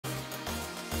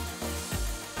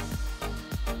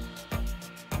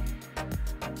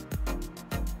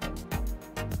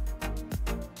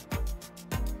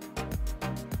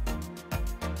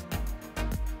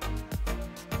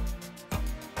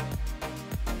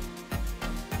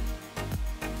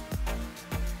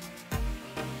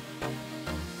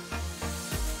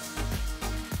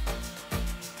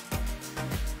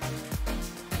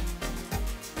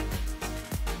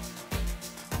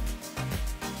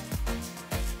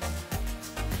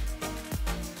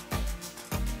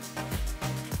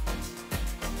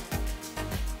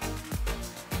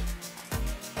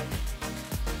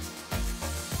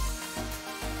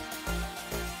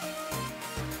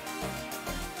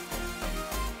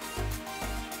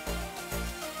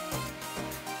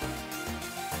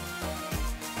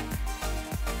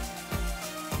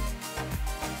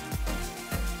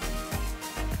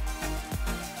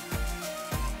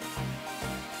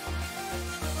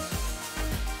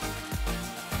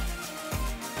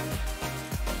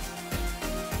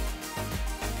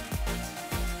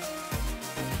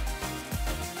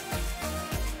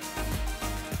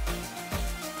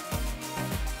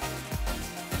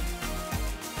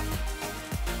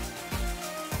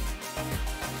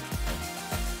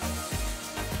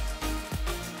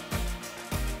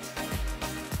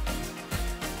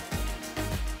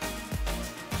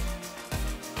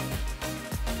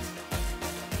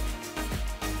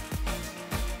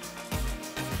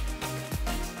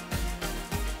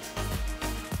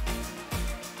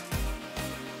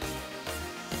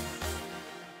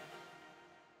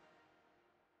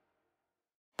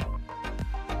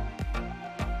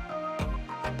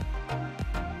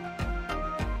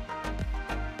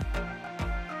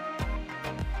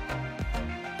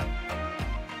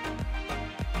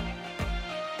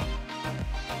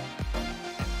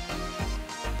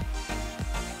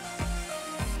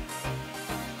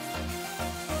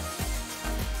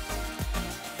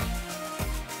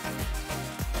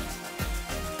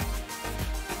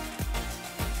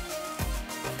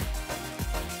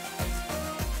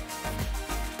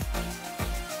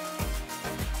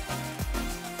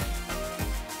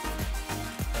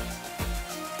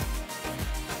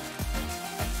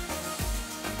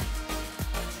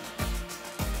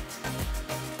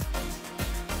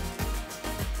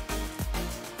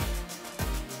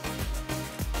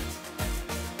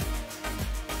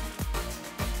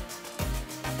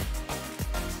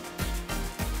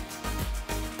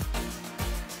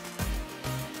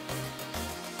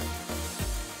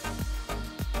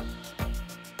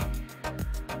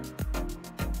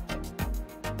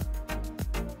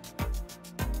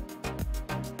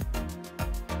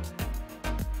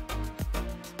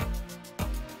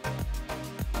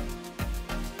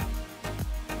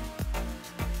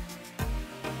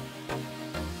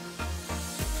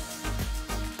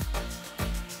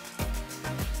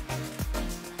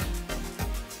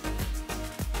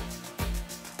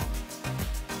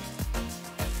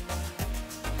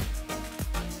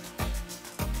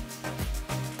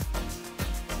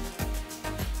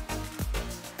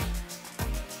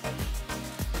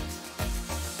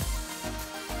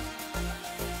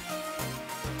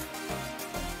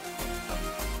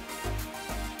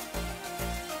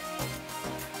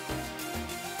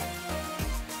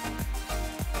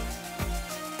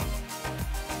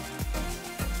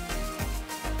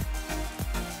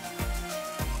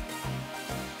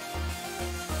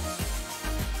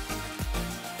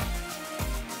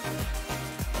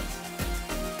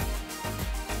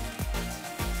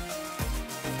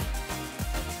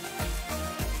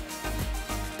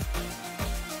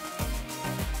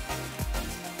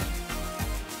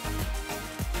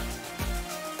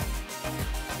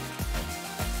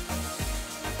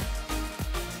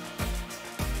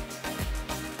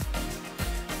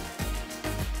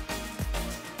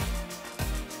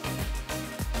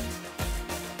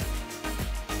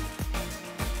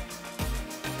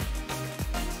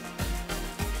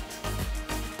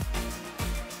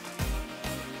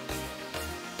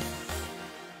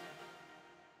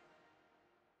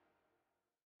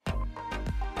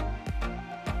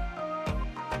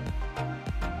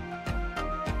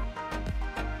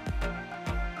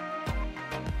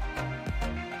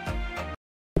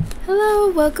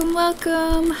Hello, welcome,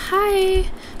 welcome.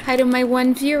 Hi. Hi to my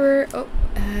one viewer. Oh,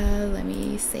 let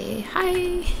me say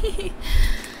hi.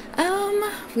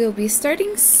 We'll be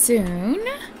starting soon.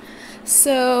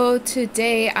 So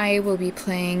today I will be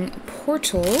playing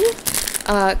Portal.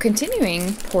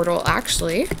 Continuing Portal,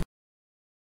 actually.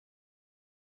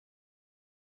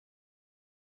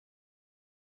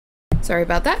 Sorry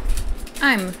about that.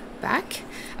 I'm back.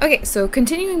 Okay, so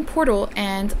continuing Portal,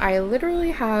 and I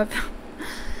literally have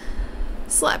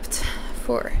slept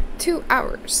for 2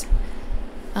 hours.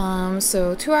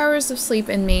 So 2 hours of sleep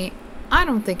in me. I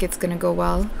don't think it's gonna go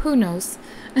well. Who knows?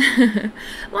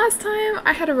 Last time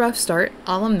I had a rough start,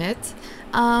 I'll admit.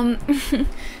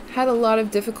 Had a lot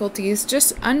of difficulties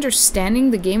just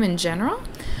understanding the game in general.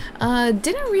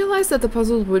 Didn't realize that the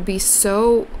puzzles would be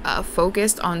so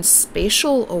focused on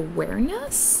spatial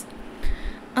awareness.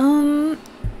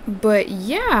 But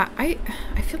yeah, I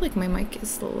feel like my mic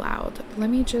is loud. Let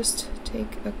me just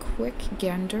take a quick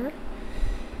gander.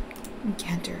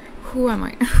 Gander. Who am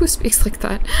I? Who speaks like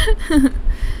that?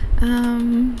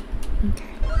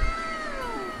 Okay.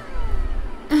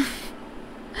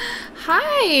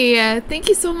 Hi! Thank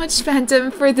you so much,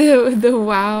 Phantom, for the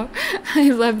wow.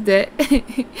 I loved it.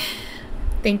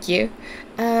 Thank you.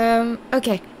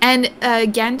 Okay. And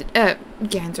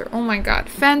Gander. Oh my god.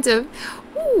 Phantom.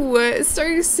 Ooh, it's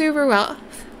starting super well.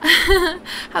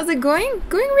 How's it going?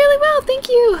 Going really well, thank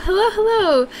you. Hello,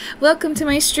 hello. Welcome to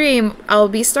my stream. I'll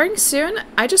be starting soon.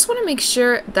 I just want to make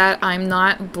sure that I'm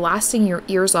not blasting your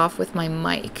ears off with my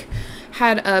mic.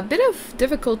 Had a bit of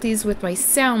difficulties with my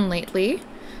sound lately,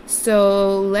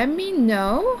 so let me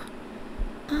know.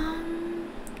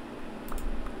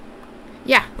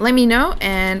 Yeah, let me know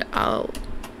and I'll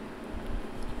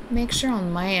make sure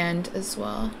on my end as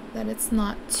well that it's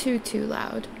not too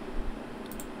loud.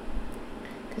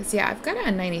 Because, yeah, I've got it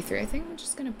at 93. I think I'm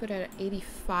just going to put it at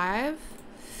 85.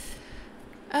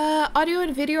 Audio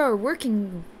and video are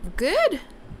working good?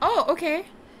 Oh, okay.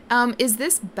 Is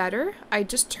this better? I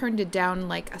just turned it down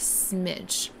like a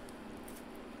smidge.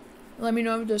 Let me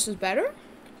know if this is better.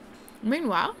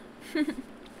 Meanwhile,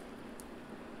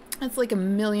 it's like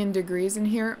 1,000,000 degrees in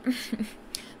here.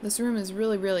 This room is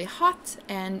really hot,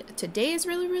 and today is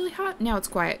really hot. Now it's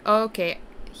quiet. Okay,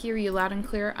 hear you loud and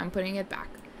clear. I'm putting it back.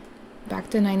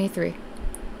 Back to 93.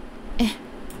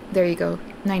 There you go.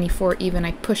 94 even.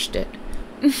 I pushed it.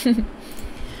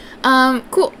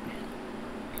 Cool.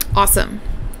 Awesome.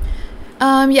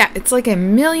 Yeah, it's like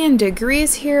 1,000,000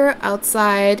 degrees here.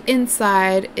 Outside,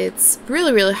 inside. It's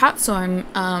really hot, so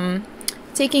I'm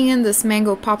taking in this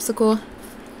mango popsicle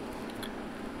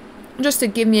just to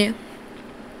give me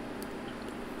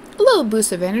a little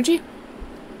boost of energy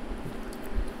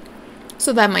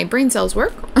so that my brain cells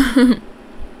work.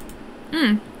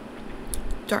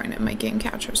 Darn it, my game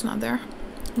capture's not there.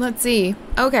 Let's see.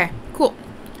 Okay, cool.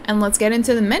 And let's get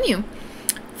into the menu.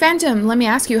 Phantom, let me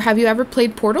ask you, have you ever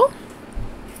played Portal?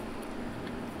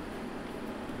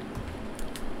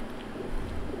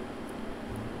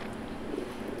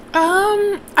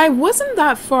 I wasn't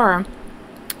that far.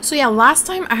 So yeah, last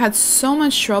time I had so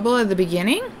much trouble at the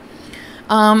beginning.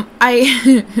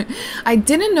 I I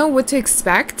didn't know what to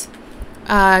expect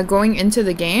going into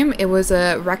the game. It was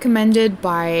recommended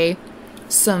by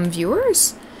some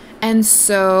viewers, and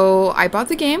so I bought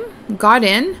the game, got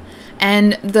in,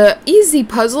 and the easy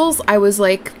puzzles I was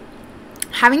like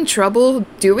having trouble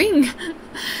doing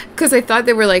because I thought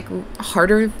they were like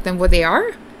harder than what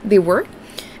they were.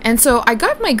 And so I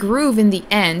got my groove in the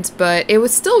end, but it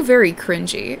was still very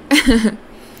cringy.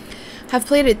 Have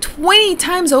played it 20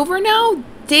 times over now?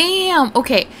 Damn.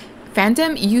 Okay,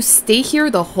 Phantom, you stay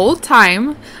here the whole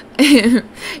time.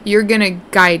 You're gonna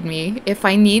guide me. If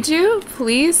I need you,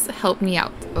 please help me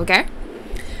out, okay?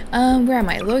 Where am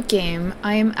I? Load game.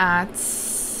 I'm at...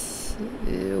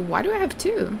 why do I have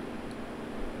 2?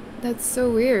 That's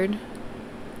so weird.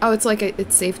 Oh, it's like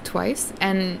it's saved twice,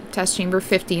 and test chamber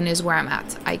 15 is where I'm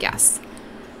at, I guess.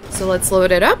 So let's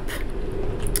load it up.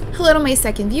 Hello to my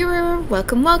second viewer.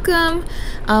 Welcome, welcome.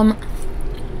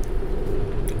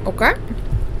 Okay.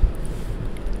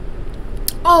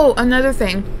 Oh, another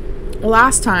thing.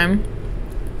 Last time,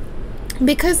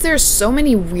 because there's so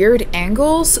many weird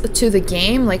angles to the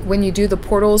game, like when you do the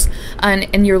portals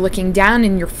and you're looking down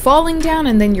and you're falling down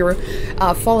and then you're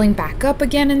falling back up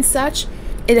again and such,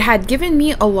 it had given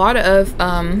me a lot of,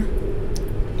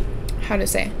 how to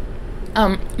say,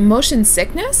 motion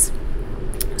sickness.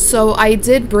 So I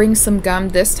did bring some gum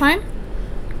this time.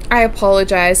 I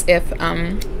apologize if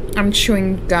I'm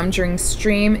chewing gum during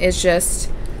stream. It's just,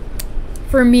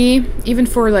 for me, even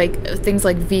for like things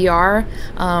like VR,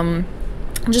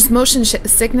 just motion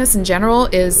sickness in general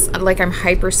is like I'm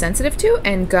hypersensitive to,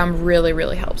 and gum really,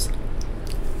 really helps.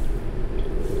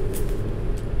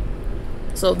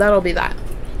 So that'll be that.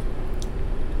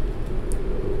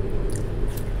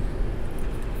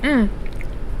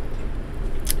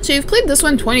 So you've played this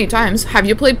one 20 times. Have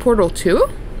you played Portal 2?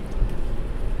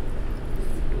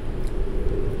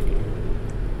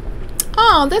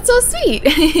 Oh, that's so sweet.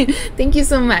 Thank you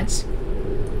so much.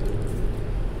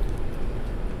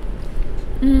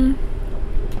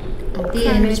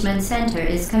 The Enrichment Center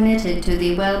is committed to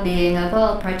the well-being of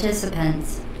all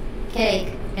participants.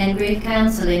 Cake and grief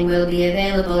counseling will be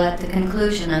available at the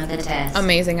conclusion of the test.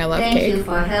 Amazing, I love cake. Thank you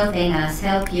for helping us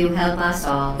help you help us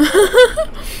all.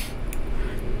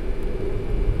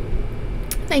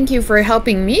 Thank you for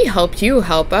helping me help you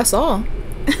help us all.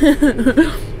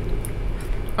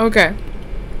 Okay.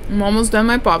 I'm almost done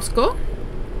my popsicle.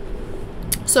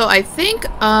 So I think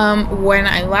when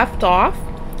I left off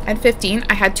at 15,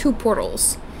 I had 2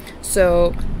 portals.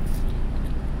 So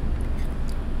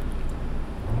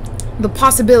the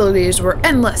possibilities were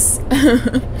endless.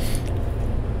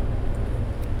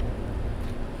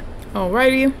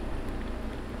 Alrighty.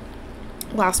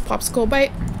 Last popsicle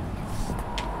bite.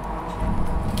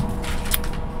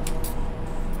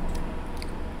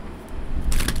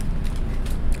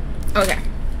 Okay.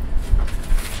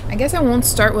 I guess I won't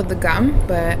start with the gum,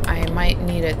 but I might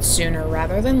need it sooner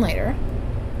rather than later.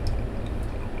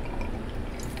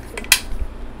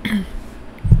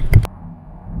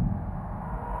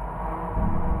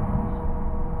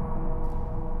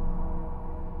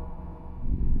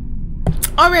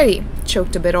 Alrighty,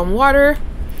 choked a bit on water.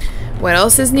 What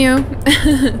else is new?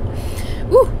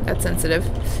 Ooh, that's sensitive.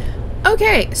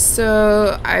 Okay,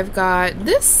 so I've got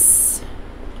this.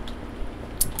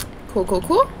 Cool, cool,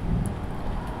 cool.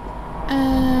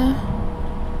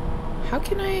 How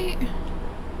can I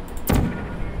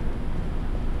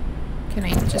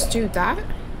just do that?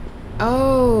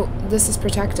 Oh, this is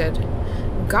protected.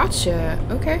 Gotcha.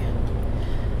 Okay.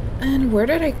 And where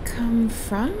did I come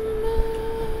from?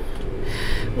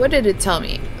 What did it tell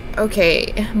me?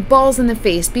 Okay, balls in the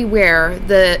face, beware.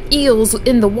 The eels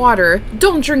in the water,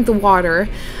 don't drink the water.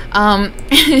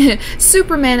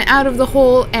 Superman out of the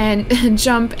hole and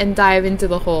jump and dive into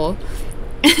the hole.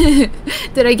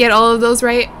 Did I get all of those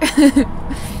right?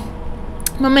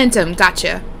 Momentum,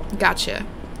 gotcha. Gotcha.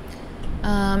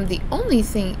 The only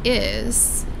thing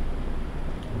is,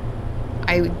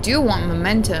 I do want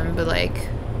momentum, but like...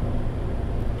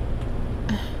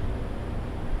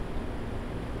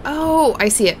 Oh, I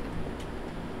see it.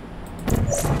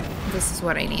 This is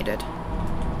what I needed.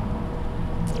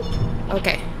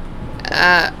 Okay.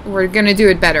 We're gonna do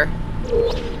it better.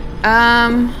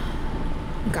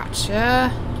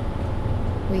 Gotcha.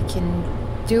 We can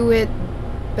do it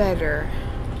better.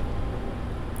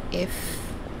 If.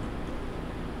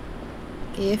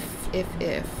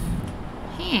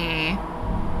 Hmm.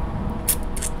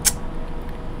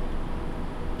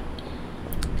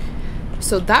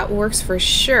 So that works for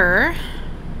sure.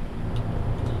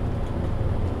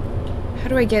 How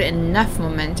do I get enough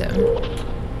momentum?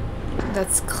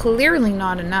 That's clearly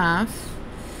not enough.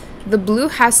 The blue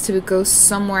has to go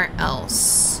somewhere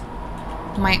else.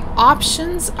 My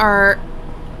options are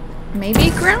maybe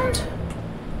ground?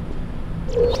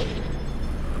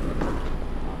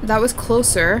 That was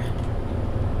closer.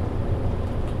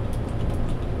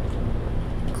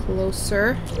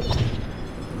 Closer.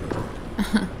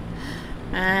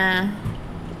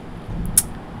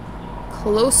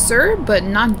 Closer, but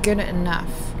not good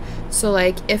enough. So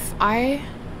like if I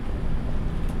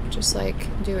just like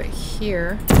do it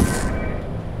here.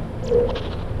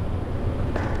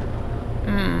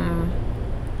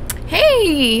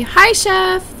 Hey! Hi,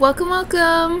 chef! Welcome,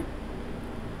 welcome!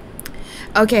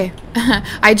 Okay,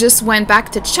 I just went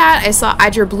back to chat. I saw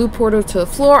add your blue portal to the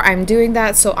floor. I'm doing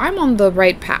that, so I'm on the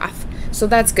right path. So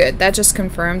that's good. That just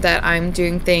confirmed that I'm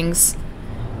doing things...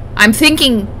 I'm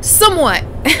thinking somewhat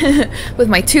with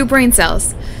my 2 brain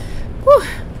cells. Whew.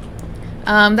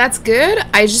 That's good.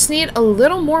 I just need a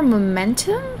little more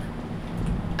momentum.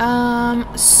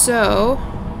 So...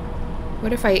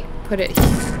 What if I put it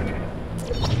here?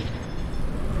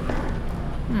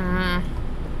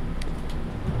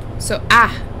 So,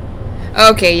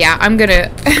 okay, yeah, I'm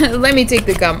gonna... Let me take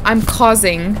the gum. I'm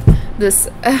causing this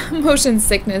motion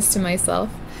sickness to myself.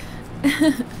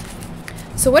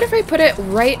 So what if I put it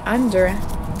right under?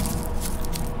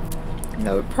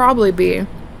 That would probably be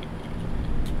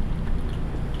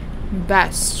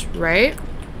best, right?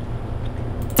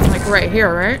 Like right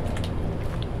here, right?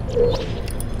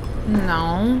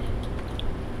 No.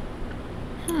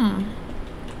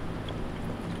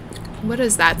 What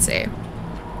does that say?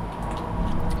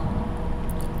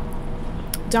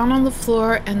 down on the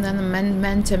floor and then the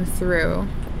momentum through.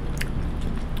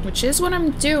 Which is what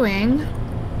I'm doing.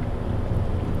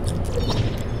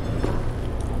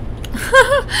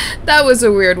 That was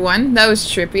a weird one. That was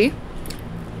trippy.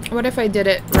 What if I did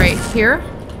it right here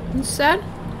instead?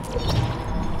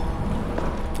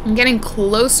 I'm getting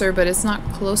closer, but it's not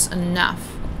close enough.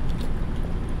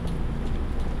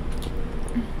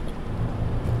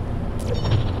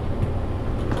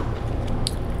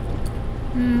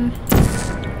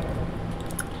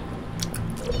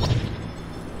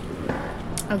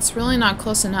 It's really not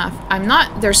close enough.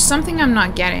 There's something I'm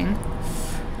not getting.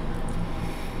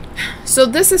 So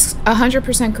this is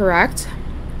 100% correct.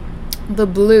 The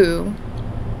blue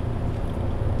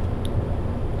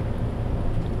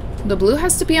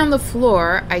has to be on the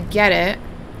floor. I get it.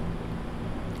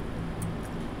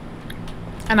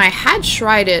 And I had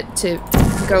tried it to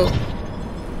go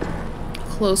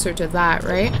closer to that,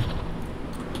 right?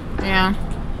 Yeah.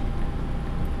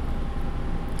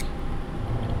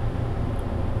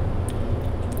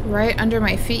 Right under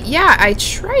my feet. Yeah, I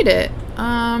tried it.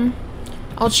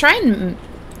 I'll try and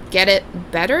get it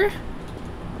better.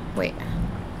 Wait.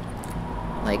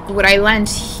 Like, would I land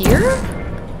here?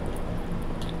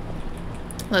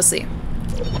 Let's see.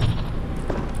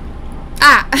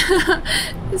 Ah!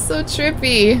 It's so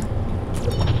trippy.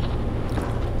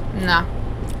 Nah.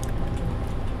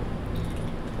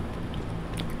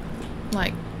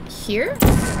 Like, here?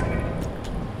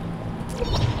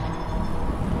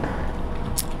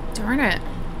 Darn it.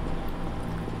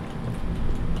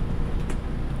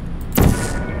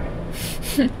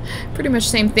 Pretty much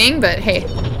same thing, but hey.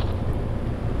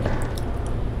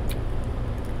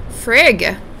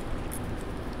 Frig.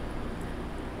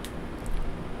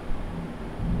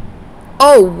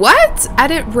 Oh, what?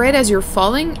 Add it right as you're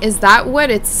falling? Is that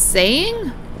what it's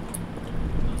saying?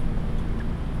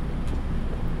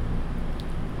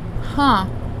 Huh.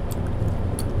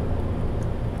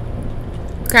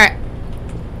 Okay.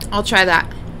 I'll try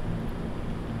that.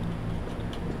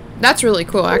 That's really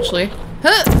cool, actually.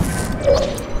 Huh.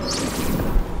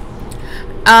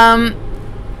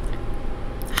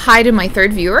 Hi to my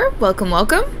third viewer. Welcome,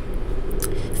 welcome.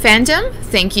 Phantom,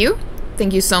 thank you.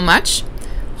 Thank you so much.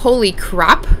 Holy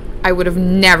crap. I would have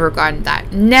never gotten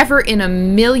that. Never in a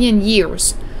million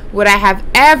years would I have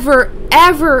ever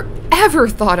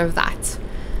thought of that.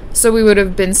 So we would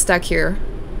have been stuck here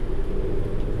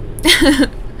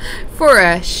for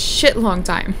a shit long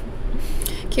time.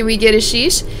 Can we get a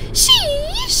sheesh?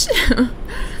 Sheesh!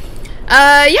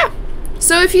 Yeah.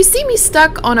 So if you see me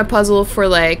stuck on a puzzle for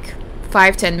like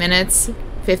 5-10 minutes,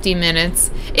 15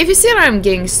 minutes, if you see that I'm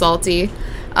getting salty,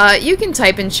 you can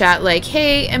type in chat like,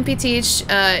 hey,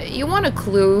 MPTH, you want a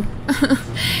clue?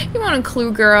 You want a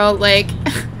clue, girl? Like,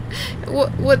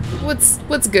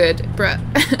 what's good, bruh?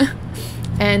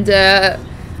 And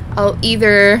I'll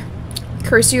either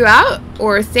curse you out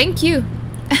or thank you.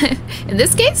 In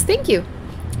this case, thank you.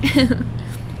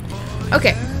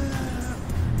 Okay.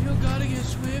 You gotta get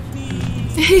swifty.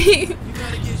 You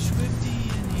gotta get swifty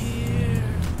in here.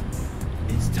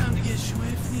 It's time to get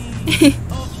swifty.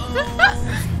 Oh.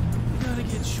 You gotta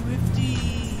get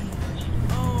swifty.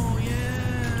 Oh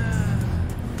yeah.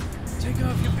 Take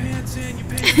off your pants and your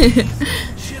panties.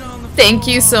 Shit on the floor. Thank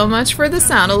you so much for the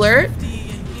sound alert.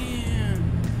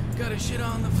 Gotta shit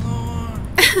on the floor.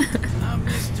 I'm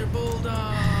Mr.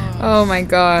 Bulldog. Oh my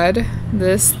god.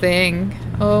 This thing.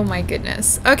 Oh my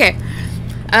goodness. Okay.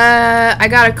 I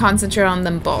gotta concentrate on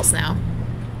them balls now.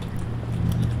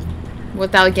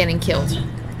 Without getting killed.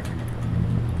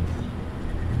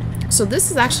 So this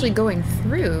is actually going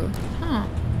through. Huh.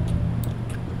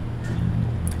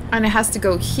 And it has to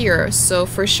go here. So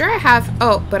for sure I have...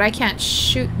 Oh, but I can't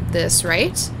shoot this,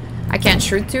 right? I can't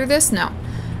shoot through this? No.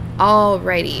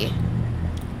 Alrighty.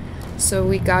 So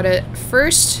we got it.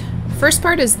 First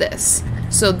part is this.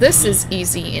 So this is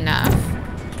easy enough.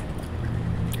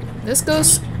 This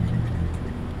goes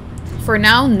for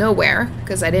now nowhere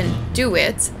because I didn't do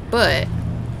it, but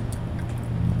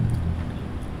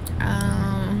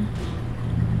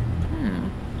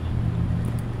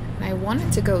I want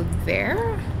it to go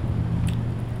there.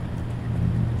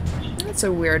 That's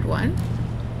a weird one.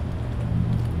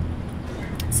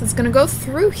 So it's gonna go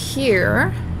through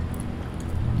here.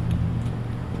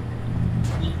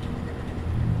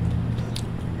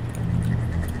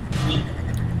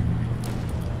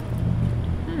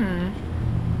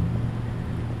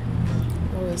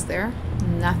 What was there?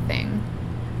 Nothing.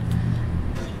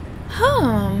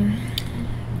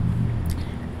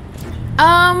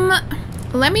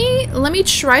 Let me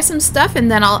try some stuff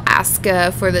and then I'll ask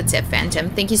for the tip, Phantom.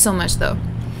 Thank you so much though.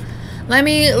 Let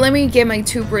me get my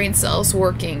 2 brain cells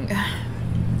working.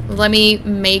 let me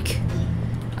make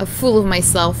a fool of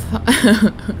myself.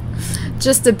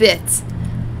 Just a bit.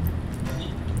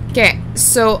 Okay,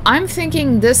 so I'm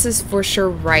thinking this is for sure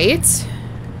right.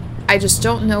 I just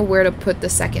don't know where to put the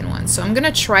second one. So I'm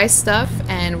gonna try stuff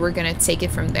and we're gonna take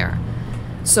it from there.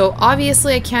 So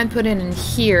obviously I can't put it in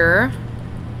here.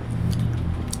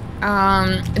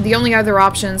 The only other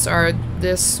options are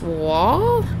this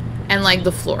wall and like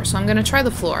the floor. So I'm gonna try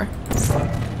the floor.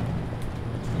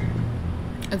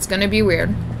 It's gonna be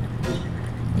weird.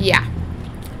 Yeah.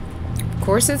 Of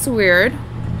course it's weird.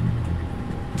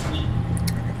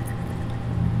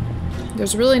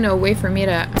 There's really no way for me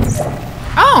to...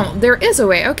 Oh, there is a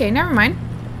way. Okay, never mind.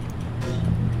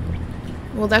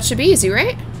 Well, that should be easy,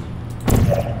 right?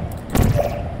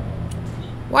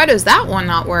 Why does that one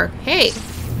not work? Hey.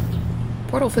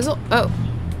 Portal fizzle. Oh.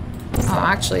 Oh,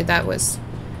 actually, that was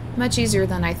much easier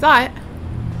than I thought.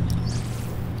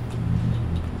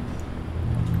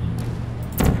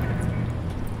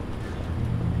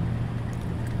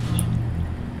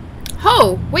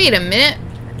 Oh, wait a minute.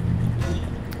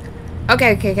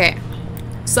 Okay.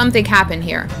 Something happened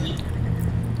here.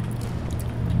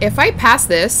 If I pass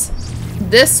this,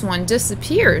 this one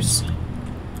disappears.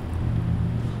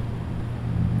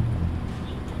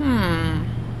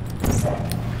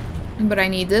 But I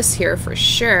need this here for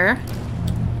sure.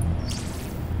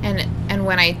 And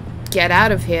when I get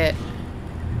out of here...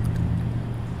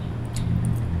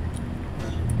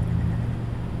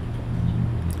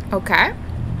 Okay.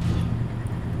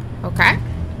 Okay.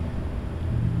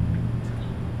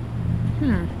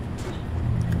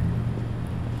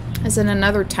 Is it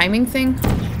another timing thing?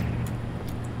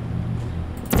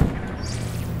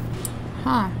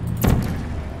 Huh.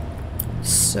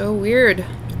 So weird.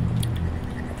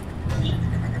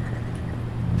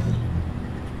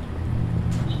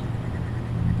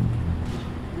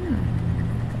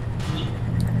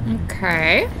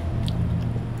 Okay.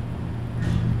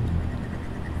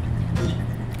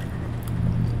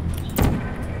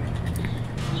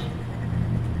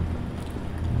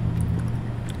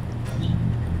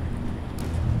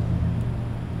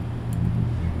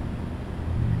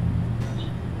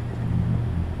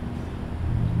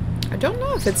 I don't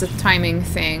know if it's a timing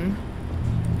thing.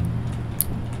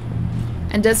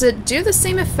 And does it do the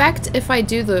same effect if I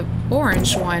do the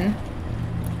orange one?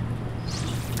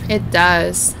 It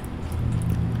does.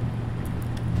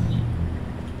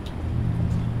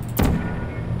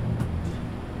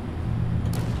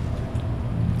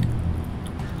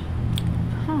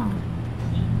 Huh.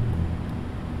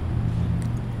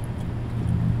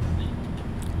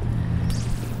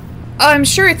 Oh, I'm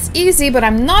sure it's easy, but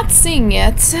I'm not seeing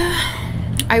it.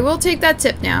 I will take that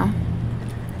tip now.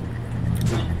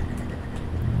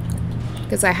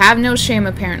 Because I have no shame,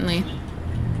 apparently.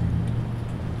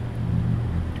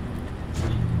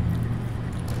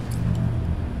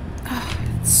 Oh,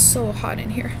 it's so hot in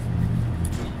here.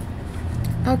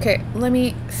 Okay, let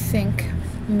me think.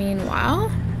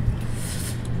 Meanwhile...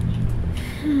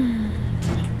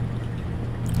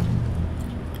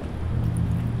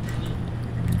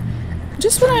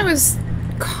 Just when I was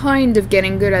kind of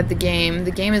getting good at the game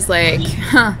is like,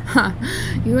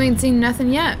 you ain't seen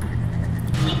nothing yet.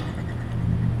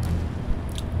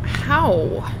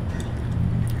 How?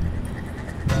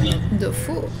 The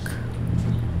fuck?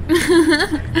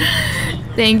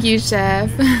 Thank you,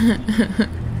 chef.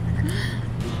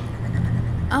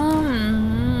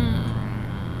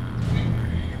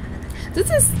 This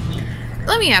is...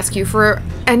 Let me ask you, for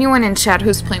anyone in chat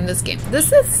who's playing this game, does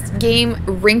this game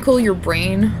wrinkle your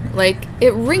brain? Like,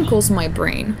 it wrinkles my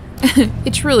brain.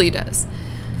 It truly does.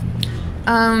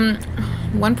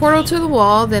 One portal to the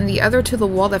wall, then the other to the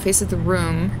wall that faces the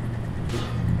room.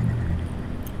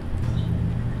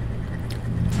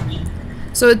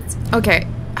 So it's... Okay.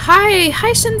 Hi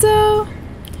Shinzo!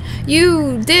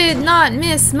 You did not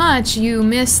miss much. You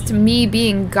missed me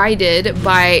being guided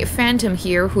by Phantom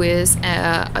here, who is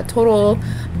a total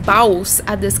boss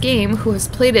at this game, who has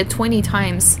played it 20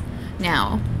 times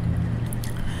now.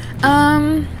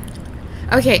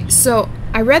 Okay, so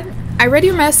I read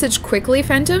your message quickly,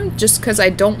 Phantom, just because I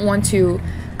don't want to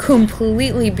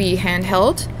completely be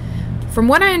handheld. From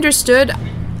what I understood,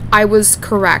 I was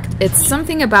correct. It's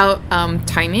something about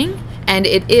timing, and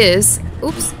it is...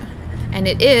 Oops. And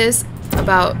it is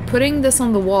about putting this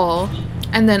on the wall,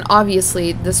 and then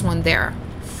obviously this one there.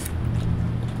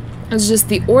 It's just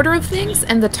the order of things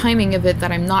and the timing of it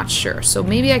that I'm not sure. So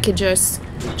maybe I could just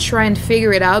try and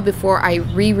figure it out before I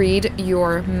reread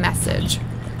your message,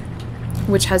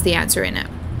 which has the answer in it.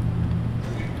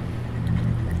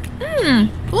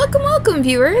 Welcome,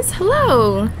 viewers.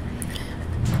 Hello.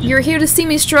 You're here to see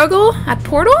me struggle at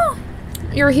Portal?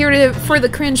 You're here for the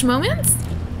cringe moments?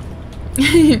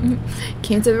 Came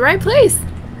to the right place.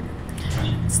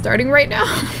 Starting right now.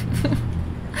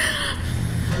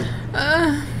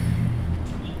 I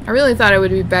really thought I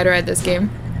would be better at this game.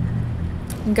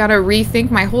 Gotta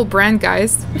rethink my whole brand,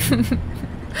 guys.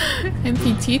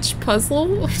 MP Teach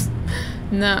puzzle?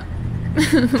 No.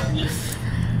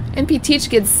 MP Teach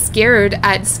gets scared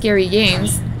at scary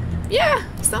games. Yeah,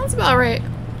 sounds about right.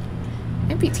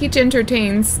 MP Teach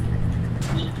entertains.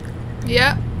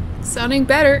 Yeah, sounding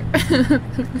better.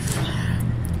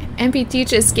 MP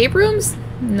Teach escape rooms?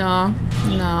 No,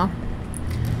 no.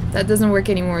 That doesn't work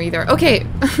anymore either. Okay,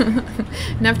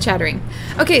 enough chattering.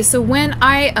 Okay, so when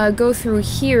I go through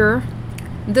here,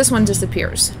 this one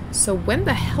disappears. So when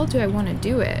the hell do I want to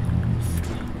do it?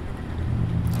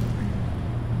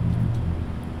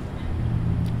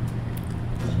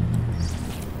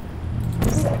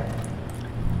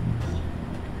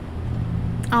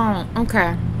 Oh,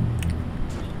 okay.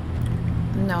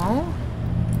 No.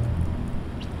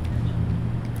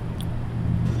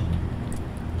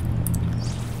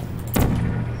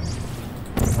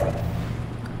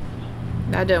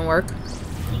 That didn't work.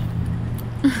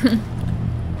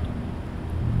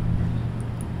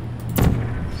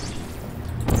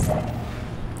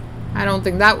 I don't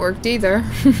think that worked either.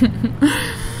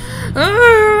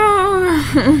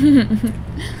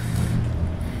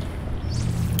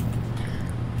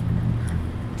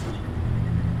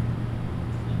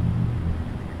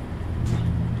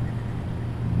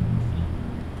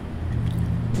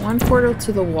 One portal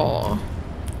to the wall.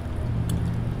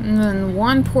 And then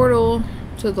one portal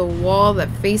to the wall that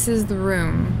faces the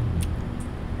room.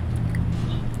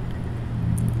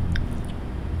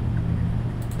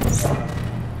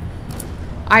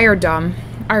 I are dumb.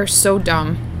 I are so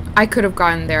dumb. I could have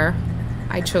gotten there.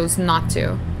 I chose not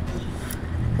to.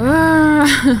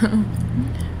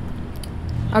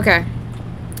 Okay.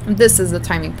 This is the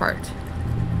timing part.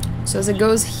 So as it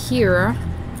goes here,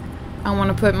 I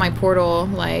want to put my portal,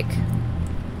 like,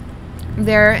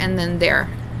 there and then there.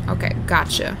 Okay,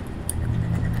 gotcha.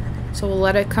 So we'll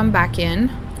let it come back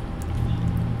in.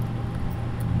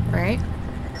 Right?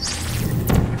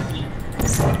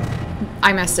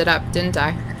 I messed it up, didn't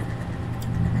I?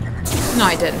 No,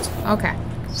 I didn't. Okay.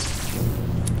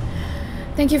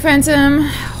 Thank you, Phantom.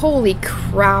 Holy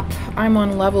crap. I'm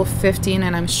on level 15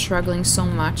 and I'm struggling so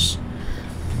much.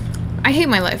 I hate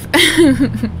my life.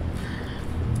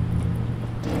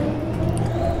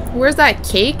 Where's that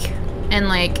cake and,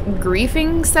 like,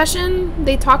 griefing session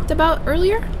they talked about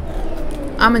earlier?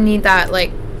 I'm gonna need that,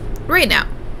 like, right now.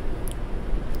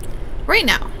 Right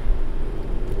now.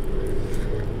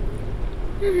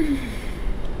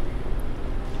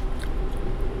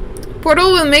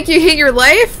 Portal will make you hate your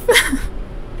life?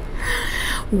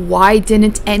 Why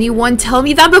didn't anyone tell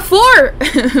me that before?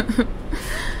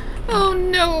 Oh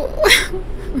no.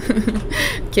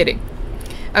 Kidding.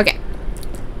 Okay.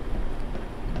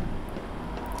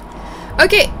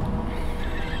 Okay.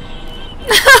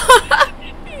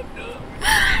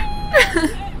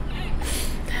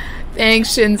 Thanks,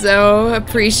 Shinzo.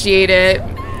 Appreciate it.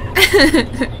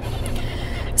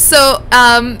 So,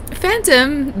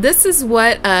 Phantom, this is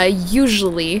what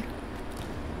usually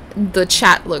the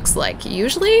chat looks like.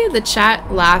 Usually the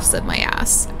chat laughs at my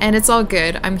ass, and it's all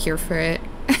good. I'm here for it.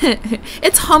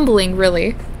 It's humbling,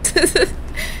 really.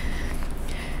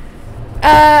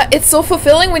 It's so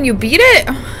fulfilling when you beat it.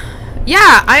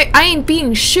 Yeah, I ain't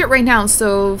being shit right now,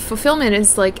 so fulfillment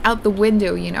is like out the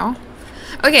window, you know?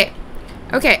 Okay,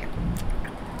 okay.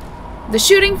 The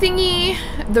shooting thingy,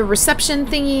 the reception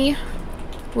thingy.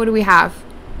 What do we have?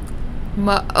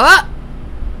 No!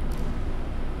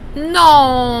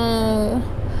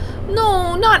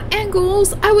 No, not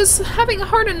angles. I was having a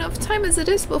hard enough time as it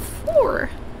is before.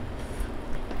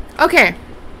 Okay.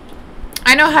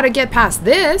 I know how to get past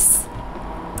this,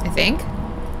 I think.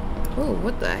 Oh,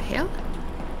 what the hell?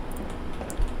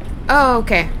 Oh,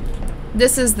 okay.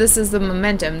 This is the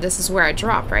momentum. This is where I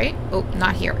drop, right? Oh,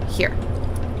 not here. Here.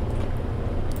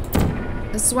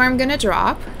 This is where I'm gonna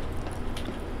drop.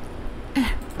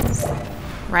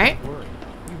 Right?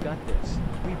 You got this.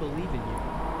 We believe in you.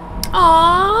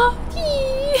 Aww.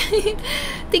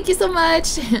 Thank you so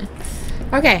much.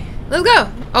 Okay, let's go.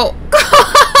 Oh.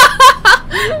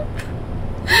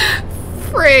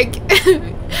 Frig.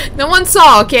 No one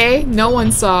saw, okay? No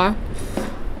one saw.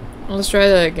 Let's try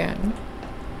that again.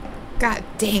 God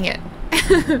dang it.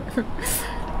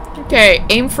 Okay,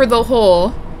 aim for the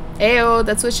hole. Ayo,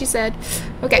 that's what she said.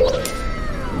 Okay.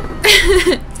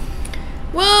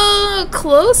 Well,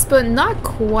 close, but not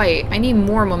quite. I need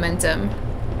more momentum.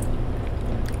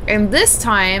 And this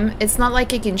time, it's not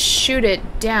like I can shoot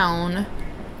it down.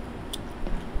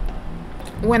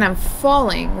 when I'm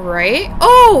falling, right?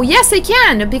 Oh, yes, I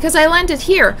can, because I landed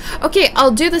here. Okay,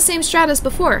 I'll do the same strat as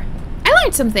before. I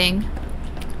learned something.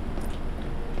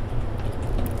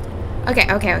 Okay,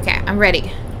 I'm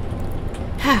ready.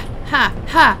 Ha, ha,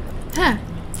 ha, ha.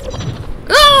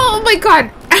 Oh my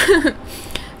god!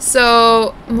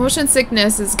 So, motion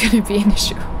sickness is gonna be an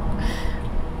issue.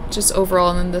 Just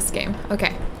overall in this game.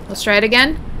 Okay, let's try it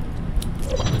again.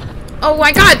 Oh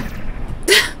my god!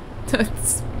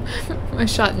 That's... I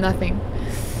shot nothing.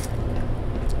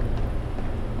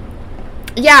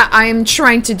 Yeah, I'm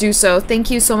trying to do so. Thank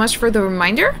you so much for the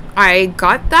reminder. I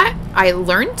got that. I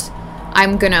learned.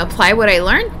 I'm gonna apply what I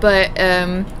learned, but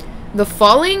the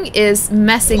falling is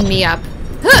messing me up.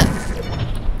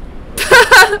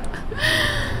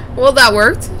 Well, that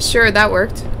worked. Sure, that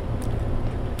worked.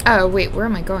 Oh, wait, where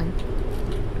am I going?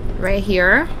 Right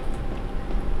here.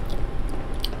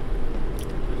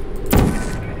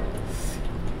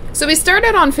 So we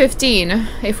started on 15.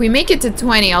 If we make it to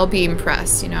 20, I'll be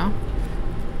impressed, you know?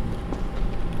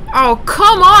 Oh,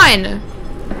 come on!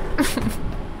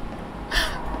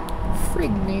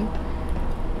 Frig me.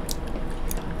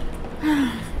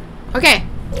 Okay.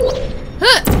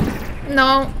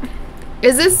 No.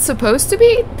 Is this supposed to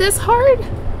be this hard?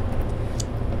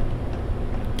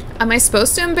 Am I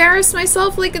supposed to embarrass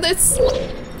myself like this?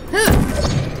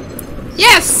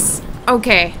 Yes!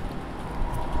 Okay.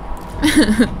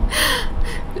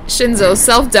 Shinzo,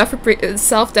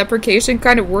 self-deprecation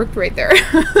kind of worked right there.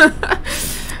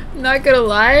 Not gonna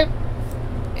lie,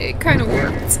 it kind of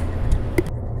worked.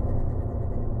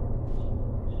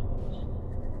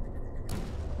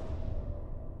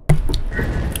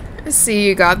 See,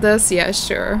 you got this? Yeah,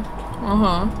 sure.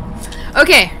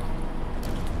 Okay.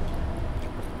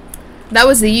 That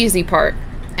was the easy part,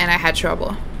 and I had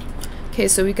trouble. Okay,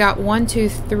 so we got 1, 2,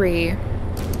 3.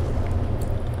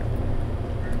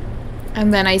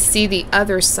 And then I see the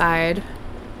other side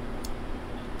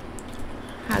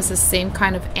has the same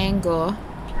kind of angle.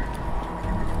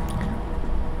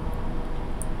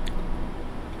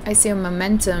 I see a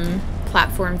momentum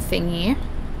platform thingy.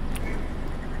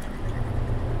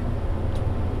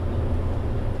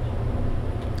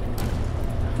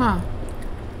 Huh.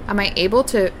 Am I able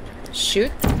to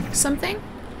shoot something?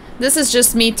 This is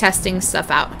just me testing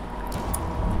stuff out.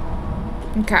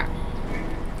 Okay.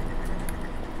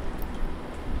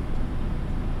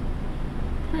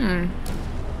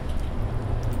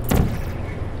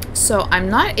 So I'm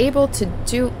not able to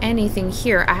do anything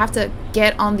here. I have to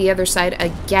get on the other side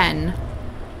again.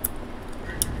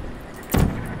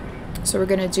 So we're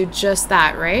gonna do just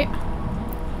that, right?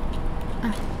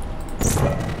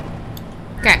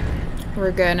 Okay.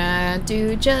 We're gonna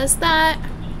do just that.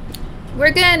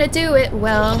 We're gonna do it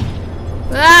well.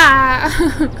 Ah!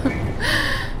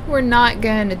 We're not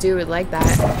gonna do it like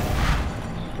that.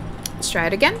 Let's try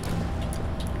it again.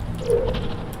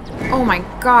 Oh my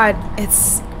god,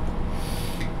 it's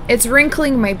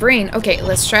wrinkling my brain. Okay,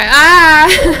 let's try. Ah!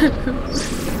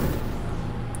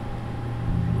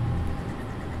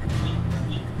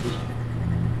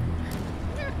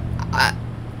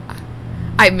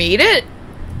 I made it,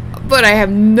 but I have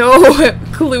no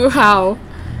clue how.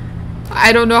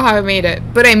 I don't know how I made it,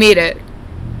 but I made it.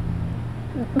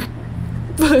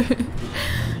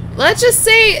 Let's just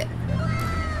say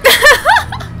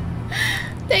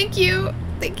thank you.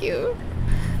 Thank you.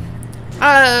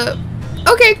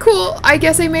 Okay, cool. I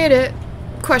guess I made it.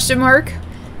 Question mark.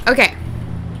 Okay.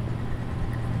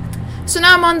 So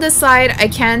now I'm on this side. I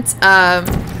can't,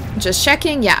 just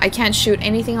checking. Yeah, I can't shoot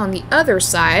anything on the other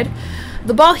side.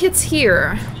 The ball hits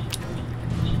here.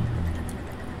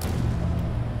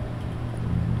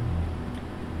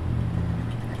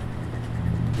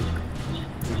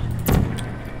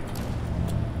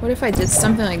 What if I did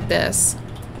something like this?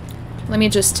 Let me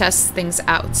just test things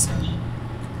out.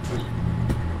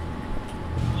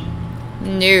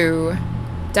 No.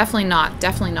 Definitely not.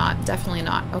 Definitely not. Definitely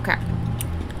not. Okay.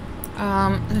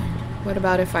 What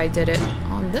about if I did it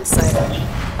on this side?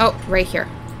 Oh, right here.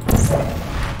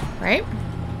 Right?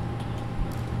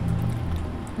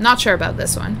 Not sure about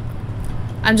this one.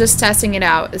 I'm just testing it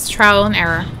out. It's trial and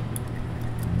error.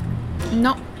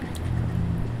 Nope.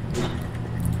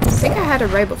 I think I had it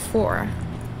right before.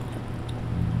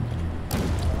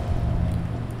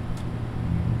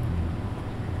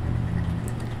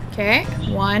 Okay,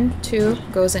 1, 2,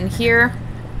 goes in here.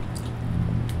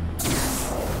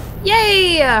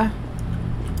 Yay!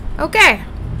 Okay.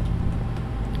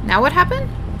 Now what happened?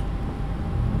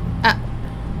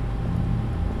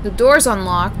 The door's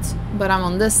unlocked, but I'm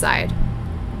on this side.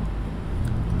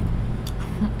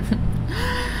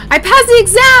 I passed the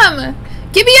exam!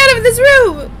 Get me out of this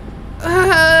room!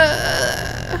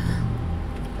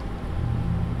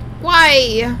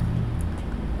 Why?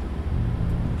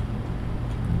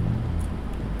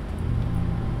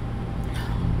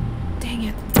 Dang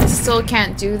it. I still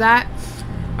can't do that.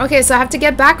 Okay, so I have to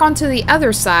get back onto the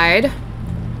other side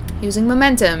using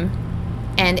momentum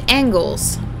and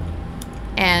angles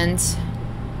and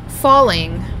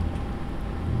falling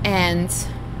and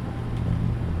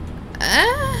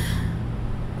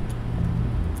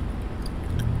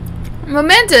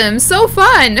momentum, so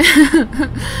fun.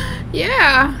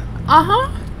 Yeah.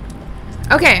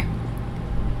 Okay,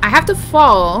 I have to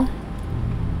fall.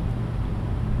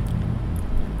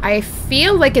 I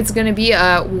feel like it's gonna be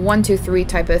a 1, 2, 3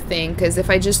 type of thing, because if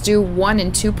I just do 1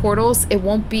 and 2 portals, it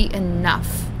won't be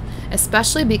enough,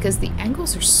 especially because the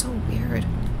angles are so weird.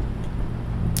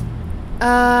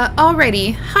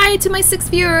 Alrighty. Hi to my 6th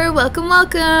viewer. Welcome,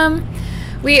 welcome.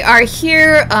 We are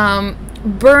here,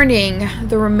 burning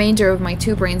the remainder of my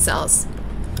 2 brain cells,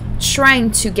 trying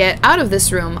to get out of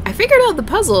this room. I figured out the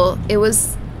puzzle. It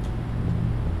was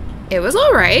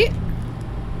alright.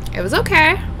 It was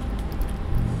okay.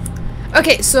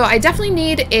 Okay, so I definitely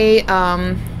need a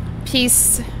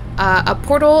piece, a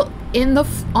portal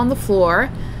on the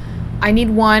floor. I need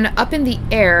one up in the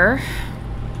air.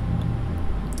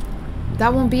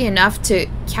 That won't be enough to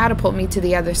catapult me to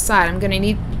the other side. I'm gonna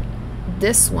need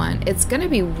this one. It's gonna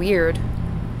be weird.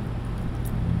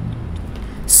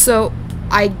 So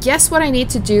I guess what I need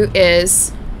to do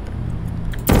is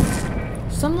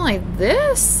something like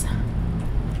this.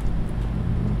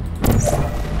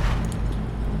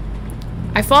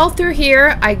 I fall through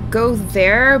here, I go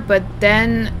there, but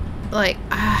then, like,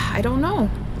 I don't know.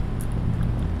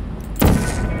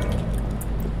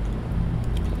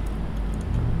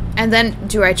 And then,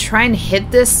 do I try and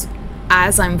hit this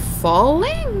as I'm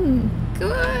falling?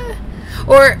 Good.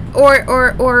 Or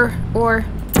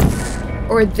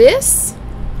this?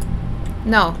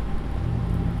 No.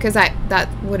 Because that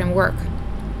wouldn't work.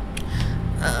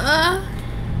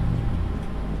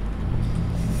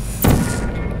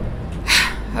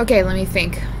 Okay, let me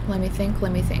think. Let me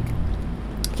think.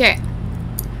 Okay.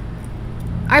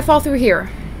 I fall through here.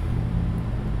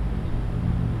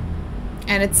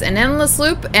 And it's an endless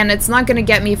loop, and it's not gonna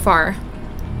get me far.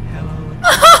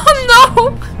 Oh,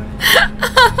 no!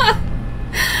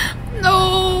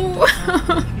 No!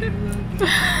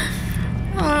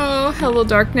 Oh, hello,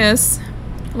 darkness.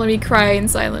 Let me cry in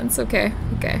silence. Okay,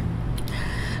 okay.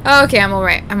 Okay, I'm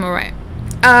alright. I'm alright.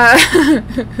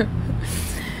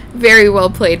 Very well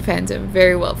played, Phantom.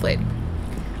 Very well played.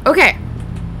 Okay.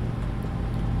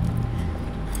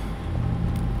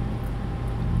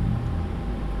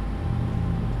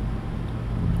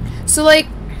 So, like,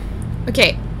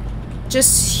 okay,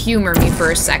 just humor me for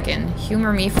a second.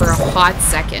 Humor me for a hot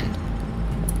second.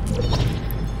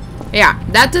 Yeah,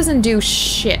 that doesn't do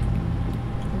shit.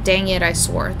 Dang it, I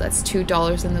swore. That's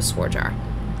 $2 in the swore jar.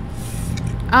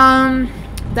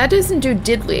 That doesn't do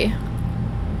diddly.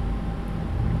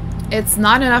 It's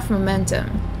not enough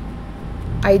momentum.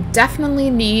 I definitely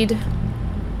need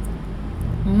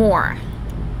more.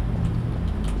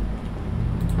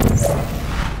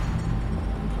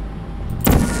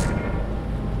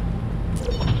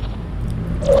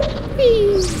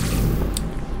 Whee!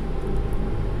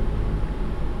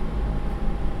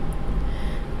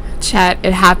 Chat,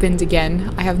 it happened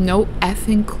again. I have no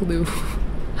effing clue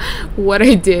what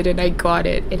I did, and I got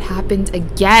it. It happened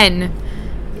again.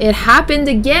 It happened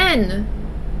again.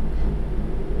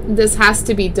 This has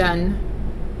to be done.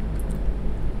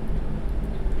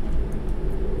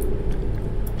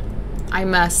 I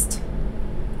must.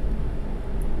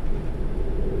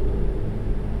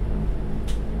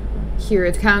 Here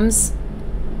it comes.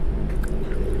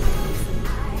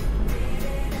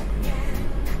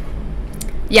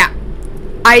 Yeah.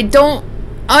 I don't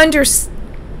understand.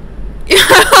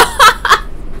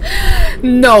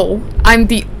 No, I'm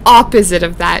the opposite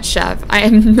of that, Chef. I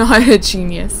am not a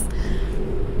genius.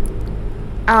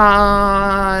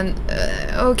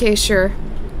 Okay, sure.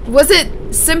 Was it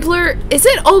simpler? Is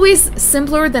it always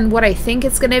simpler than what I think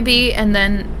it's gonna be? And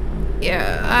then,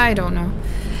 yeah, I don't know.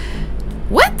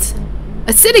 What?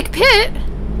 Acidic pit?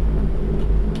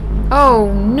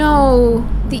 Oh no,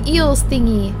 the eels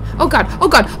thingy. Oh god, oh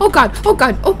god, oh god, oh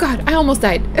god, oh god, I almost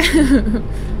died.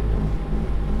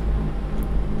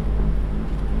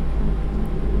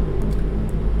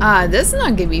 This is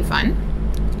not gonna be fun.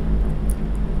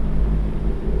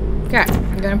 Okay,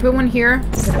 I'm gonna put one here.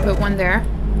 I'm gonna put one there.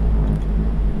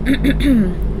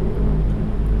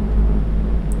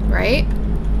 Right?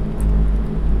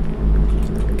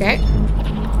 Okay.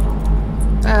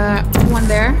 One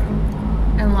there.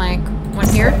 And like, one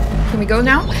here. Can we go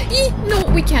now? No,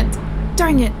 we can't.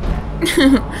 Darn it.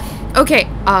 Okay,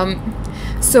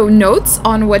 So notes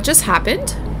on what just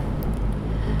happened.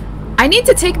 I need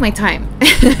to take my time.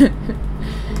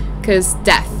 Because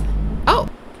death. Oh.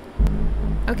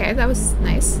 Okay, that was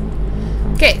nice.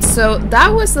 Okay, so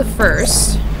that was the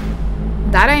first.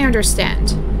 That I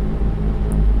understand.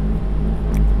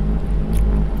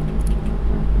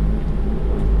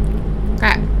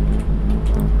 Okay.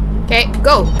 Okay,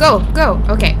 go, go, go.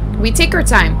 Okay, we take our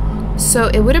time. So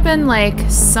it would have been like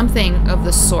something of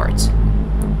the sort.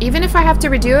 Even if I have to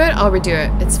redo it, I'll redo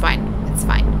it. It's fine. It's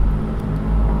fine.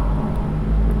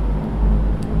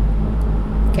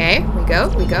 Okay, we go,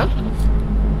 we go.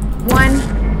 1,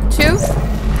 2.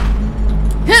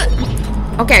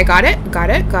 Okay, got it, got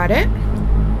it, got it.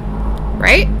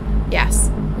 Right?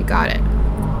 Yes, we got it.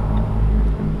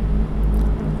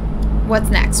 What's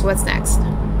next? What's next?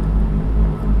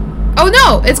 Oh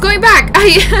no, it's going back.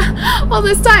 All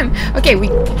this time. Okay, we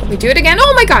do it again.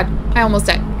 Oh my god, I almost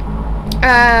died.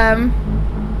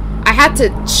 I had to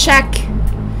check.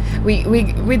 We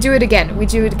do it again. We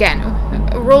do it again.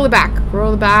 Roll it back.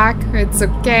 Roll it back. It's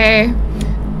okay.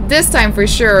 This time for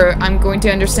sure, I'm going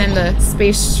to understand the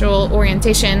spatial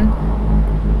orientation.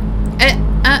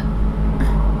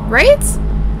 Right?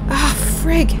 Ah,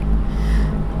 frig.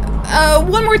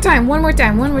 One more time. One more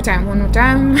time. One more time. One more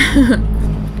time.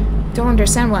 Don't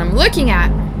understand what I'm looking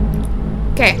at.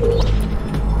 Okay.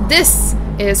 This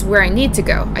is where I need to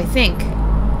go, I think.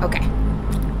 Okay.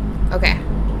 Okay.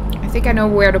 I think I know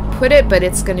where to put it, but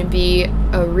it's gonna be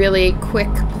a really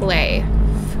quick play.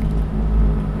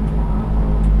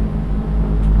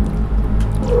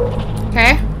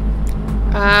 Okay.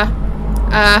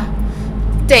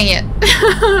 Dang it.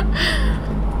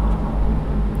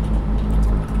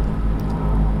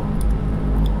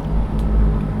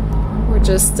 We're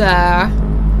just,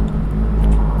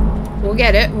 we'll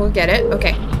get it, we'll get it.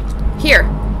 Okay. Here.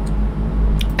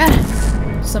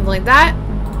 Something like that.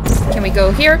 Can we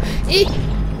go here?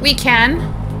 We can.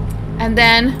 And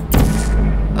then...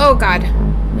 Oh god.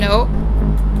 No.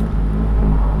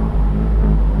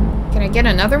 Can I get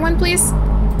another one, please?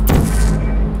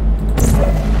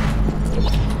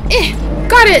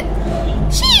 Got it!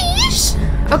 Sheesh!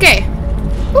 Okay.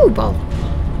 Ooh, ball.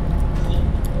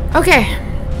 Okay.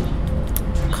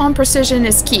 Calm precision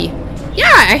is key.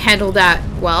 Yeah, I handled that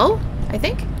well, I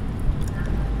think.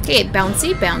 Okay,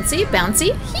 bouncy, bouncy,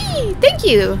 bouncy. Hee! Thank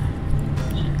you!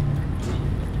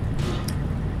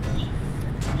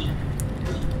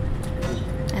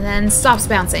 And then stops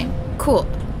bouncing. Cool.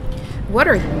 What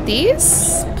are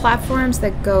these? Platforms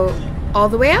that go all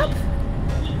the way up?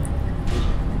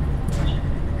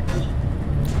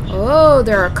 Oh,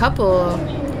 there are a couple.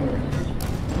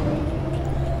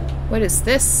 What is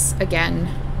this again?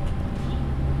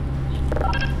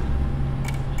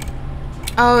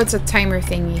 Oh, it's a timer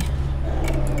thingy.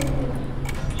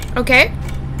 Okay.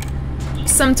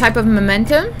 Some type of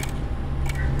momentum.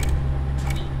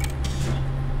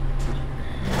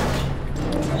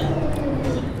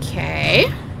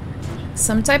 Okay.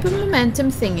 Some type of momentum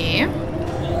thingy.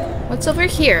 What's over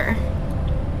here?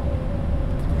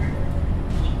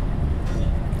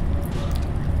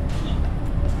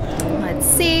 Let's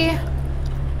see.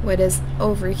 What is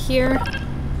over here?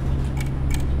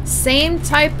 Same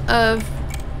type of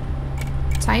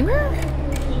timer?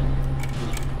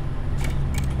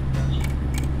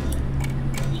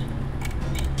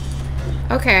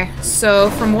 Okay, so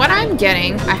from what I'm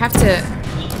getting, I have to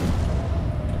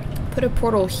put a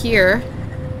portal here.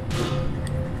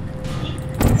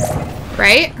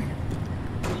 Right?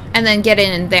 And then get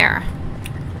in there.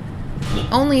 The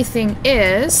only thing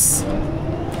is...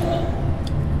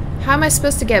 How am I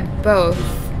supposed to get both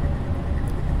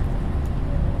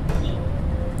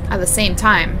at the same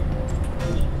time?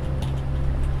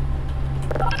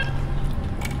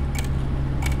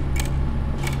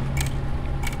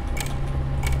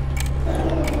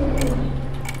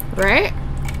 Right?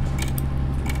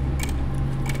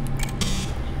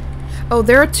 Oh,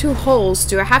 there are two holes.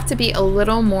 Do I have to be a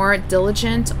little more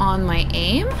diligent on my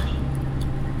aim?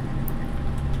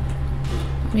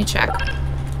 Let me check.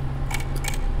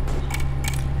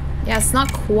 Yeah, it's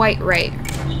not quite right.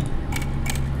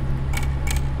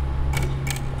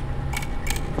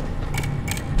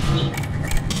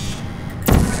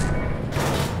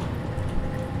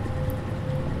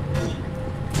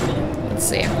 Let's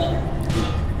see.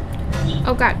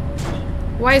 Oh god.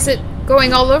 Why is it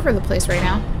going all over the place right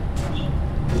now?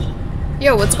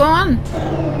 Yo, what's going on?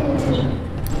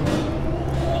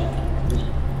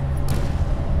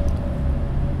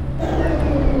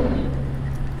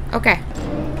 Okay.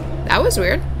 That was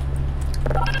weird.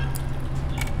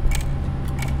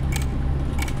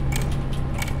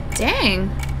 Dang.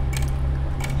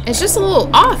 It's just a little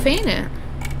off, ain't it?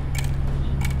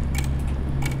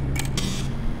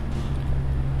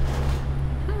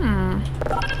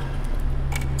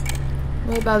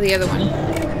 What about the other one?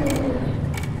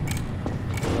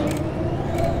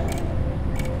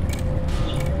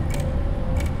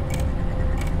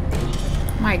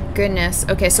 My goodness.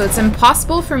 Okay, so it's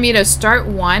impossible for me to start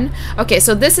one. Okay,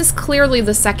 so this is clearly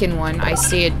the second one. I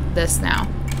see this now.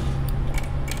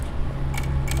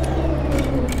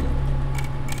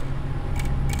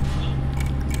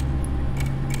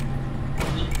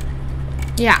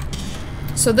 Yeah.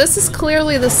 So this is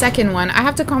clearly the second one. I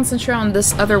have to concentrate on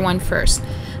this other one first.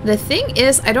 The thing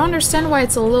is, I don't understand why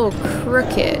it's a little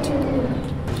crooked.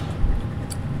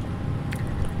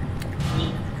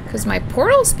 Because my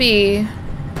portals be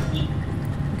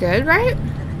good, right?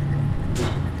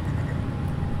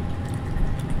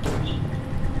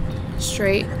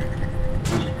 Straight.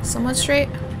 Somewhat straight.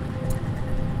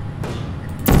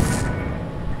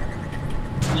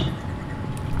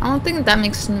 I don't think that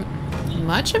makes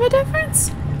much of a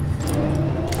difference.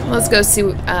 Let's go see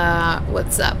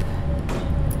what's up.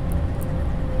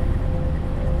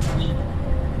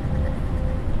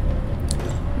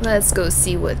 Let's go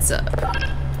see what's up.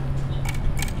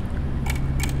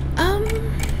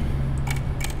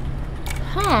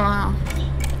 Huh.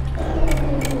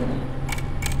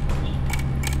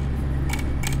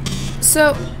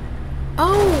 So,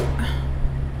 oh,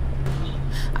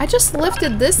 I just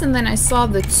lifted this and then I saw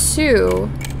the 2,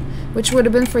 which would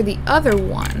have been for the other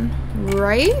one,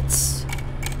 right?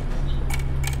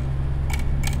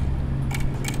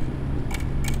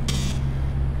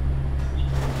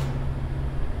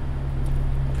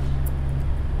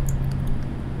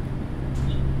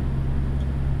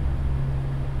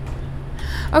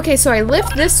 Okay, so I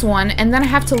lift this one, and then I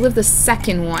have to lift the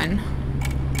second one.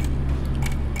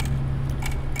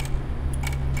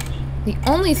 The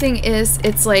only thing is,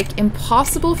 it's like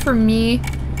impossible for me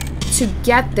to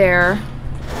get there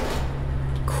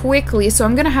quickly, so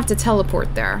I'm gonna have to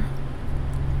teleport there.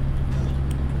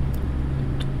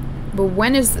 But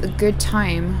when is a good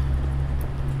time?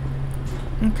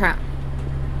 Okay.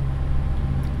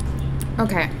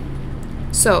 Okay.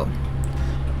 So,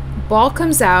 ball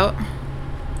comes out.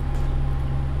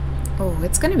 Oh,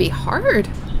 it's gonna be hard.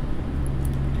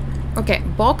 Okay,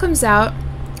 ball comes out.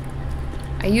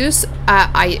 I use,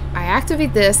 I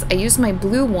activate this. I use my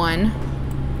blue one.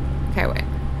 Okay, wait.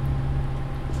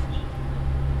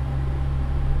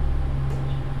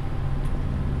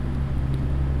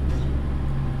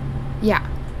 Yeah,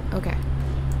 okay.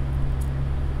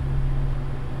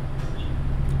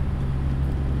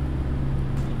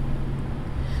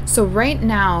 So right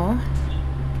now,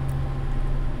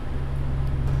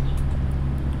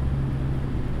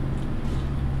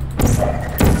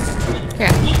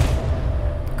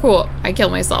 cool. I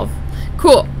killed myself.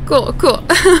 Cool, cool, cool.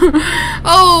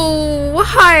 Oh,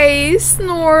 hi,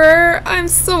 Snore. I'm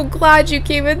so glad you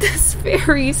came at this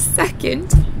very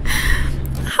second.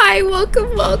 Hi,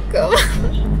 welcome, welcome.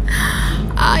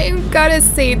 I gotta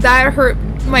say, that hurt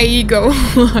my ego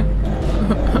a lot.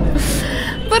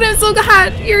 But I'm so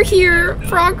glad you're here.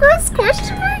 Progress?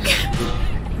 Question mark?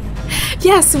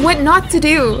 Yes, what not to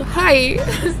do. Hi.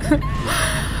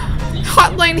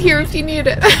 Hotline here if you need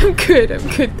it. I'm good,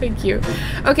 thank you.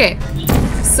 Okay,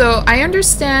 so I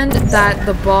understand that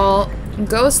the ball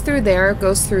goes through there,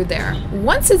 goes through there.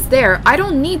 Once it's there, I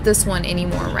don't need this one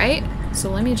anymore, right? So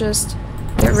let me just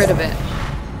get rid of it.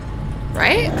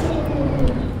 Right?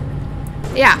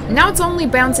 Yeah, now it's only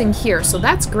bouncing here, so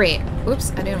that's great.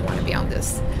 Oops, I didn't want to be on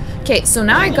this. Okay, so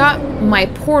now I got my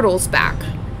portals back.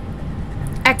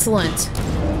 Excellent.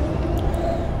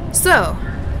 So,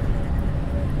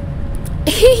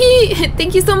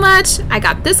 thank you so much. I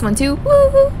got this one too.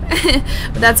 Woo!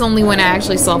 But that's only when I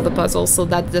actually solve the puzzle, so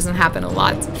that doesn't happen a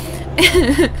lot.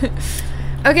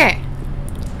 Okay.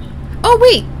 Oh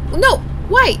wait, no.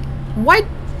 Why? Why?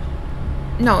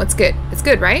 No, it's good. It's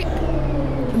good, right?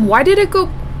 Why did it go?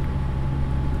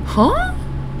 Huh?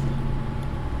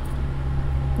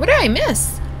 What did I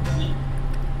miss?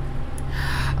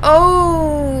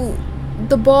 Oh,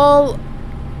 the ball.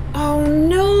 Oh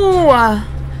no.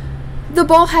 The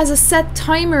ball has a set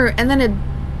timer and then it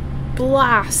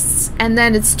blasts and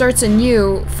then it starts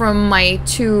anew from my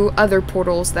 2 other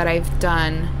portals that I've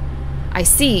done. I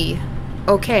see.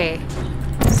 Okay.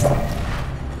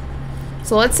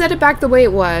 So let's set it back the way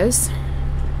it was.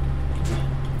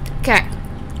 Okay.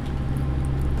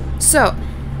 So,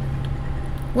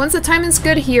 once the timing's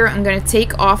good here, I'm going to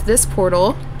take off this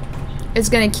portal. It's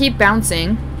going to keep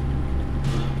bouncing.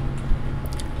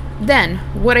 Then,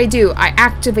 what I do, I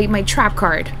activate my trap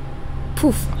card.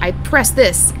 poof, I press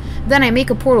this. Then I make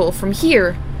a portal from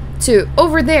here to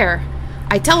over there.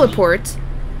 I teleport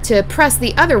to press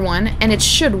the other one, and it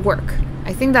should work.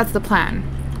 I think that's the plan.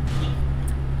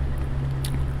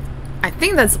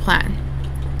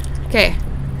 Okay.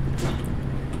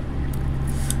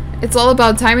 It's all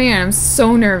about timing, and I'm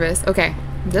so nervous. Okay.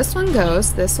 This one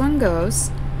goes. This one goes.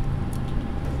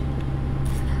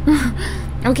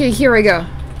 Okay, here I go.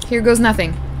 Here goes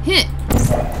nothing. Hit.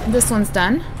 This one's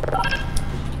done.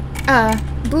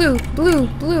 Blue.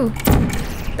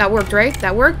 That worked, right?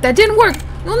 That worked? That didn't work!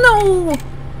 Oh no!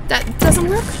 That doesn't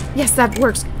work? Yes, that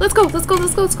works. Let's go.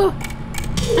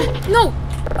 No!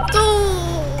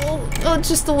 Oh,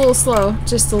 just a little slow.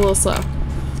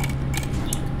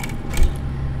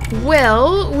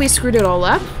 Well, we screwed it all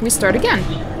up. We start again.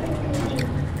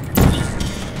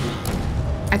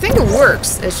 I think it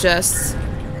works. It's just...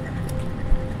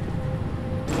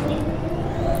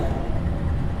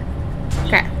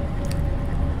 Okay.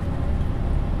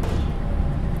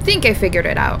 Think I figured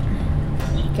it out.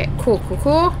 Okay, cool.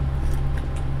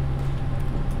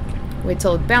 Wait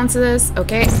till it bounces.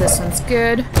 Okay, this one's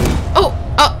good. Oh!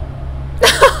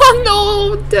 Oh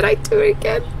no! Did I do it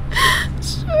again?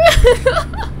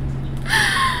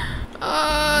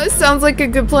 Sounds like a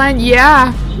good plan.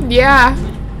 Yeah.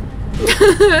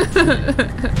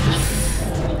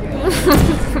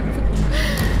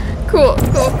 Cool.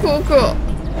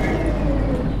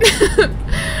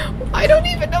 I don't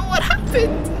even know what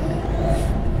happened.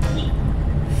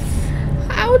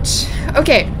 Ouch.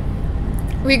 Okay.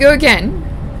 We go again.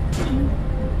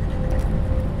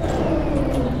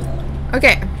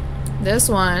 Okay. This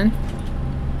one.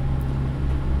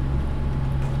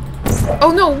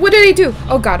 Oh no, what did I do?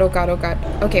 Oh god.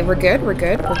 Okay, we're good.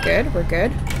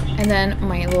 And then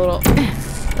my little...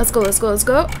 Let's go.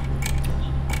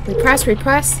 Repress.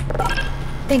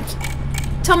 Thank you.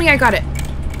 Tell me I got it.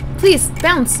 Please,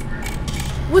 bounce.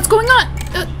 What's going on?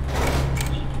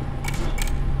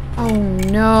 Oh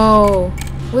no.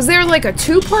 Was there like a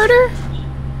two-parter?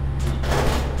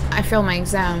 I failed my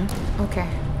exam. Okay.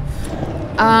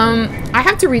 I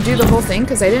have to redo the whole thing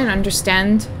because I didn't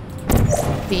understand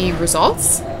the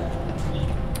results.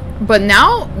 But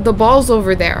now the ball's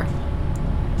over there.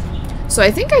 So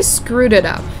I think I screwed it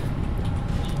up.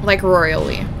 Like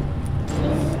royally.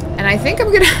 And I think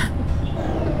I'm gonna...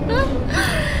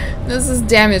 This is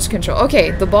damage control. Okay,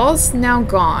 the ball's now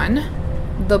gone.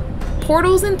 The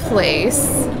portal's in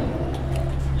place.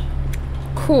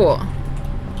 Cool.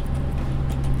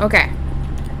 Okay.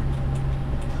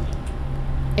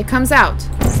 It comes out.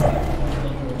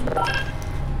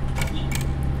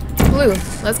 Blue,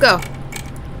 let's go.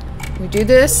 We do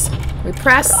this. We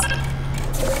press.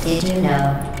 Did you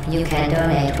know you can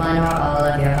donate one or all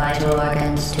of your vital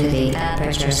organs to the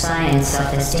Aperture Science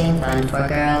Self-Esteem Fund for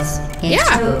Girls? It's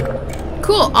true.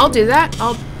 Cool, I'll do that.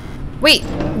 Wait,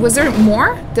 was there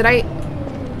more? Did I...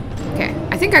 Okay,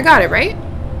 I think I got it, right?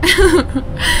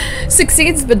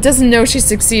 Succeeds but doesn't know she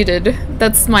succeeded.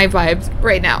 That's my vibe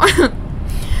right now.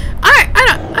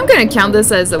 I'm gonna count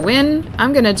this as a win.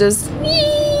 I'm gonna just...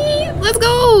 Let's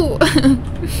go!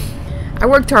 I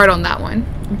worked hard on that one.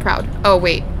 I'm proud. Oh,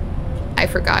 wait. I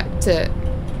forgot to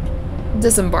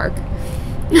disembark.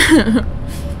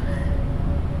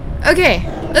 Okay,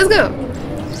 let's go.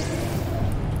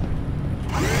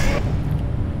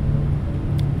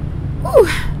 Woo.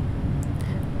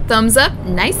 Thumbs up.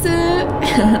 Nice.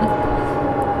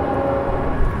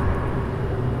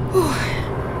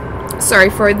 Sorry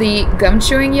for the gum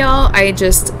chewing, y'all. I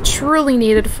just truly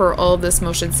need it for all this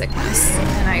motion sickness.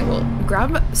 And I will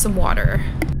grab some water.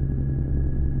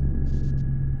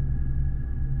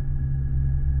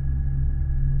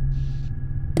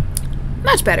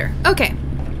 Much better. Okay.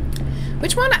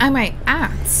 Which one am I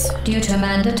at? Due to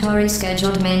mandatory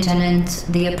scheduled maintenance,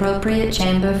 the appropriate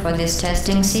chamber for this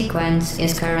testing sequence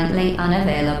is currently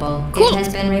unavailable. Cool. It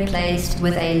has been replaced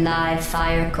with a live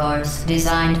fire course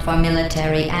designed for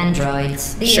military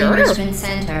androids. The Sure. Enrichment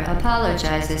Center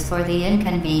apologizes for the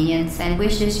inconvenience and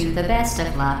wishes you the best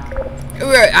of luck.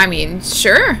 I mean,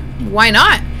 sure. Why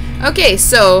not? Okay,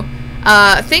 so,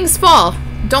 things fall.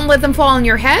 Don't let them fall on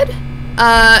your head.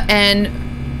 And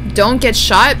don't get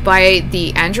shot by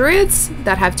the androids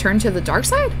that have turned to the dark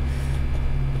side.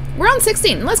 We're on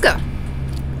 16. Let's go.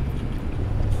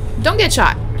 Don't get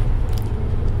shot.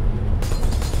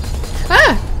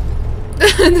 Ah!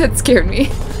 That scared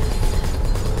me.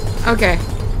 Okay.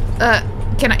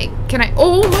 Can I?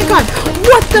 Oh my god!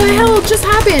 What the hell just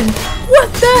happened?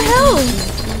 What the hell?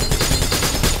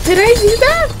 Did I do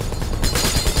that?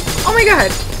 Oh my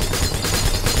god.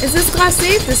 Is this glass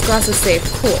safe? This glass is safe.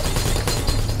 Cool.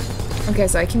 Okay,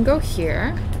 so I can go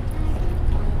here.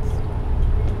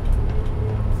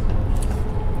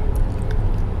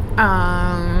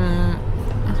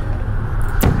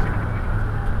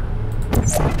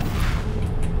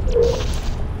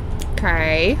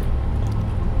 Okay.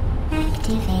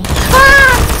 Activate.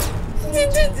 Ah!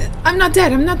 I'm not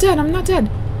dead. I'm not dead. I'm not dead.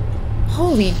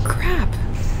 Holy crap.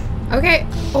 Okay.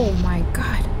 Oh my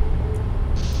god.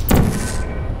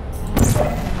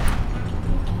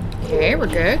 Okay, we're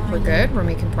good. We're good. We're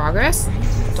making progress.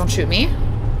 Don't shoot me.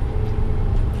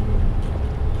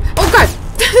 Oh god!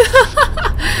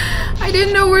 I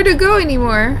didn't know where to go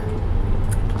anymore.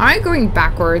 Am I going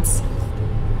backwards?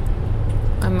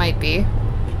 I might be.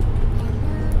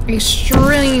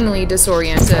 Extremely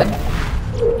disoriented.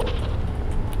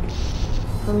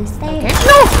 Who's there? Okay.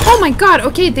 No! Oh my god!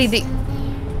 Okay, they...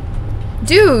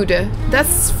 Dude!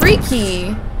 That's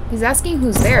freaky! He's asking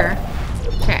who's there.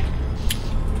 Okay.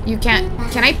 You can't...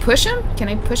 Can I push him? Can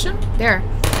I push him? There.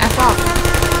 F off.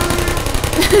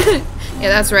 Yeah,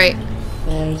 that's right.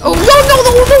 Oh, no, no,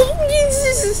 no, no!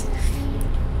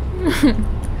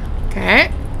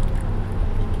 Okay.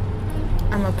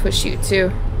 I'm gonna push you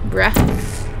too. Bruh.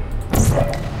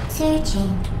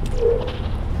 Searching.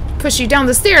 Push you down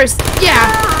the stairs.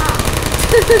 Yeah.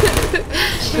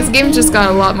 This game just got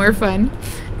a lot more fun.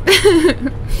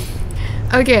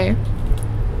 Okay.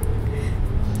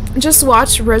 Just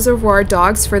watched Reservoir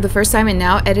Dogs for the first time and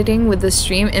now editing with the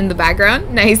stream in the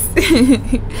background. Nice.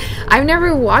 I've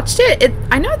never watched it.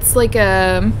 I know it's like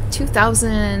a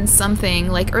 2000 something,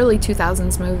 like early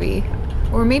 2000s movie.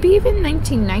 Or maybe even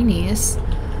 1990s.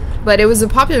 But it was a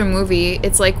popular movie.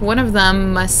 It's like one of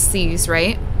them must-sees,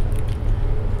 right?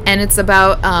 And it's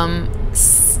about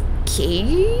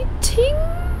skating?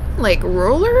 Like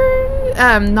roller?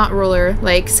 Not roller,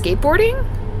 like skateboarding?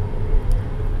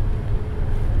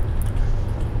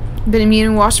 Been immune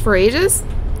and washed for ages?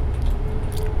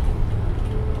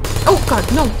 Oh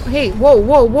god, no. Hey, whoa,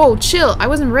 whoa, whoa, chill. I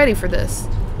wasn't ready for this.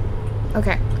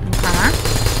 Okay.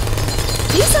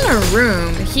 He's in a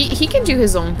room. He can do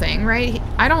his own thing, right?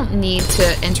 I don't need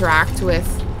to interact with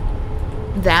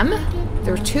them.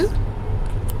 There are two?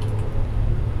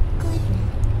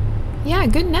 Yeah,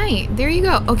 good night. There you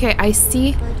go. Okay, I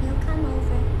see. Would you come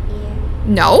over here?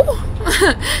 No?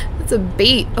 That's a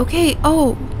bait. Okay,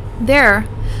 oh, there.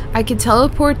 I could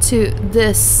teleport to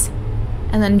this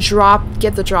and then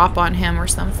get the drop on him or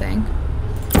something.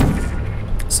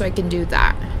 So I can do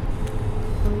that.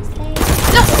 Who's there?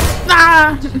 No!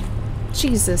 Ah!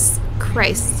 Jesus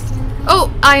Christ.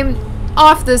 Oh, I'm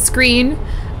off the screen.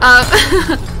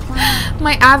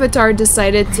 My avatar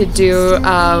decided to do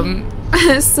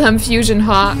some fusion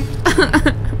hop.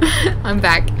 I'm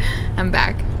back. I'm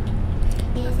back.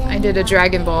 I did a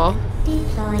Dragon Ball.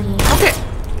 Okay.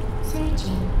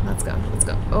 Searching. Let's go. Let's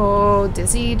go. Oh,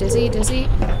 dizzy, dizzy, dizzy.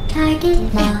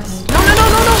 Target lost. No, no, no,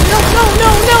 no, no, no,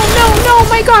 no, no, no, no, no,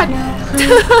 my god.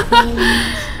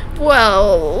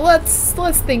 Well, let's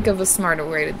think of a smarter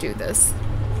way to do this.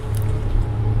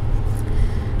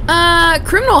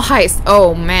 Criminal heist.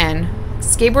 Oh man.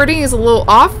 Skateboarding is a little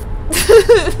off.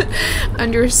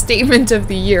 Understatement of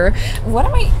the year. What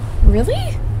am I...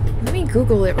 Really? Let me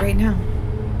Google it right now.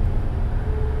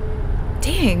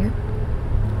 Dang.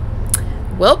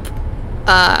 Welp.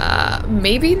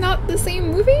 Maybe not the same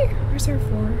movie?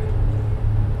 Reservoir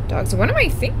Dogs. What am I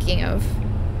thinking of?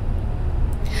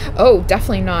 Oh,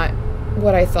 definitely not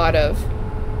what I thought of.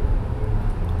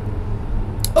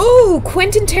 Oh,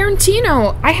 Quentin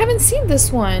Tarantino. I haven't seen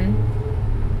this one.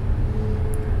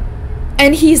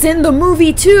 And he's in the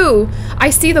movie too. I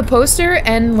see the poster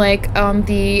and like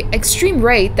the extreme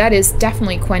right, that is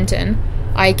definitely Quentin.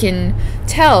 I can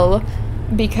tell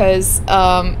because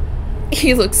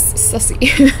he looks sussy.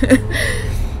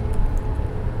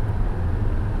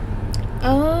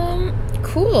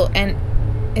 Cool. And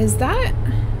is that...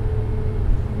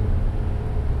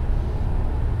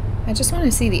 I just want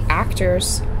to see the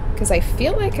actors because I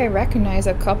feel like I recognize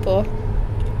a couple.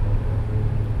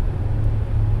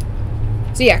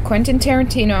 So yeah, Quentin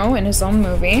Tarantino in his own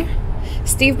movie.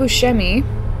 Steve Buscemi.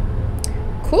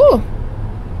 Cool.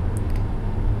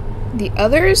 The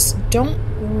others don't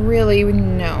really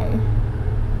know.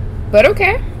 But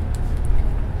okay.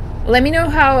 Let me know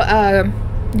how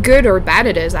good or bad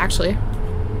it is, actually.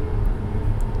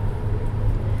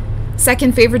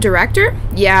 Second favorite director?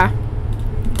 Yeah.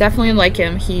 Definitely like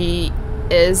him. He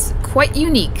is quite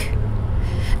unique.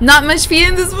 Not much feet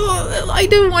in this world. I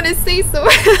don't want to say so.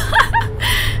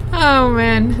 Oh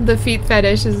man, the feet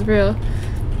fetish is real.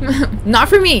 Not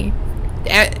for me.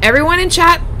 Everyone in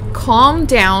chat, calm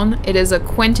down. It is a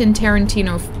Quentin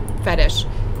Tarantino fetish.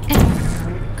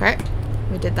 Okay,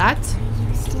 we did that.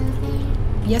 You still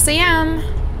there? Yes, I am.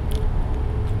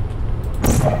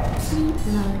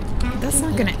 That's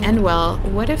not gonna end well.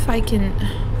 What if I can...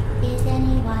 Is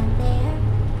anyone there?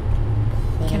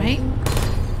 Can I?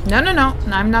 No,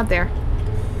 I'm not there.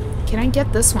 Can I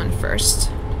get this one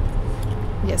first?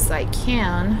 Yes, I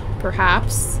can.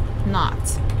 Perhaps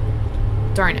not.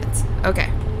 Darn it. Okay.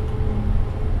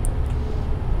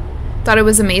 Thought it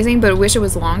was amazing, but wish it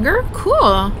was longer?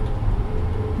 Cool.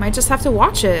 Might just have to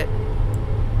watch it.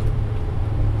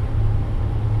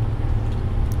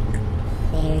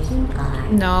 There you are.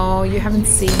 No, you haven't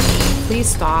seen me. Please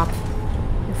stop.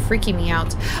 You're freaking me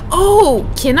out. Oh,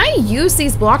 can I use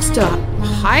these blocks to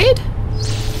hide?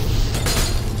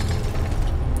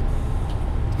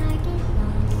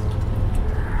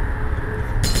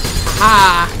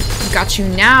 Ah, got you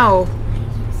now.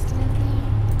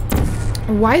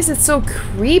 Why is it so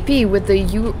creepy with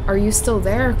the are you still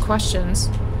there questions?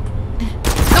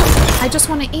 No, I just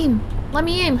want to aim. Let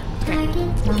me aim. Okay.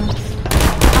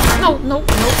 No.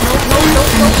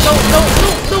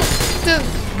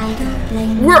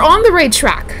 We're on the right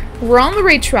track. We're on the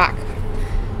right track.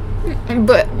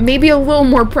 But maybe a little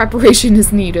more preparation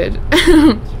is needed.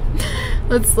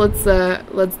 Let's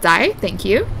die. Thank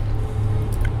you.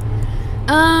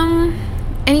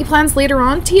 Any plans later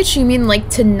on, Teach? You mean like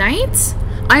tonight?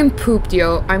 I'm pooped,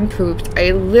 yo. I'm pooped.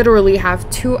 I literally have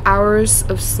 2 hours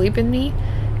of sleep in me,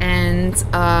 and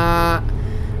I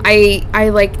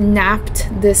like napped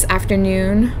this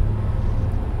afternoon,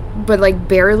 but like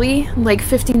barely, like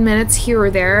 15 minutes here or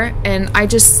there, and I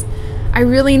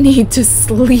really need to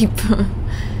sleep.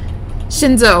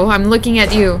 Shinzo, I'm looking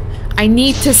at you. I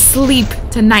need to sleep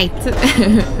tonight.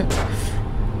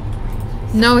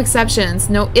 No exceptions,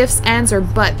 no ifs, ands, or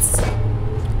buts.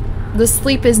 The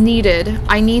sleep is needed.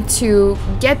 I need to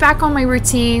get back on my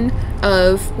routine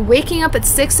of waking up at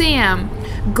 6 a.m.,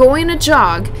 going to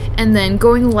jog, and then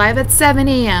going live at 7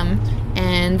 a.m.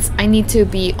 And I need to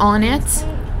be on it.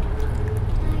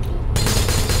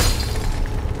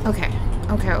 Okay.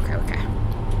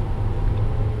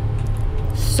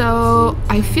 So,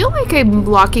 I feel like I'm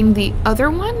blocking the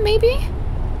other one, maybe?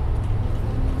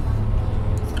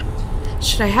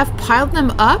 Should I have piled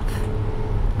them up?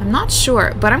 I'm not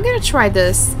sure, but I'm gonna try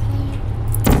this.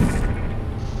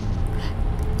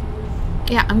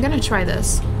 Yeah, I'm gonna try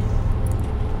this.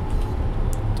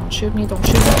 Don't shoot me, don't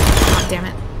shoot me. God damn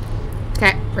it.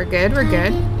 Okay, we're good, we're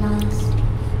good.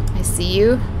 I see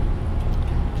you.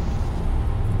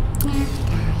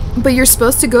 But you're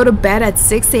supposed to go to bed at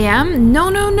 6 a.m.?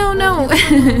 No.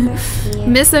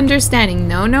 Misunderstanding.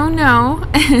 No.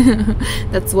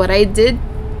 That's what I did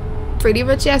pretty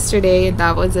much yesterday, and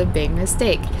that was a big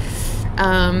mistake.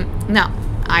 No,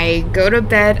 I go to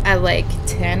bed at like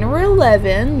 10 or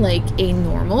 11, like a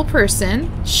normal person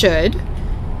should,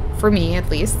 for me at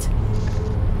least.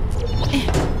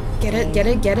 Get it,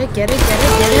 not get it.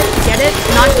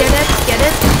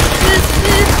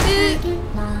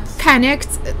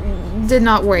 Panicked, did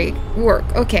not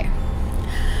work. Okay.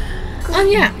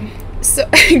 Yeah. So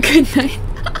good night.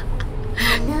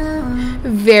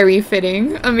 Very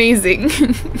fitting. Amazing.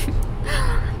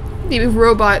 The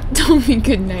robot told me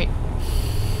good night.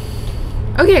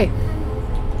 Okay.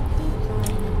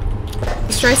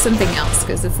 Let's try something else,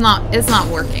 because it's not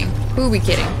working. Who are we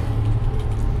kidding?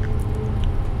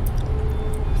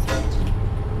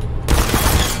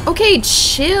 Okay,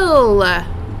 chill.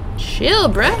 Chill,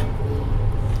 bruh.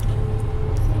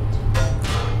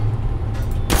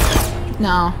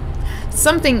 No.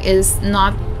 Something is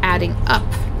not adding up.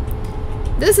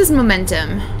 This is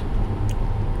momentum.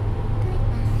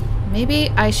 Maybe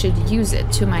I should use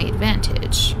it to my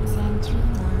advantage.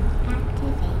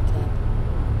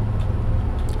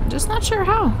 I'm just not sure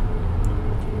how.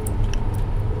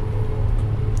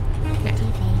 Okay.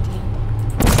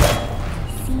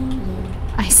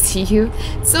 I see you.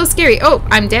 It's so scary. Oh,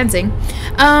 I'm dancing.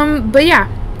 But yeah.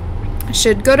 I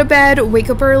should go to bed, wake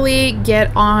up early,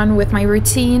 get on with my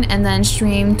routine, and then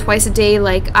stream twice a day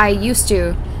like I used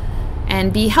to.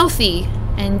 And be healthy.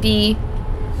 And be,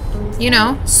 you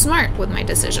know, smart with my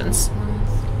decisions.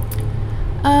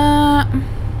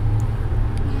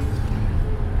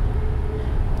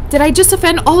 Did I just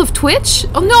offend all of Twitch?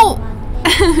 Oh no!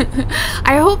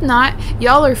 I hope not.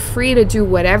 Y'all are free to do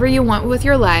whatever you want with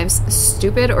your lives,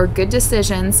 stupid or good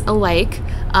decisions alike.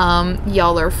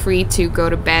 Y'all are free to go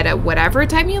to bed at whatever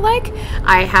time you like.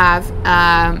 I have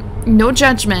no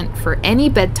judgment for any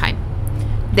bedtime.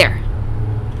 There.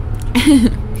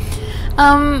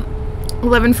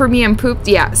 11 for me, I'm pooped.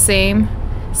 Yeah, same.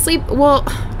 Sleep, well,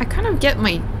 I kind of get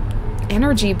my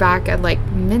energy back at like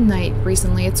midnight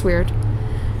recently. It's weird.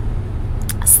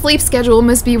 Sleep schedule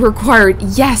must be required.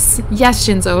 Yes,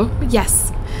 Shinzo.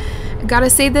 Yes. Gotta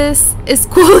say this is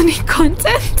quality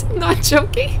content. Not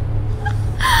joking.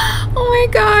 Oh my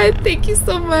god, thank you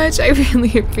so much. I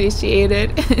really appreciate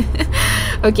it.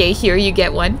 Okay, here you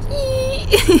get one.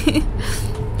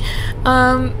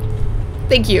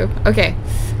 Thank you. Okay.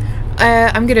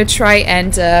 I'm gonna try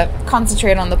and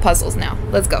concentrate on the puzzles now.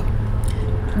 Let's go.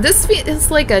 This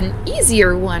is like an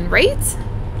easier one, right?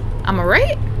 Am I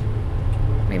right?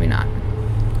 Maybe not.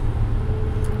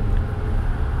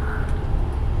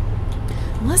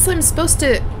 Unless I'm supposed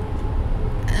to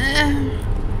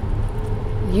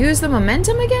use the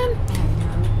momentum again?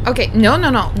 Okay, no, no,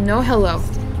 no. No hello.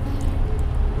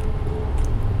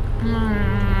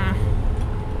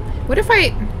 What if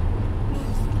I...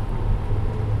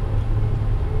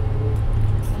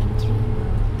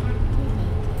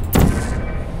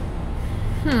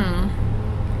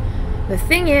 The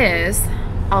thing is,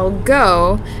 I'll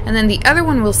go, and then the other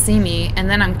one will see me, and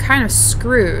then I'm kind of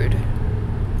screwed.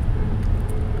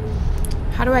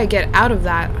 How do I get out of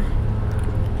that?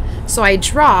 So I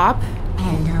drop.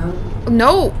 Hello.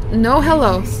 No, no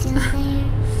hello.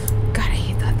 God, I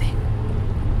hate that thing.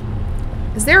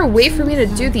 Is there a way for me to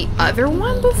do the other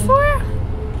one before?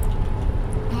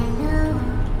 Hello.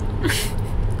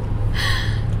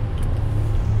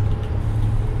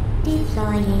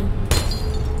 Deploying.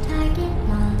 Target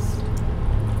lost.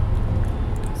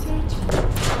 Searching.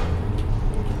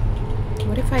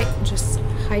 What if I just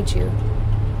hide you?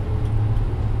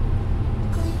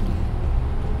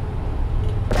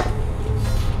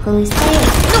 Who's there?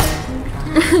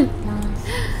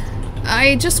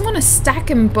 I just want to stack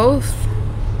them both.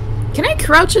 Can I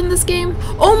crouch in this game?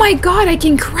 Oh my god, I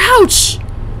can crouch! Is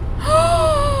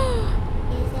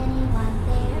anyone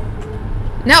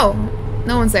there? No,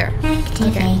 no one's there.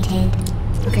 Activated.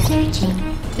 Okay. Searching.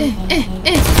 Crouch,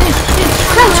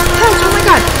 crouch, oh my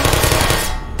god!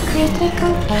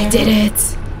 Critical I did it!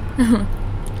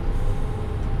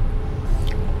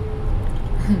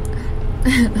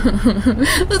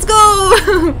 Let's go!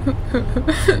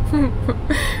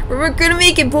 We're gonna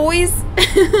make it, boys!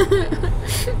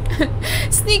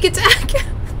 Sneak attack!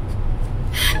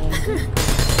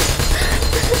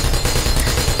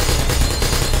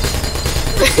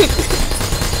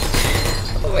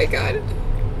 Oh my god.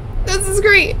 This is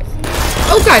great!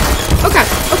 Oh god! Oh god!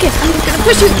 Okay, I'm gonna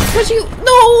push you! Push you!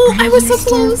 No! I was so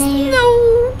close! No!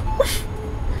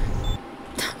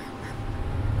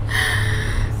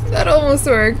 That almost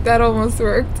worked. That almost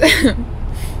worked.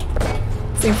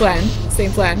 Same plan.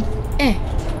 Same plan.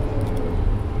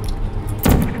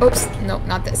 Oops. No,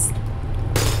 not this.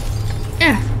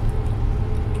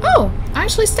 Oh, I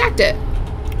actually stacked it.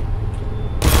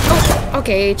 Oh,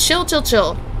 okay. Chill, chill,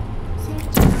 chill.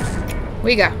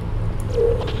 We go.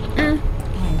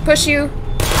 Push you.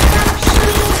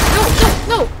 No, no,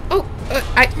 no. Oh,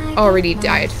 I already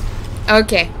died.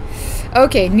 Okay.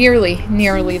 Okay, nearly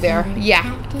there.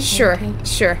 Yeah, sure,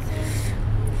 sure.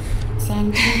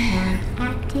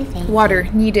 Water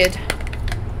needed.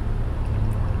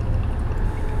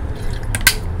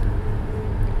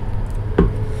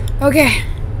 Okay.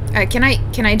 Can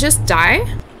I just die?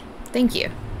 Thank you,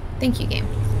 game.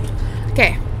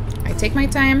 Okay, I take my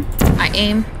time. I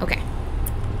aim. Okay.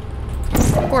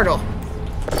 Portal.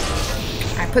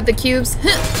 I put the cubes.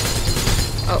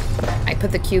 Oh, I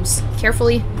put the cubes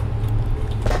carefully.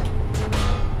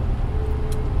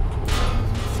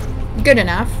 Good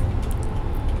enough.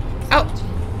 Oh.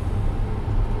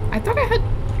 I thought I had...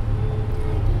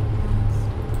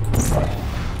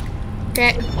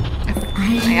 Okay. I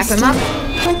have him up.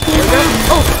 There we go.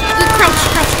 Oh! Crouch,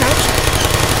 crouch, crouch.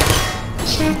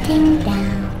 Shutting down.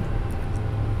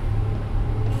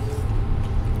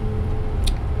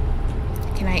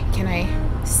 Can I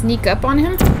sneak up on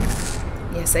him?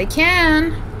 Yes, I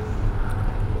can.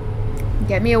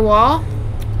 Get me a wall,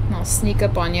 and I'll sneak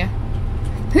up on you.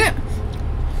 There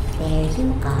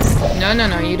you go. No, no,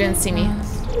 no, you didn't see me.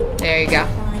 There you go.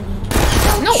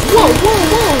 No, whoa, whoa,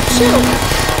 whoa, chill.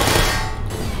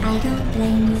 I don't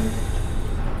blame you.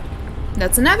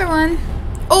 That's another one.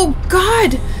 Oh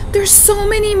god, there's so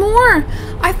many more.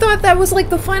 I thought that was like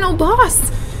the final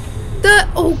boss.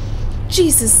 Oh,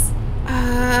 Jesus.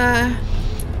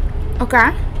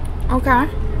 Okay. Okay.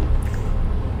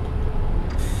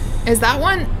 Is that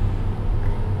one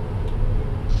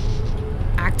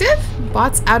active?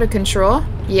 Bots out of control?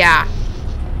 Yeah.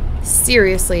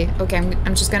 Seriously. Okay,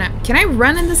 I'm just gonna... Can I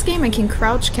run in this game? I can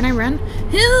crouch. Can I run?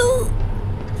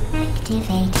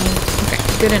 Activated. Okay,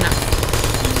 good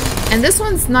enough. And this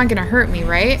one's not gonna hurt me,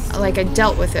 right? Like, I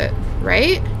dealt with it,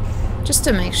 right? Just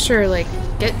to make sure, like,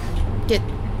 get...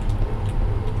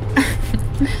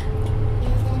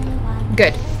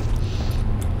 Good.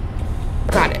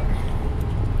 Got it.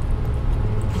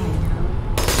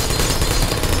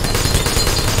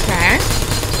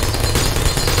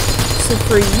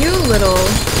 for you, little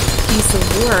piece of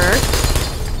work,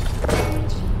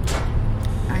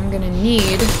 I'm gonna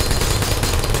need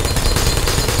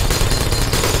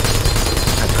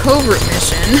a covert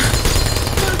mission.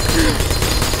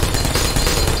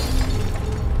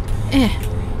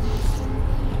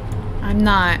 I'm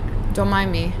not. Don't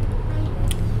mind me.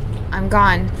 I'm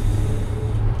gone.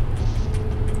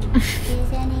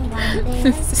 Is anyone there?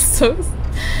 This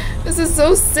is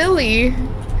so silly.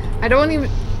 I don't even...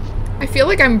 I feel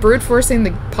like I'm brute forcing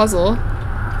the puzzle.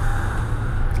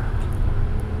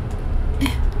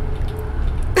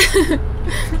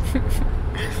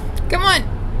 Come on.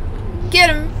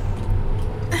 Get him.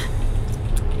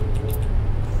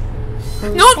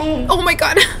 Who's No! there? Oh my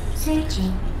god.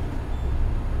 Searching.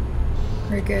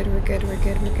 We're good, we're good, we're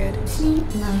good, we're good. Sleep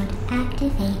mode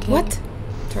activated. What?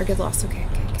 Target lost. Okay,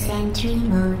 okay, okay. Sentry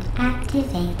mode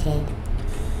activated.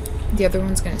 The other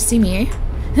one's gonna see me, eh?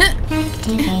 Huh.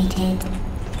 Activated.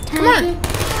 Come on.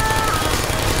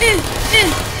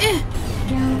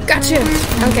 Gotcha.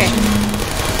 Okay.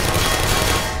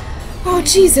 Oh,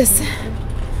 Jesus.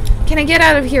 Can I get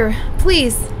out of here?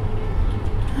 Please.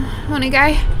 Honey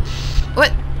guy.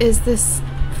 What is this?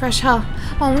 Fresh hell.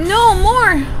 Oh no,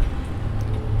 more.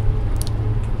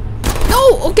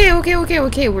 No. Okay, okay, okay,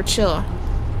 okay. We're chill.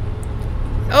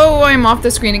 Oh, I'm off the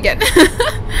screen again.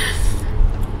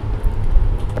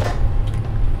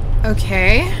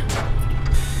 Okay.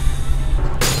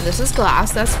 This is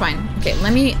glass. That's fine. Okay,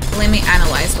 let me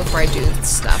analyze before I do this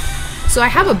stuff. So I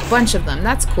have a bunch of them.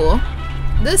 That's cool.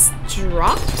 This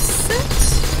drops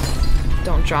it.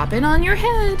 Don't drop it on your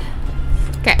head.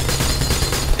 Okay.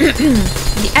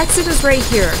 The exit is right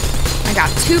here. I got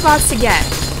 2 bots to get.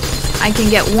 I can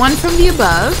get 1 from the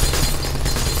above.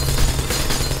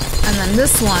 And then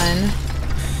this one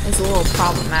is a little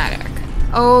problematic.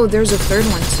 Oh, there's a 3rd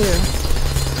one too.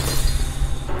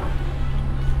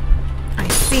 I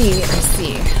see, I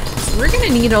see. So we're gonna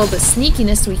need all the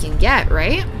sneakiness we can get,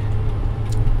 right?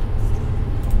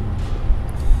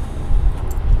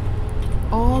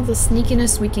 All the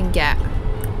sneakiness we can get.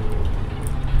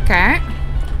 Okay.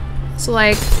 So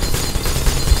like,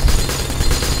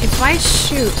 if I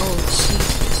shoot, oh Jesus.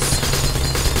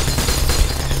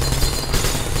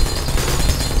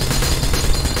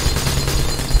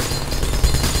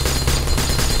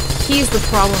 He's the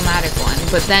problematic one,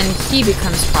 but then he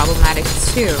becomes problematic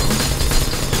too.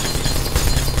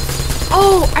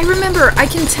 Oh, I remember, I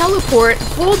can teleport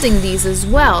holding these as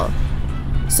well.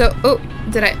 So, oh,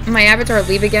 did my avatar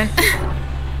leave again?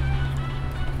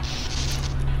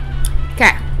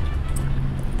 Okay.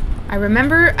 I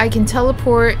remember I can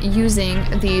teleport using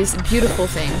these beautiful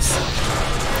things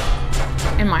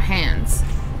in my hands.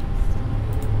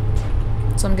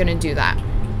 So I'm gonna do that.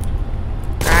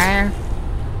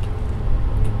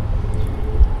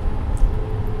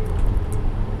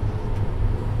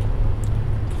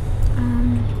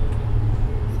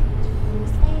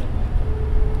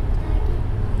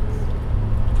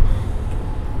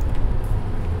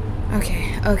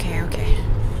 Okay. Okay, okay.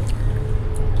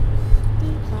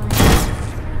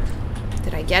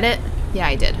 Did I get it? Yeah,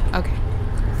 I did. Okay.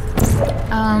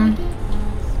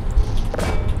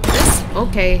 This?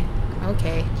 Okay.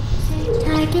 Okay.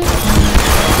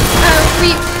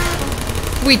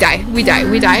 We die. We die.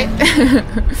 We die.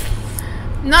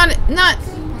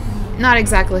 Not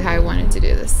exactly how I wanted to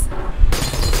do this.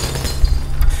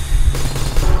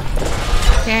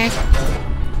 Okay.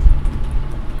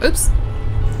 Oops.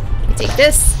 We take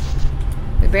this.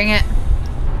 We bring it.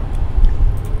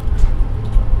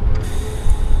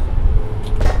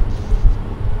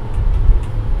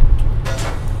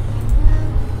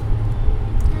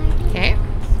 Okay.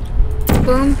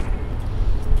 Boom.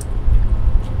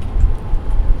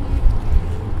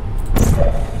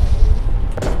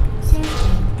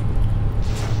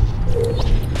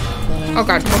 Oh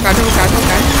god, oh god, oh god, oh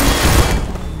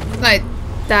god. Like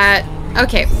that.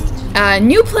 Okay.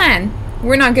 New plan.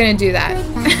 We're not gonna do that.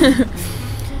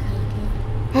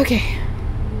 Okay.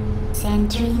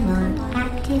 Sentry mode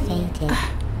activated.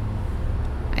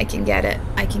 I can get it.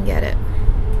 I can get it.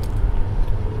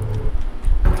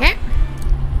 Okay.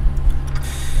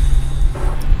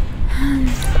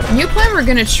 New plan, we're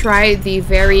gonna try the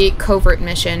very covert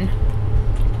mission.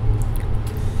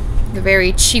 The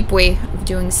very cheap way of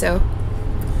doing so.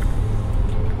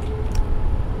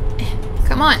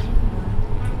 Come on.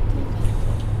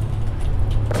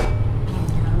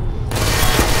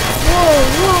 Whoa,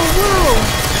 whoa, whoa.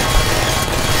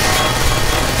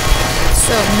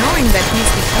 So knowing that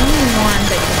he's the only one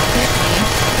that can hit me,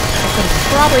 I can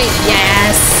probably...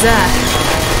 Yes!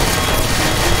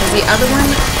 Is the other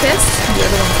one pissed? The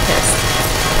other one's pissed.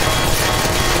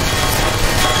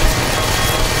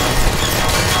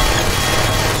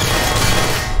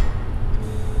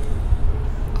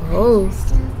 Oh,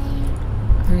 Still there?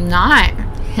 I'm not.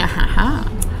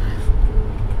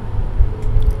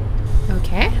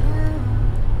 Okay.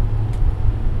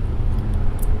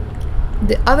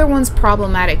 The other one's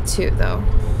problematic too, though.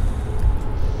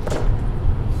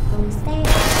 Who's there?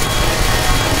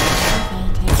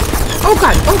 Activated. Oh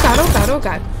god, oh god, oh god, oh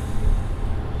god.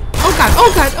 Oh god,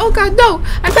 oh god, oh god, no!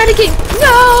 I'm panicking!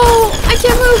 No! I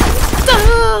can't move!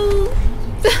 No!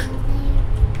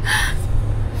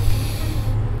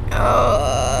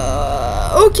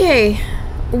 Okay.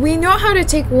 We know how to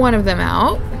take one of them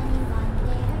out.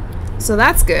 So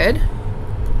that's good.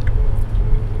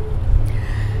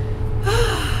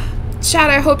 Chad,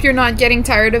 I hope you're not getting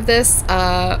tired of this.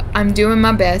 I'm doing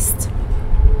my best.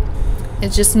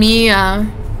 It's just me,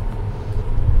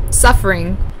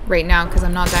 suffering right now because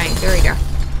I'm not dying. There we go.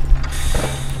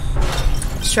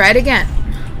 Let's try it again.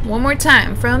 One more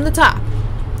time from the top.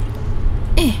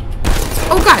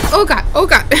 Oh god, oh god, oh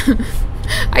god.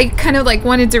 I kind of like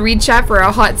wanted to read chat for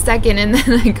a hot second and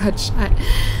then I got shot.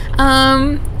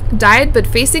 Died but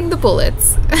facing the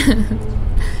bullets.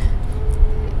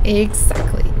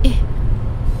 Exactly. There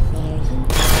you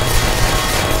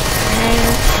Okay,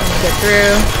 let me get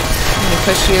through. Let me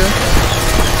push you.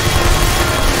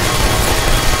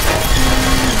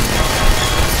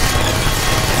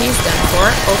 He's done for.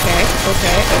 Okay,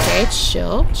 okay, okay.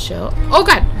 Chill, chill. Oh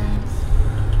god!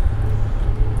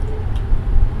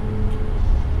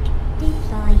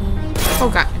 deploying. Oh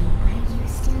god. Are you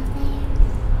still there?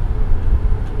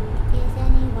 Is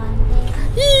anyone there?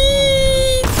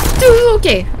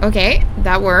 Okay, okay.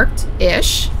 That worked.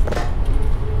 Ish.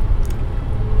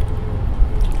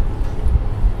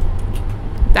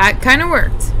 That kind of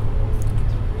worked.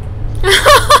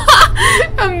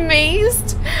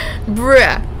 Amazed?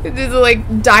 Bruh. Just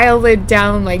like dial it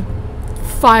down like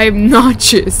 5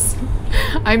 notches.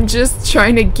 I'm just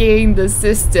trying to gain the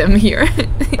system here.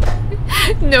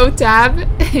 No tab.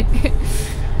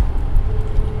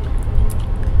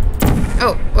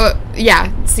 Oh,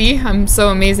 yeah. See? I'm so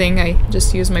amazing. I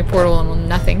just used my portal on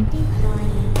nothing.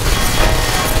 Deploying.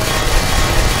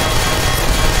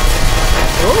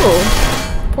 Oh.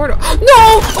 Portal.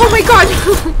 No! Oh my god!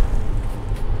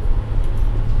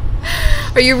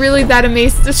 Are you really that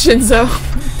amazed, Shinzo?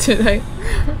 Did I?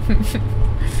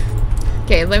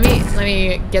 Okay, let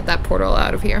me get that portal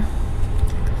out of here.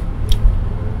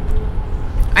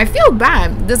 I feel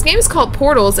bad. This game is called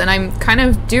Portals, and I'm kind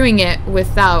of doing it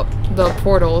without the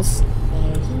portals. There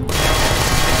you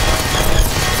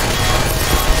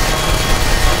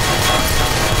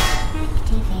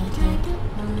activated.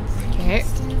 Okay.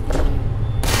 Still there?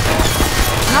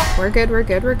 No, we're good, we're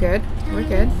good, we're good. We're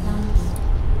good.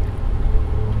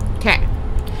 Okay.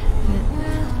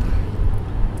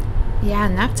 Yeah,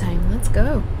 nap time. Let's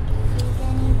go. Is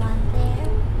anyone there?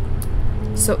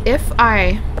 So if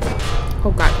I...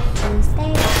 Oh god. Who's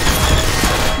there?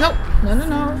 Nope. No, no,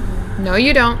 no. No,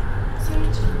 you don't.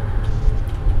 Searching.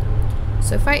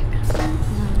 So if I... Mode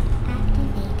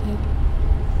activated.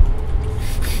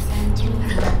 Sentry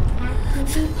mode active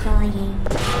deploying.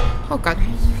 Oh god. Are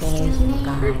you still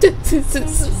there?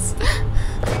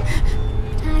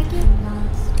 Target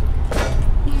lost.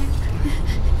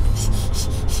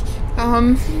 Are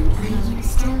you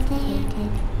still there?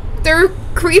 They're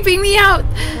creeping me out.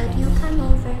 Could you come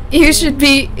over? You should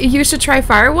try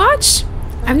Firewatch?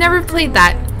 I've never played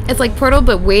that. It's like Portal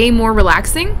but way more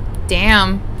relaxing.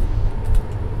 Damn.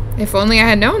 If only I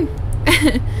had known.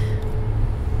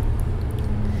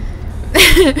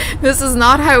 This is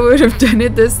not how I would have done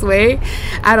it this way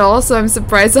at all, so I'm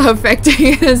surprised how effective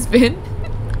it has been.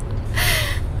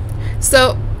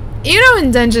 So, you know, in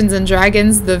Dungeons and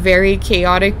Dragons, the very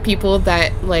chaotic people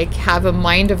that like have a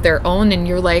mind of their own, and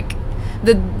you're like,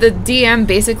 the DM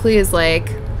basically is like,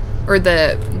 or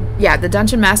the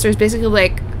dungeon master is basically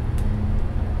like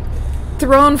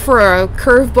thrown for a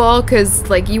curveball because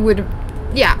like you would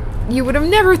have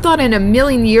never thought in a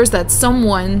million years that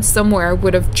someone somewhere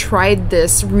would have tried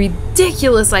this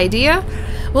ridiculous idea.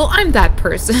 Well, I'm that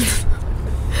person.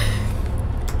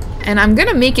 And I'm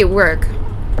gonna make it work.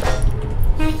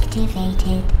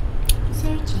 Activated.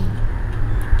 Searching.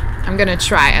 I'm gonna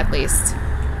try at least.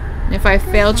 And if I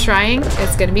fail trying,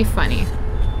 it's gonna be funny.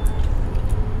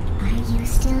 Are you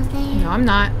still there? No, I'm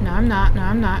not. No, I'm not. No,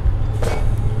 I'm not.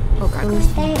 Oh god. Who's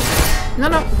there? No,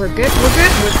 no, we're good. We're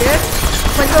good. We're good.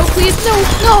 Let go, please. No,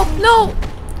 no, no.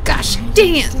 Gosh,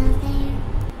 dang it. Still there?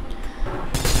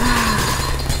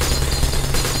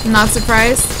 I'm not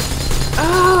surprised.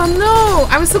 Oh no,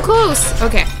 I was so close.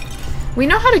 Okay. We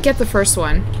know how to get the first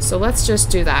one, so let's just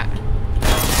do that.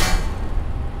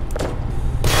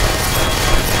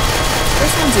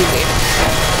 First one's easy.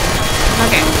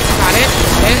 Okay.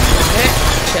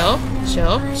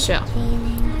 Chill, chill.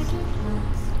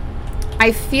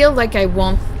 I feel like I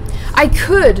won't. I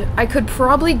could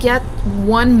probably get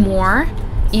one more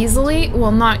easily.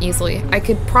 Well, not easily. I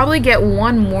could probably get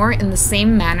one more in the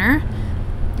same manner,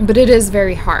 but it is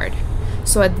very hard.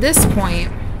 So at this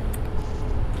point,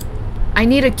 I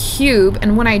need a cube,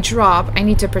 and when I drop, I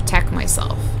need to protect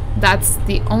myself. That's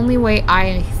the only way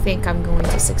I think I'm going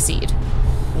to succeed.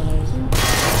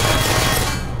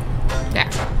 There.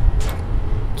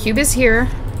 Cube is here.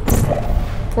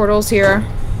 Portal's here.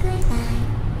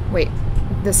 Wait,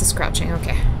 this is crouching,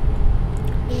 okay.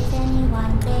 Is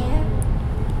anyone there?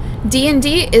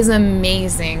 D&D is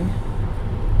amazing.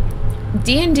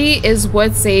 D&D is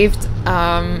what saved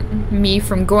me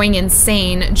from going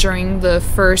insane during the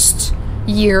first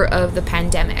year of the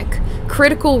pandemic.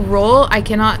 Critical Role, I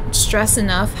cannot stress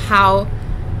enough how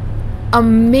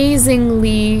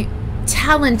amazingly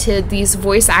talented these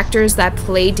voice actors that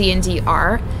play D&D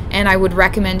are, and I would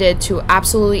recommend it to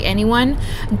absolutely anyone,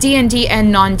 D&D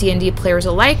and non-D&D players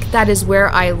alike. That is where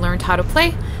I learned how to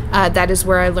play. That is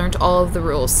where I learned all of the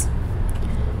rules.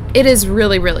 It is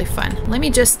really, really fun. Let me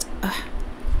just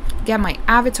get my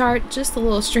avatar just a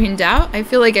little straightened out. I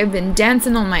feel like I've been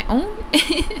dancing on my own.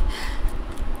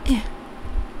 Yeah.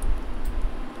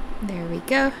 There we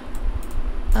go.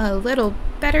 A little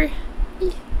better.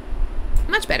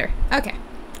 Much better. Okay,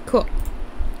 cool.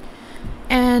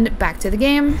 And back to the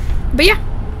game. But yeah,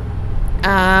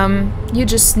 you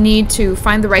just need to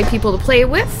find the right people to play it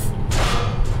with.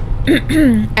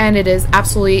 And it is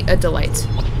absolutely a delight.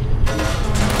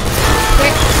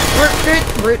 Okay, we're good.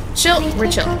 We're chill. We're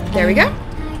chill. There we go.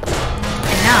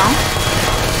 And now,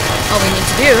 all we need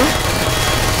to do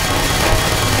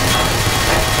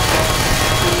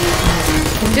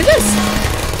is do this.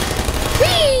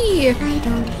 Whee! I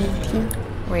don't hate you.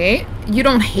 Wait, you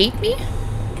don't hate me?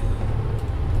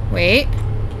 Wait.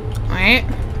 Wait.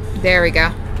 There we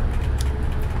go.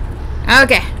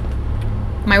 Okay.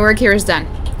 My work here is done.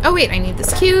 Oh wait, I need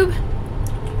this cube.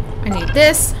 I need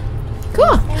this. Cool.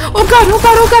 Oh god, oh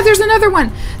god, oh god, there's another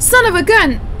one. Son of a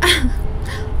gun.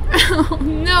 Oh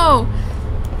no.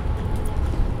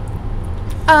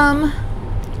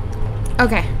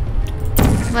 Okay.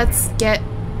 Let's get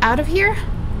out of here.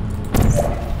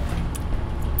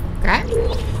 Okay,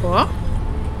 cool.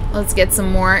 Let's get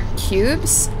some more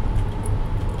cubes.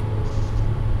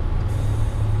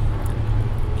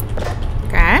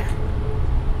 Okay.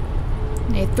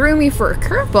 They threw me for a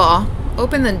curveball.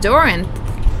 Opened the door and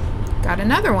got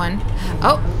another one.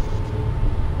 Oh.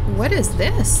 What is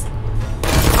this?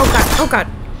 Oh god, oh god.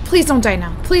 Please don't die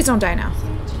now. Please don't die now.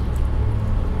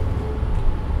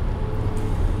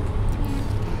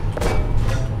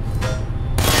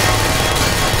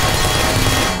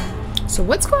 So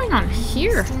what's going on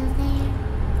here?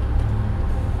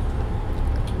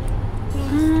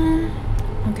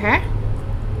 Okay.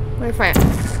 What if I...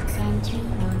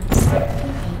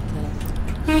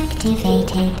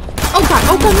 Activated. Oh god,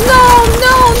 oh god, no,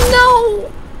 no,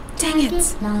 no! Dang it.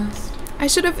 Lost. I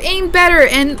should have aimed better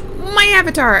and my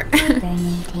avatar.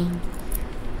 Hibernating.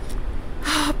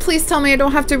 Please tell me I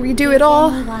don't have to redo it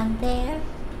all. Anyone there?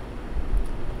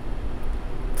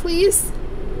 Please?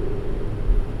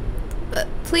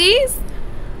 Please?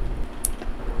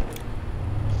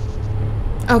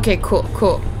 Okay, cool,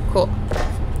 cool, cool.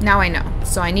 Now I know.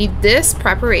 So I need this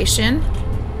preparation.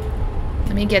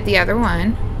 Let me get the other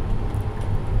one.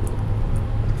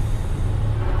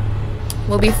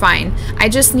 We'll be fine. I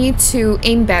just need to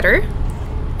aim better,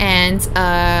 and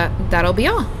that'll be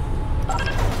all.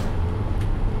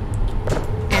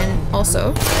 And also,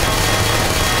 I'm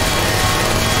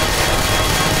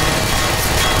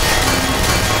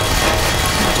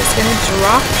just gonna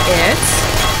drop it.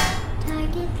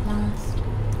 Target lost.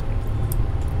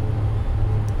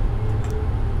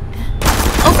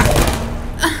 Oh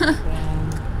god.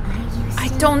 I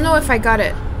don't know if I got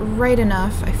it right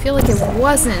enough. I feel like it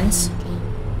wasn't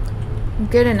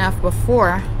good enough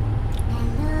before.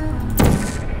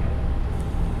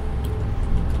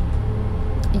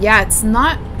 Yeah, it's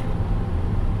not.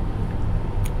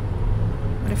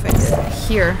 What if I did it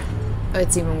here? Oh,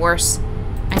 it's even worse.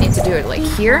 I need to do it like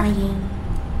here.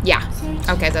 Yeah.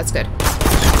 Okay, that's good.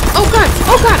 Oh god!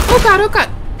 Oh god! Oh god! Oh god!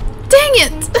 Dang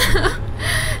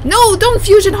it! No, don't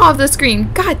fusion off the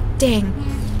screen. God dang.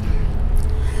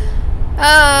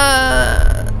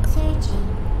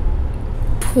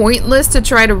 Pointless to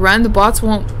try to run. The bots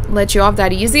won't let you off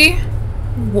that easy.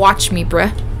 Watch me,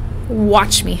 bruh.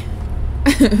 Watch me.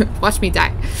 Watch me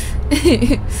die.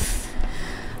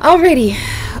 Alrighty.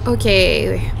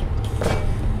 Okay.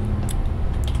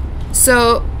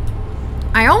 So,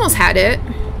 I almost had it.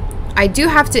 I do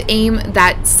have to aim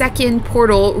that second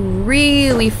portal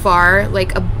really far,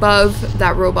 like above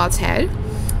that robot's head.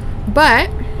 But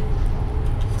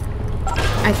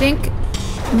I think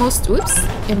most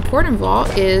important of all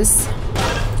is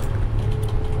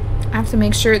I have to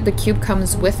make sure the cube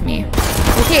comes with me.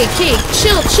 Okay, Cake,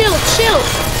 chill, chill, chill.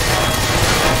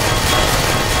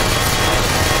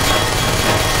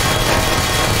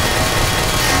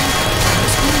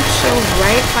 Just gonna chill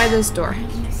right by this door. Are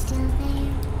you still there?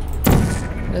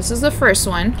 This is the first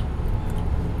one.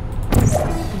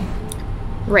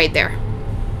 Right there.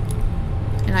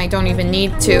 And I don't even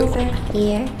need to. Over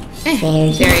here. There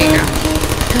you go.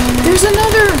 There's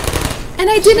another! And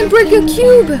I didn't break a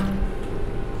cube!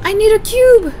 I need a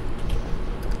cube!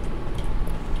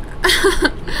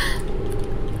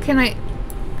 Can I...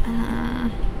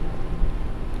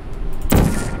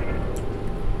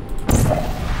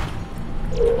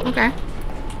 Okay.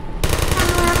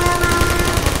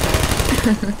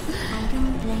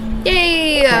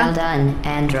 Yay! Well done,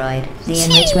 Android. The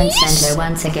Enrichment Center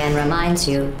once again reminds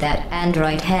you that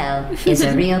Android Hell is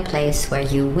a real place where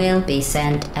you will be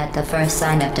sent at the first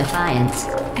sign of defiance.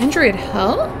 Android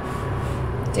hell?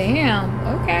 Damn,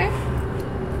 okay.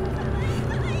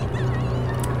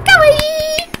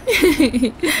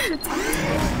 Kawaii!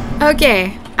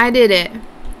 Okay, I did it.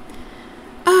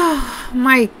 Oh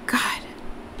my god.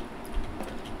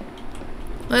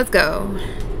 Let's go.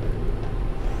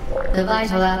 The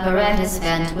vital apparatus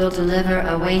vent will deliver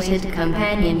a weighted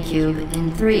companion cube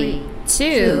in 3,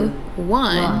 2,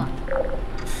 1.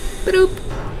 Boop.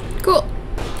 Cool.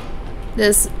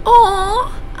 This.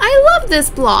 Oh, I love this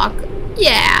block.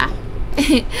 Yeah.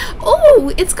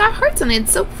 Oh, it's got hearts on it.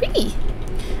 It's so pretty.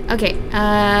 Okay.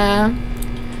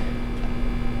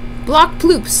 Block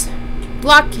ploops.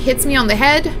 Block hits me on the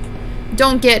head.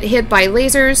 Don't get hit by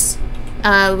lasers.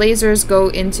 Lasers go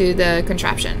into the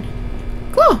contraption.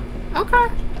 Cool. Okay.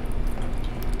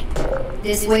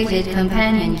 This weighted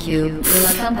companion cube will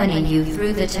accompany you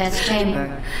through the test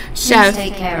chamber. Chef, Please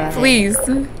take care of it. please.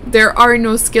 There are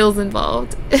no skills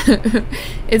involved.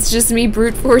 It's just me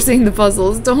brute forcing the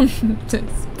puzzles. Don't,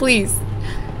 please.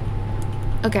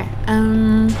 Okay.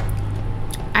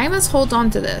 I must hold on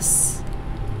to this.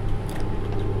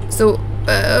 So,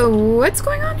 what's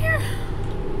going on here?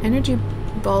 Energy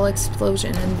ball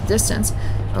explosion in the distance.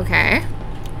 Okay.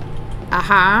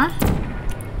 Aha.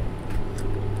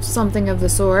 Something of the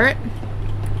sort.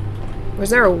 Was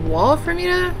there a wall for me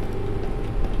to...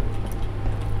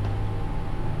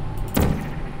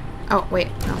 Oh, wait,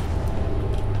 no.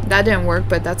 That didn't work,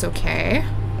 but that's okay.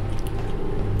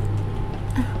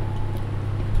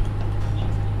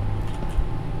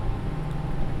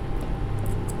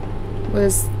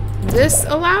 Was this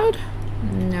allowed?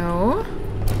 No.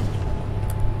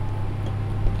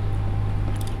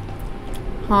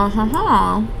 Ha ha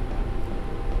ha.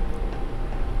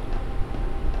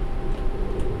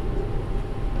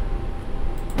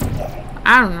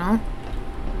 I don't know.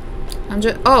 I'm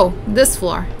just... Oh, this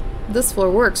floor. This floor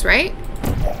works, right?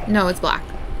 No, it's black.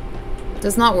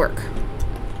 Does not work.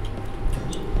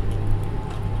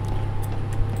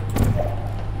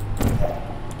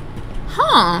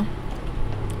 Huh.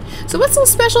 So what's so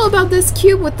special about this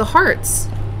cube with the hearts?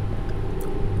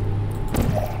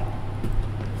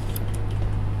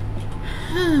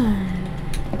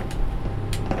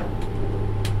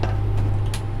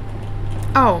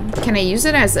 Oh, can I use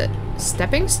it as a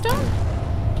stepping stone?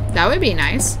 That would be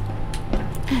nice.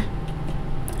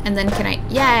 And then can I...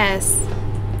 Yes!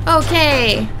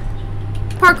 Okay!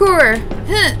 Parkour!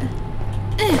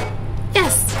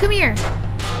 Yes! Come here!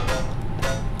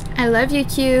 I love you,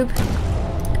 cube.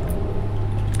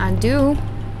 I do.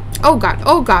 Oh god,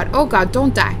 oh god, oh god,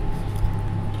 don't die.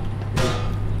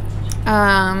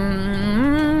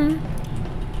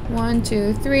 1,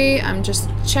 2, 3. I'm just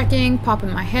checking,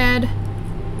 popping my head.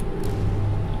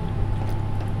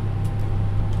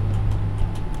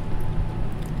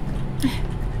 I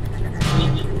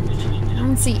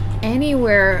don't see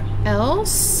anywhere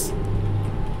else.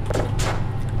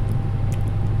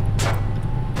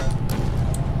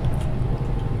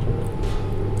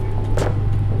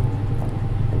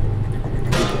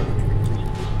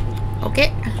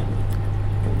 Okay.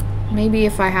 Maybe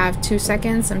if I have 2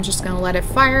 seconds, I'm just gonna let it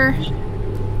fire.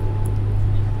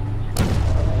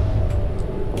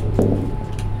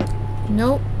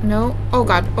 Nope, no. Oh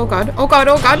god, oh god, oh god,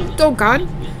 oh god, oh god.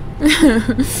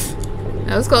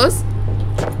 That was close.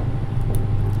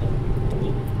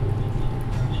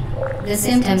 The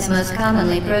symptoms most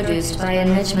commonly produced by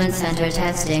enrichment center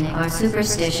testing are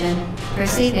superstition,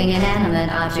 perceiving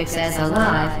inanimate objects as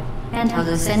alive, and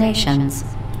hallucinations.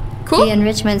 Cool. The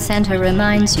Enrichment Center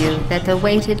reminds you that the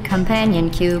weighted companion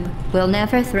cube will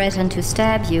never threaten to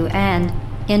stab you and,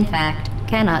 in fact,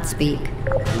 cannot speak.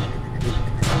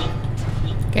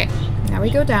 Okay, now we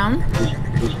go down.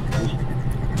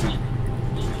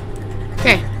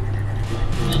 Okay.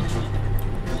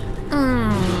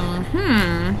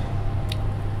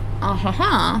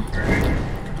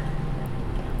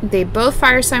 They both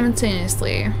fire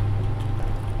simultaneously.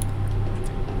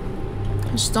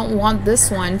 I just don't want this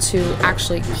one to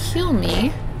actually kill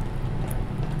me.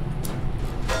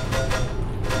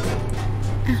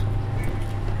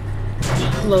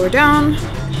 Lower down.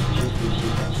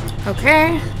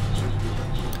 Okay.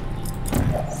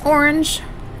 Orange.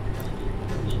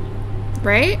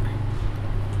 Right?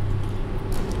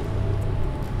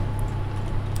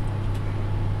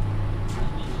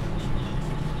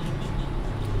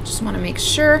 Just want to make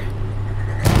sure.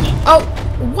 Oh,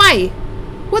 why?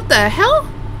 What the hell?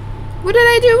 What did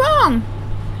I do wrong?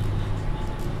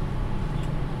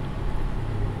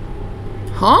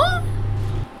 Huh?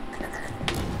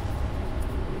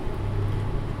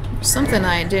 Something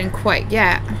I didn't quite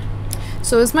get.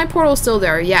 So is my portal still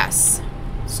there? Yes.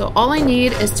 So all I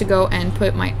need is to go and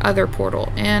put my other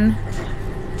portal in.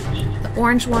 The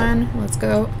orange one. Let's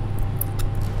go.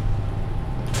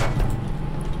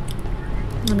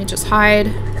 Let me just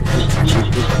hide.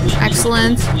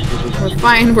 Excellent. We're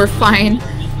fine, we're fine.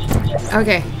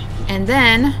 Okay. And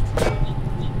then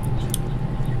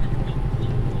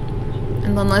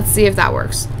let's see if that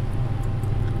works.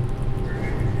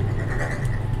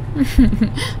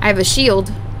 I have a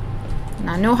shield. And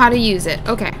I know how to use it.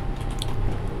 Okay.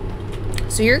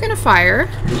 So you're gonna fire.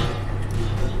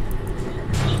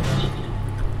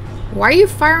 Why are you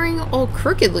firing all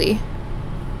crookedly?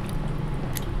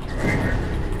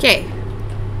 Okay.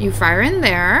 You fire in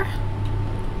there.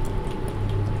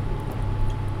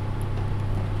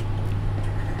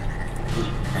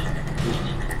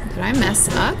 Did I mess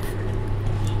up?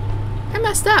 I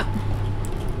messed up.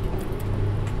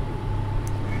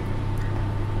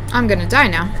 I'm gonna die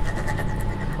now.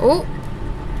 Oh.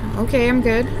 Okay, I'm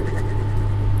good.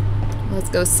 Let's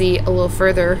go see a little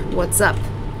further what's up.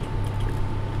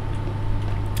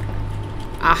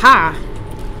 Aha!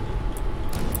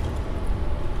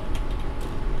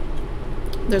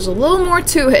 There's a little more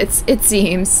to it, it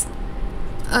seems.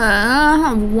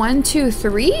 1, 2,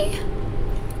 3?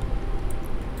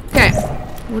 Okay.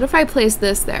 What if I place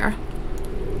this there?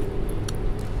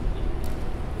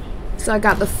 So I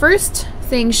got the first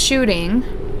thing shooting.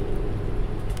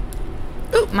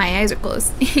 Oh, my eyes are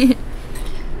closed.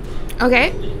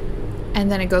 Okay.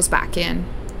 And then it goes back in.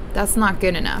 That's not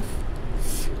good enough.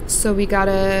 So we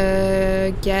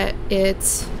gotta get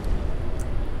it...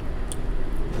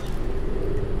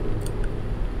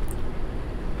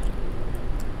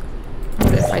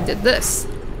 What if I did this?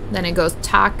 Then it goes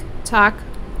tack, tack.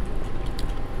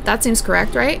 That seems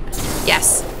correct, right?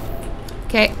 Yes.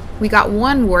 Okay, we got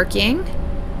one working.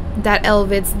 That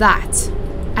elevates that.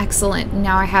 Excellent.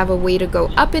 Now I have a way to go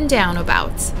up and down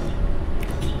about.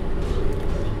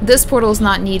 This portal is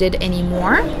not needed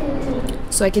anymore.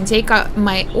 So I can take out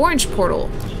my orange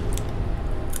portal.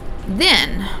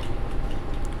 Then...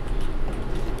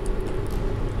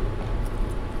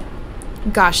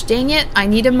 Gosh dang it, I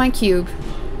needed my cube.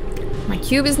 My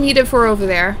cube is needed for over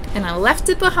there, and I left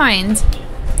it behind.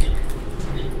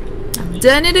 I've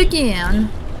done it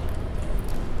again.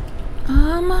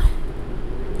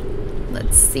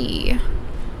 Let's see.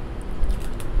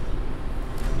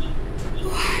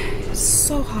 It's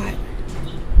so hot.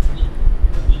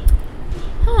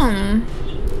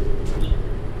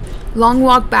 Long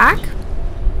walk back?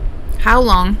 How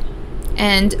long?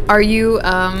 And are you,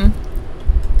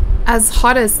 as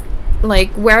hot as,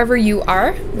 like, wherever you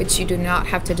are, which you do not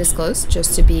have to disclose,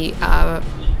 just to be,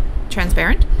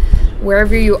 transparent.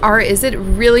 Wherever you are, is it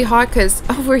really hot? Because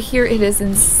over here it is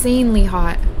insanely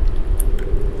hot.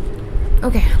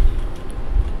 Okay.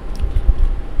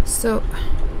 So,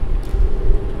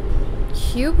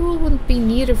 cube wouldn't be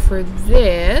needed for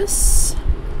this.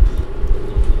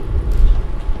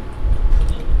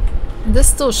 This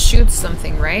still shoots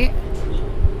something, right?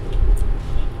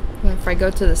 Well, if I go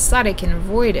to the side, I can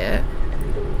avoid it.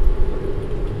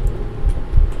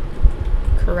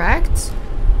 Correct?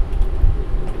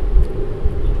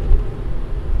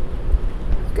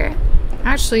 Okay.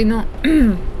 Actually, no.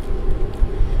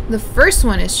 The first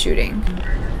one is shooting.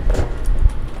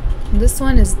 This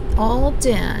one is all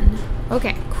done.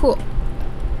 Okay, cool.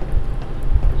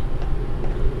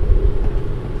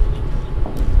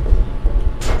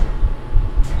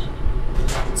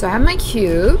 So I have my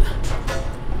cube.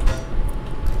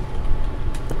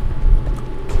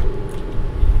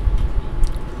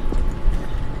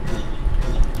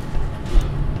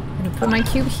 put my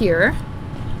cube here.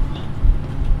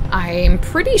 I'm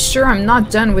pretty sure I'm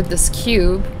not done with this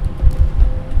cube.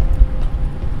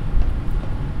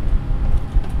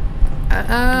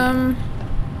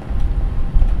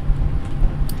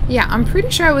 Yeah, I'm pretty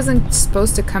sure I wasn't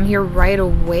supposed to come here right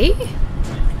away.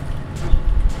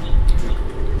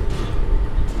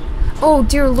 Oh,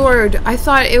 dear Lord, I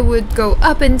thought it would go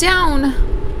up and down.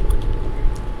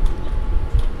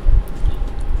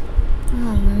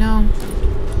 Oh, no.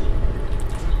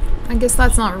 I guess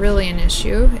that's not really an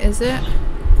issue, is it?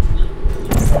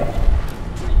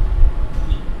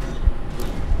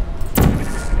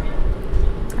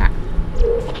 Ah.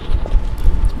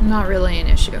 Not really an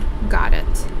issue. Got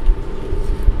it.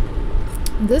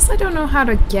 This I don't know how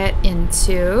to get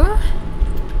into.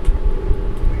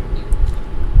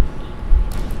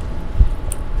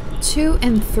 2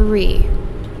 and 3.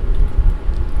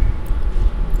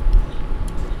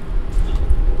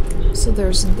 So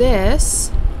there's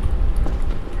this.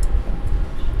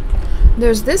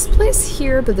 There's this place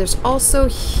here, but there's also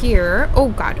here. Oh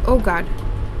god, oh god.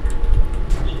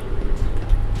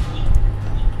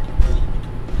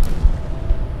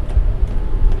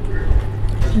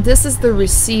 This is the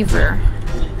receiver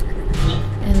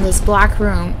in this black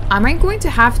room. Am I going to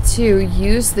have to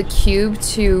use the cube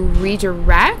to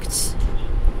redirect?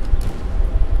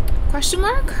 Question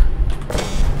mark?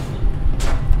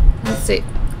 Let's see.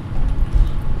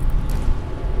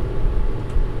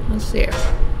 Let's see.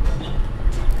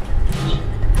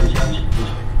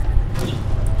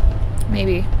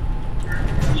 Maybe.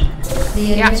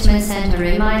 The Enrichment Center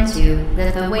reminds you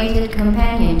that the weighted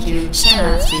companion cube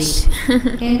cannot speak.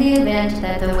 In the event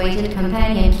that the weighted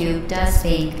companion cube does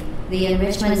speak, the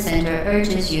Enrichment Center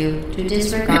urges you to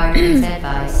disregard its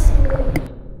advice.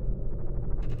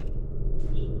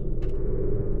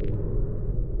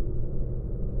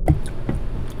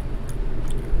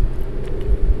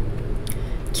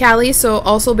 Callie, so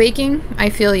also baking? I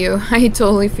feel you. I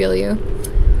totally feel you.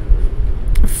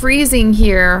 Freezing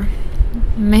here.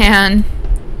 Man.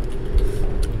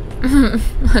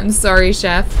 I'm sorry,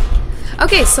 chef.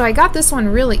 Okay, so I got this one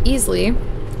really easily.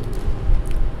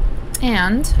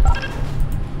 And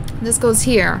this goes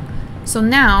here. So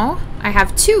now I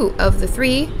have 2 of the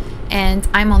 3 and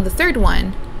I'm on the 3rd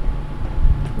one.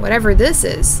 Whatever this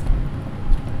is.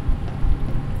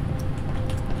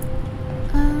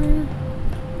 I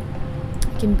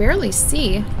can barely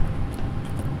see.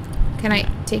 Can I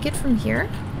take it from here?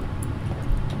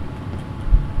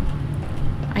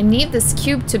 I need this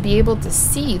cube to be able to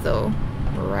see, though,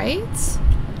 right?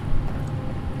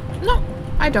 No,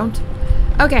 I don't.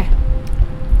 Okay.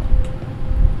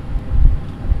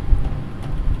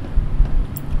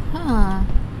 Huh.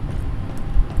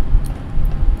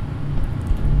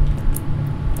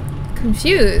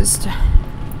 Confused.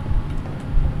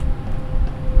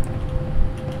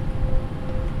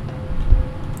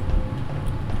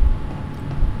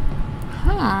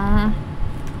 Huh.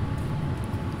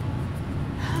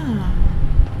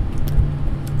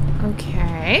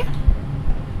 Okay.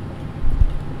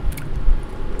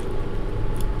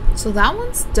 So that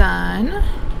one's done.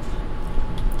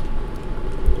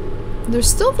 There's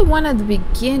still the one at the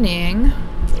beginning.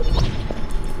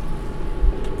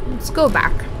 Let's go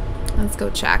back. Let's go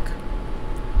check.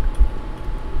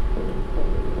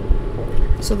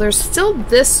 So there's still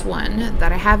this one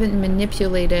that I haven't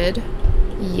manipulated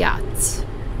yet.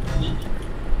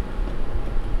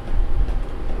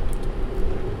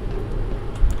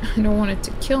 I don't want it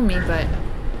to kill me, but...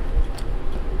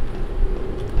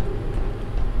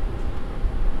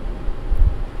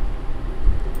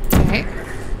 Okay.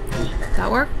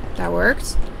 That worked. That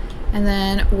worked. And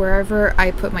then wherever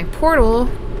I put my portal...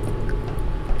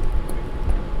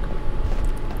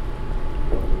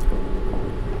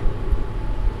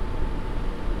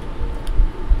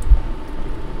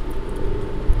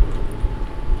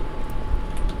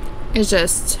 It's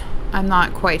just... I'm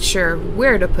not quite sure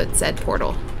where to put said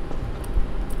portal.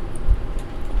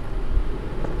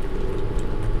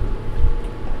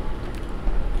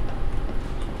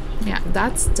 Yeah,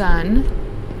 that's done.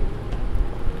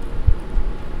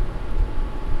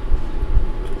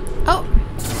 Oh!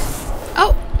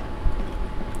 Oh!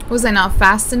 Was I not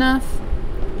fast enough?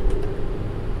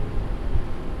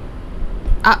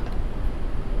 Ah.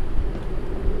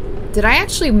 Did I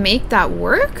actually make that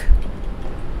work?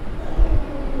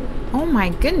 Oh my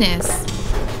goodness.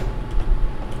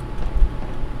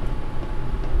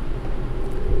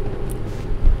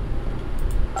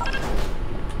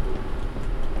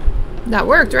 That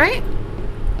worked, right?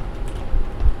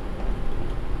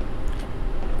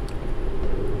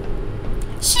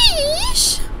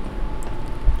 Sheesh.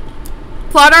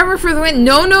 Plot armor for the win.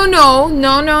 No, no, no.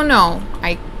 No, no, no.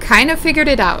 I kind of figured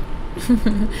it out.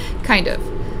 Kind of.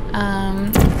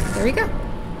 There we go.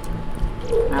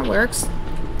 That works.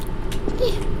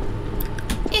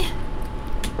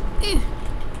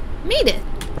 Made it.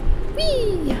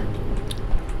 Whee!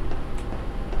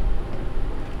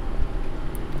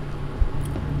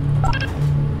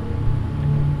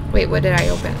 Wait, what did I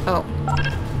open? Oh.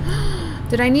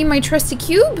 Did I need my trusty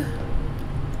cube?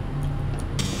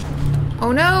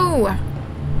 Oh no!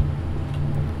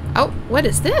 Oh, what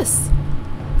is this?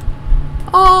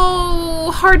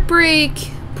 Oh,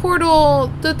 heartbreak! Portal!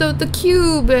 The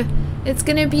cube! It's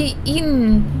gonna be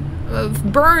eaten.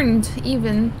 Burned,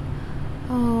 even.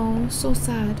 Oh, so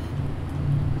sad.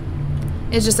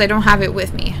 It's just I don't have it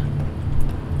with me.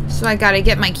 So I gotta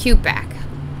get my cube back.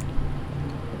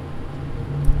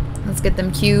 Let's get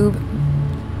them cube.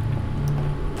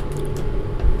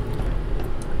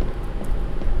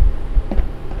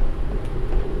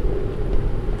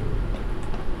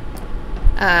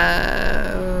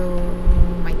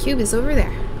 My cube is over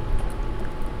there.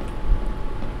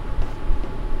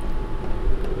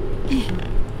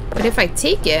 But if I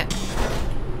take it,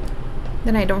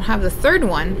 then I don't have the third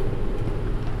one.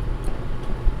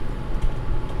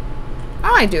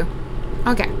 Oh, I do.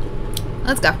 Okay.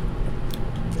 Let's go.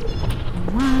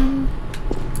 1,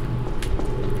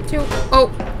 2.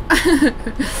 Oh.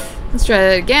 Let's try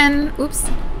that again. Oops.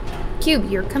 Cube,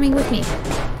 you're coming with me.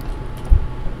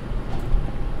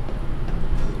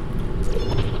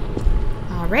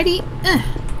 Alrighty.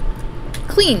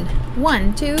 Clean.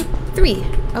 1, 2, 3.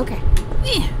 Okay.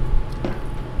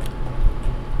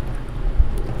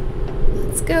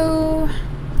 Let's go.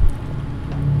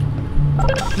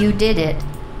 You did it.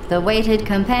 The weighted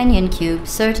companion cube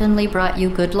certainly brought you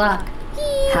good luck.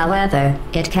 However,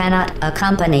 it cannot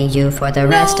accompany you for the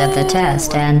rest of the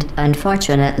test and,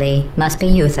 unfortunately, must be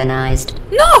euthanized.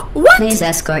 No! What? Please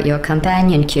escort your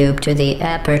companion cube to the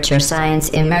Aperture Science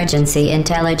Emergency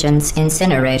Intelligence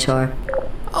Incinerator.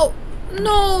 Oh,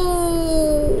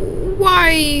 no.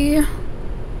 Why?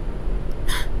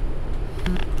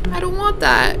 I don't want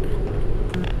that.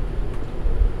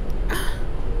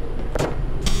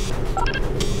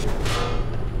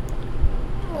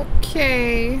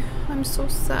 Okay. I'm so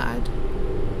sad.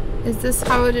 Is this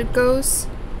how it goes?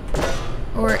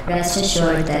 Or Rest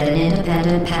assured that an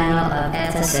independent panel of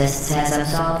ethicists has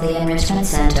absolved the Enrichment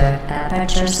Center,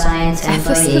 Aperture Science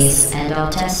employees, and all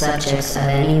test subjects of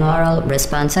any moral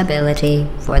responsibility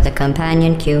for the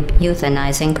companion cube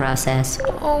euthanizing process.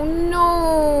 oh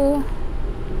no.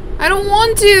 I don't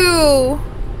want to.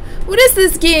 What is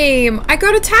this game? I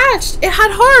got attached. It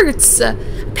had hearts.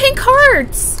 Pink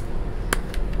hearts.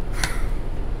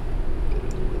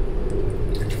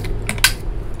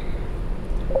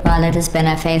 While it has been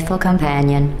a faithful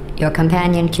companion, your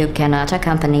companion cube cannot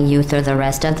accompany you through the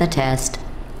rest of the test.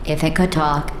 If it could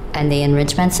talk, and the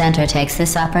Enrichment Center takes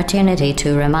this opportunity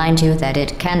to remind you that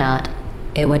it cannot,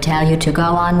 it would tell you to go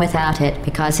on without it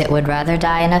because it would rather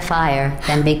die in a fire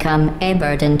than become a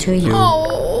burden to you.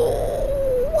 Oh.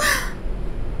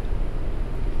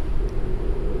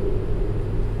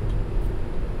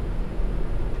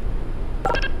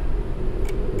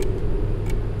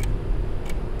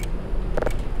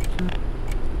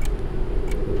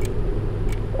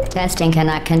 Testing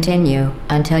cannot continue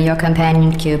until your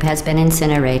companion cube has been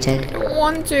incinerated. I don't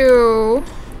want to.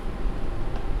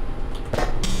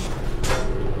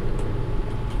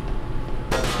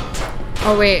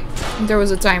 Oh wait, there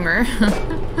was a timer.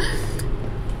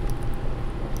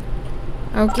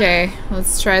 Okay,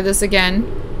 let's try this again.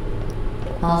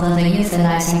 Although the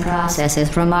euthanizing process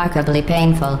is remarkably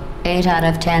painful, 8 out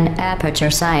of 10 Aperture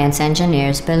Science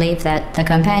engineers believe that the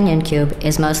companion cube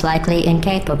is most likely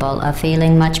incapable of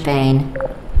feeling much pain.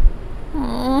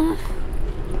 Aww.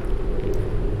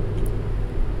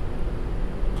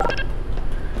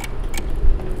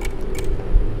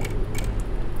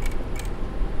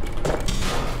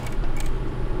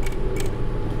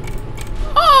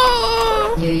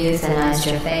 You euthanized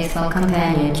your faithful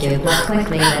companion cube more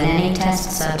quickly than any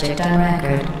test subject on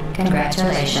record.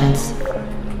 Congratulations.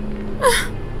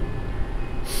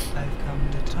 I've come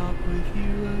to talk with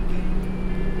you again.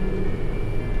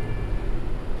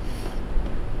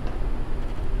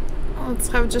 Let's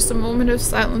have just a moment of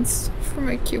silence for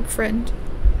my cube friend.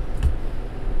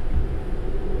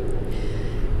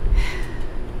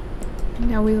 And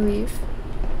now we leave.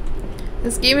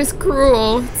 This game is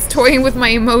cruel. It's toying with my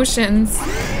emotions.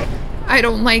 I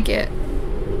don't like it.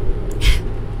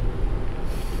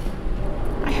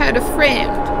 I had a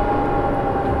friend.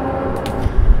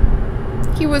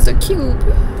 He was a cube.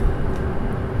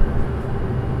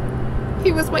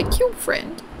 He was my cube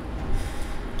friend.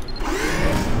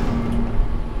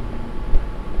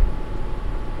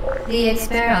 The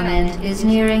experiment is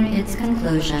nearing its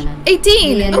conclusion.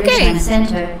 18. The Okay. Enrichment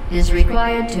Center is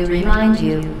required to remind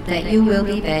you that you will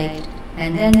be baked,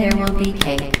 and then there will be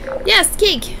cake. Yes,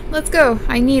 cake. Let's go.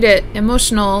 I need it.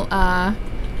 Emotional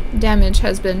damage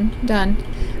has been done.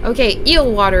 Okay,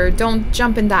 eel water. Don't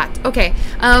jump in that. Okay.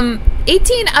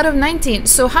 18 out of 19.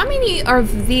 So how many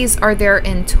of these are there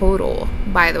in total,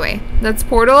 by the way? That's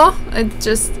Portal. It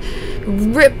just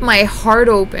ripped my heart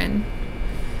open.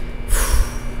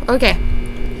 Okay.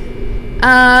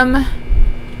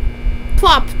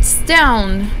 Plops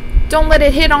down. Don't let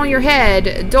it hit on your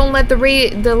head. Don't let the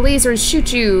lasers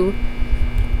shoot you.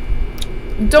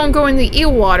 Don't go in the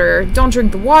eel water. Don't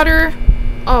drink the water.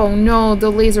 Oh no, the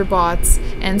laser bots.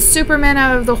 And Superman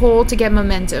out of the hole to get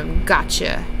momentum.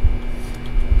 Gotcha.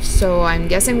 So I'm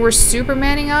guessing we're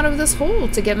Supermaning out of this hole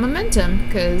to get momentum,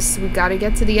 because we gotta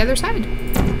get to the other side.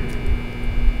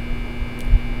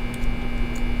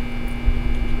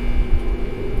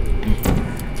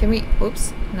 Can we,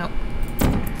 oops, no.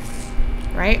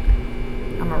 Right?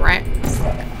 I'm alright.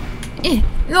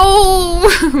 No!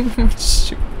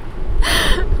 Shoot.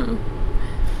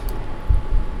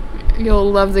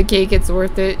 You'll love the cake, it's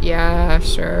worth it. Yeah,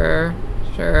 sure.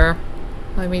 Sure.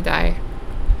 Let me die.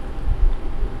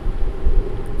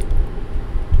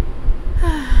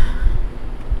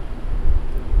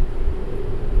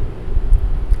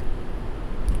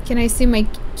 Can I see my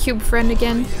cube friend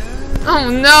again? Oh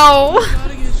no!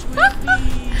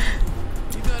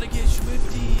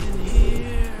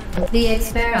 The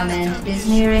experiment is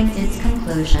nearing its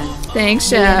conclusion. Thanks,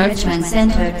 The Chef. Enrichment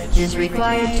Center is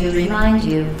required to remind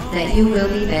you that you will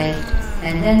be baked,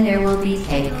 and then there will be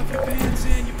cake.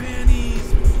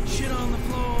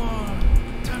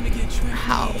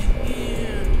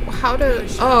 How to,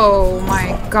 oh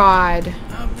my god.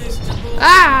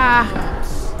 Ah!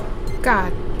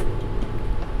 God.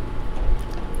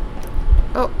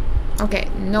 Oh, okay.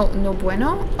 No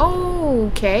bueno.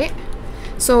 Oh, okay.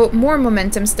 So, more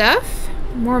momentum stuff.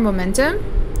 More momentum.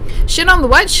 Shit on the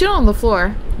what? Shit on the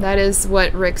floor. That is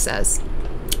what Rick says.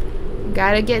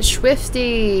 Gotta get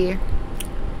swifty.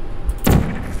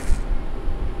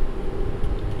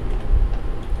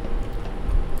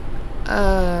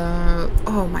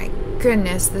 Oh my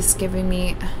goodness, this is giving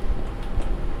me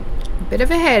a bit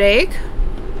of a headache.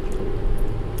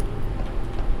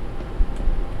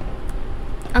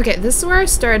 Okay, this is where I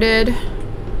started.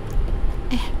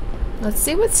 Let's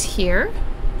see what's here.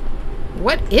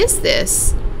 What is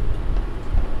this?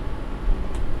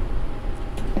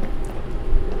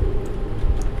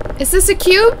 Is this a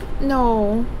cube?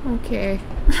 No. Okay.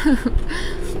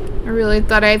 I really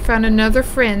thought I found another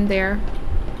friend there.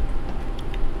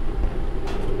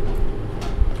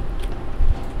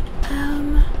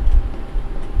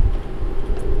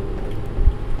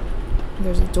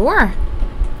 There's a door.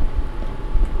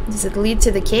 Does it lead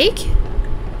to the cake?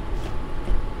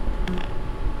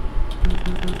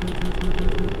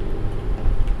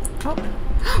 Oh.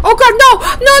 Oh god, no!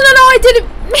 No, no, no, I didn't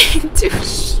mean to.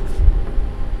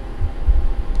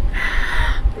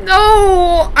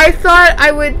 No! I thought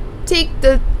I would take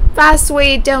the fast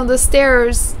way down the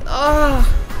stairs. Oh.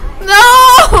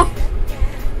 No!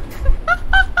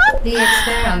 The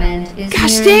experiment is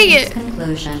Gosh, nearing dang its it.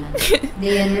 conclusion.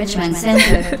 The Enrichment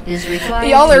Center is required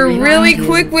Y'all to are remind really you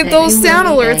quick with that those you will sound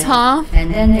be alerts, baked, huh?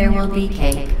 And then there will be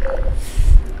cake.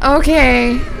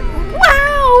 Okay.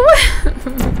 Wow!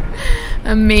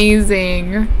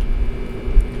 Amazing.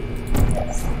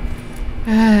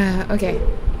 Okay.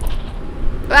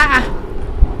 Ah!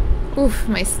 Oof,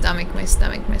 my stomach, my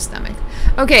stomach, my stomach.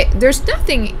 Okay, there's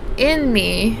nothing in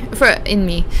me.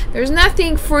 There's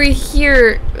nothing for me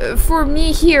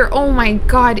here. Oh my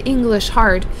god, English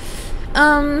hard.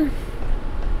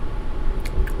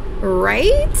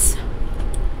 Right?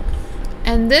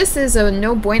 And this is a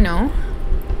no bueno.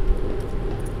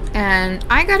 And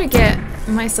I gotta get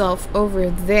myself over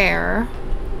there.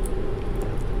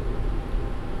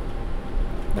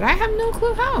 But I have no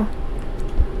clue how.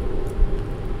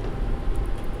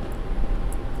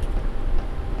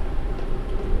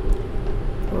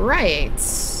 Right.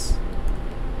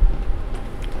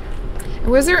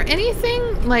 Was there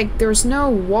anything, like, there's no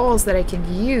walls that I could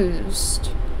use?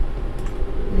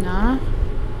 Nah.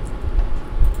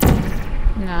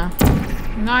 Nah.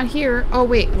 Not here. Oh,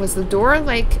 wait. Was the door,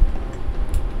 like,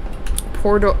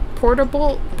 portal?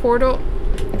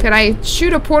 Could I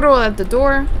shoot a portal at the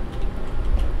door?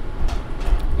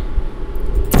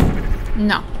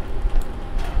 No.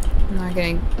 I'm not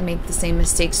gonna make the same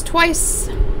mistakes twice.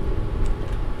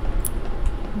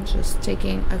 Just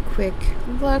taking a quick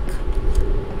look.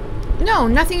 No,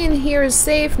 nothing in here is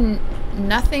safe.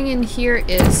 Nothing in here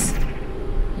is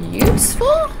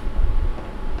useful?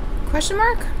 Question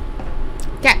mark?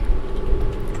 Okay.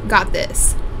 Got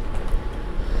this.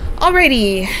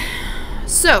 Alrighty.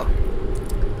 So,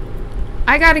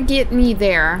 I gotta get me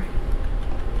there.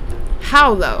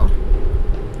 How though?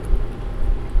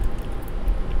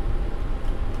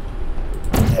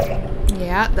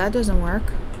 Yeah, that doesn't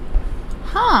work.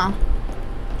 Huh.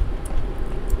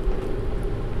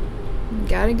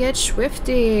 Gotta get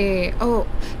swifty. Oh,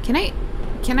 can I,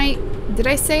 did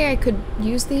I say I could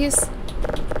use these?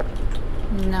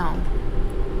 No.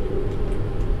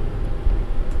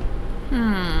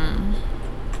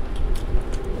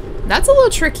 That's a little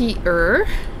trickier.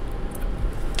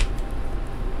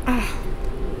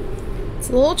 It's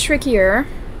a little trickier.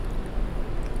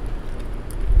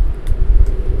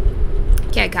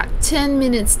 Okay, I got 10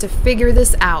 minutes to figure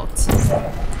this out.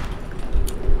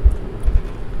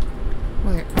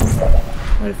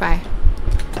 What if I...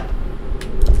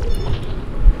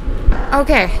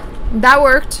 Okay, that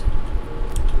worked.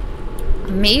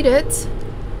 Made it.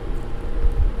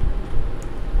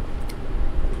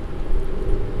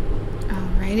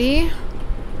 Alrighty.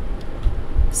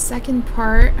 Second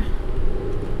part.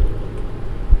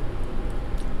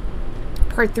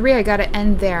 Part 3, I gotta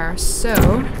end there, so...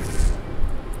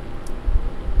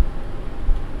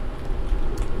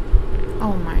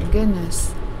 Oh my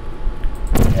goodness.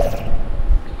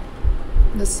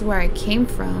 This is where I came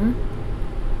from.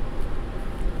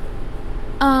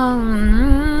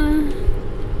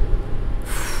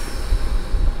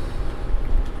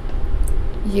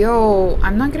 Yo,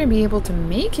 I'm not gonna be able to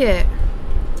make it.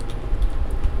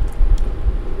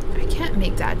 I can't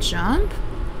make that jump.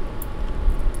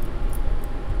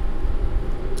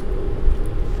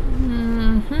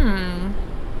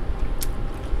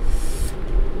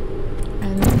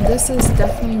 And this is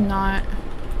definitely not...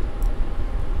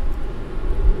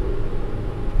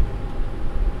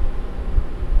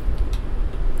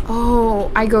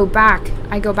 Oh, I go back.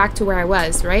 I go back to where I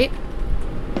was, right?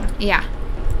 Yeah.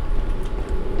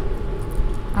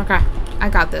 Okay, I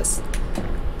got this.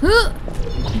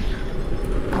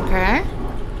 Okay.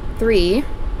 3.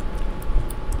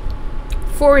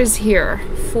 4 is here.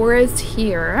 4 is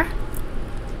here.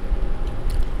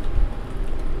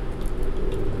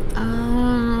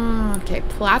 Okay,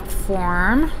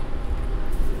 platform.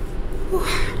 Whew.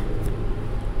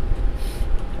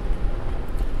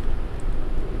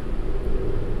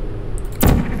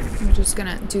 I'm just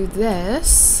gonna do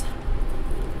this.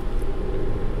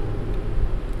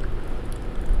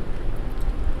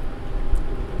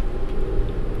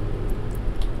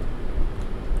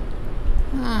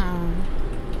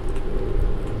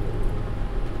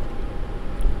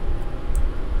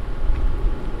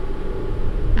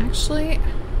 Actually,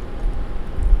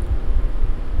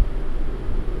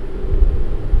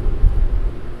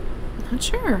 not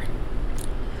sure.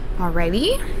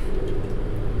 Alrighty.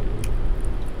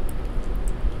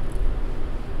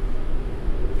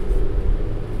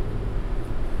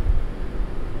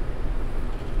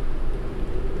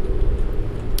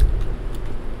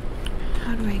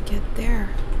 How do I get there?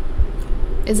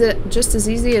 Is it just as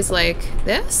easy as like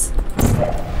this?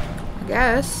 I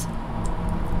guess.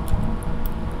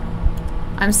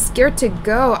 I'm scared to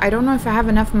go. I don't know if I have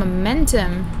enough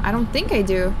momentum. I don't think I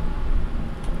do.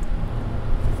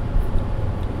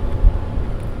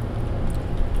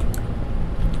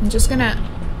 I'm just gonna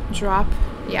drop,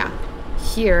 yeah,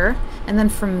 here. And then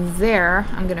from there,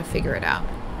 I'm gonna figure it out.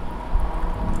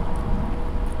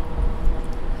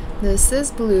 This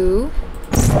is blue.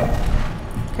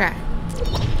 Okay.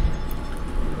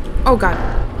 Oh god.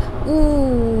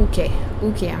 Ooh, okay.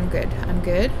 Okay, I'm good. I'm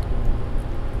good.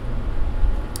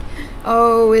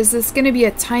 Oh, is this gonna be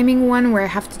a timing one where I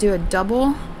have to do a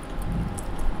double?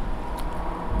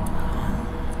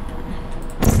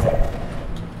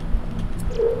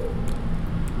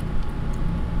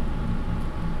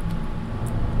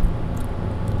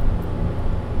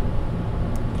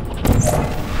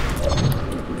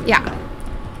 Yeah,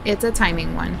 it's a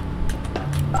timing one.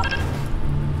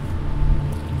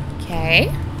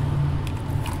 Okay.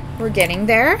 We're getting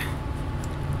there.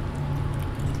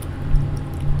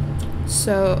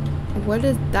 So, what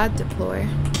did that deploy?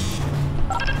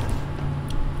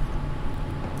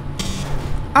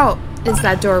 Oh, it's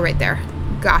that door right there.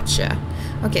 Gotcha.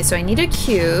 Okay, so I need a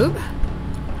cube.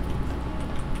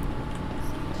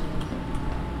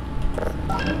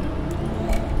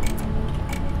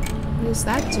 What does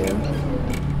that do?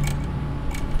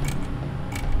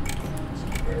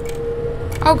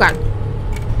 Oh god.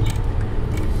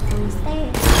 Who's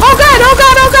there? Oh god! Oh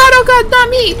god, oh god, oh god, not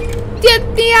me! Get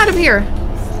me out of here!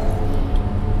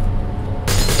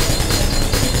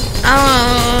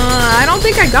 I don't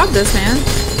think I got this, man.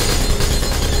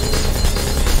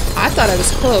 I thought I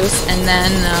was close, and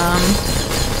then,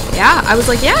 yeah, I was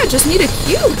like, yeah, I just need a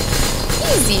cube.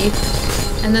 Easy.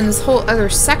 And then this whole other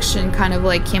section kind of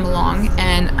like came along,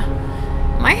 and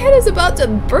my head is about to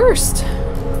burst.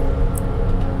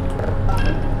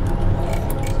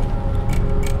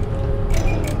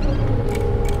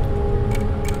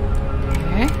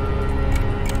 Okay.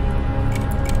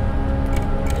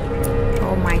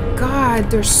 Oh my god,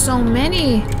 there's so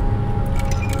many.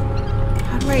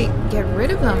 How do I get rid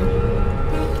of them?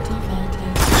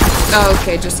 Oh,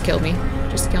 okay, just kill me.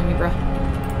 Just kill me, bro.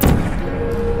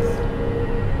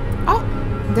 Oh,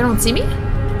 they don't see me?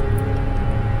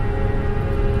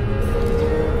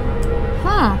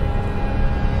 Huh.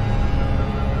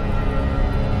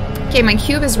 Okay, my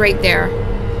cube is right there.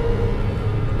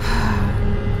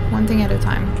 One thing at a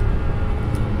time.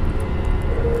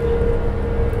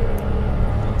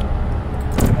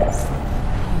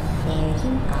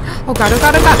 Oh god, oh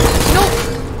god, oh god. No!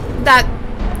 That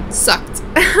sucked.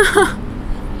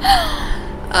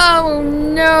 Oh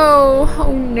no.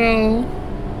 Oh no.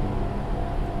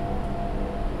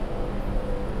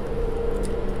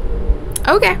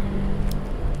 Okay.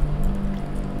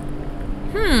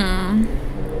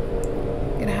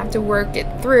 Gonna have to work it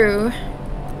through.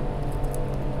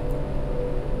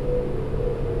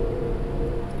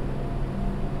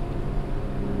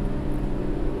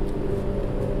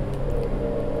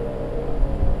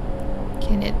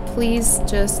 Can it please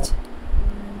just...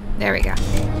 There we go.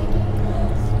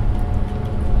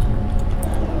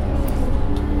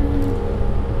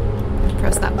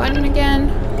 Press that button again.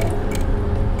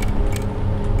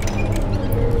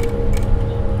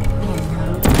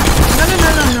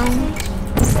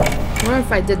 What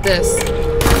if I did this?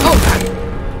 Oh god.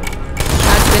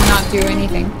 That did not do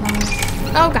anything.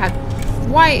 Oh god.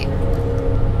 Why?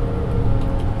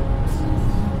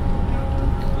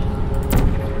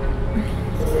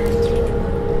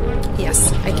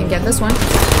 Yes, I can get this one.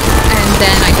 And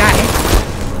then I die.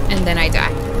 And then I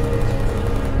die.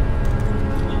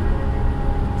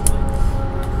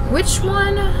 Which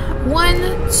one?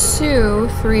 1, 2,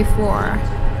 3, 4.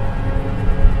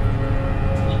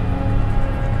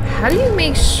 How do you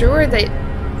make sure that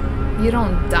you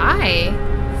don't die?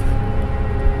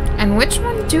 And which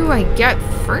one do I get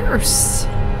first?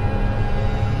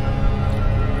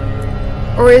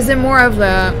 Or is it more of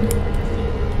a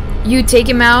you take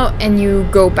him out and you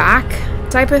go back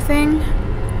type of thing?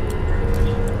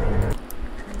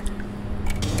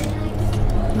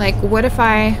 Like, what if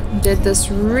I did this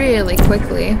really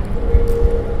quickly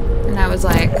and I was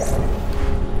like,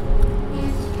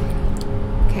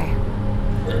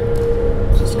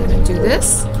 do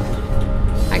this.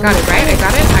 I got it, right? I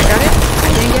got it. I got it. I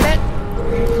didn't get it.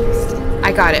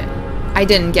 I got it. I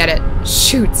didn't get it.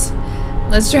 Shoot.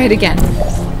 Let's try it again.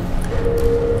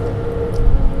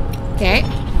 Okay.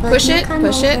 Push it.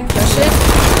 Push it. Push it.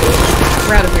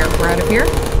 We're out of here. We're out of here.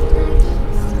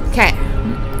 Okay.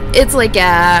 It's like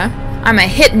I'm a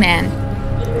hitman.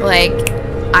 Like,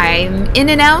 I'm in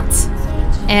and out,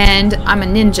 and I'm a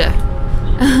ninja.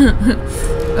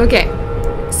 Okay.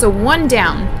 So one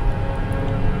down.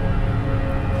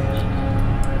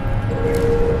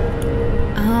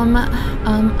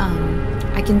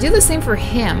 I can do the same for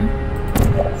him.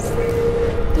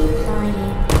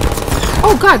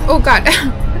 Oh god, oh god.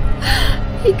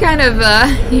 he kind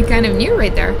of knew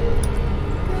right there.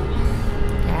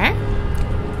 Okay.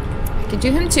 I could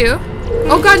do him too.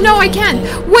 Oh god, no, I can't.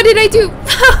 What did I do?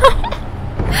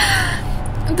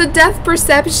 The death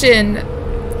perception.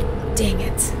 Dang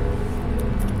it.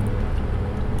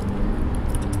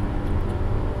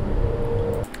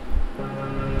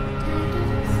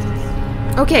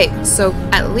 Okay, so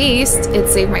at least it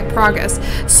saved my progress.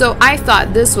 So I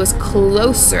thought this was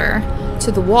closer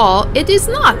to the wall. It is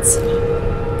not.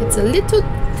 It's a little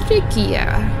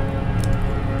trickier.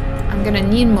 I'm gonna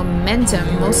need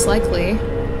momentum, most likely.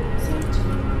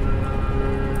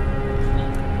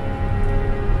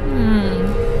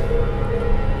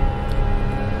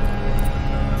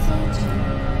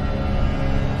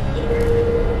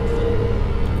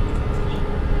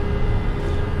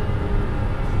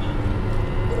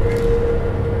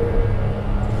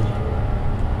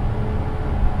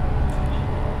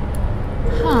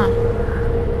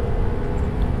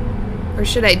 Or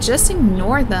should I just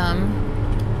ignore them?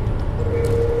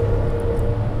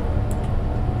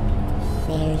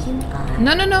 There you are.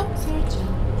 No, no, no.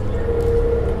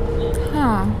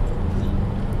 Huh.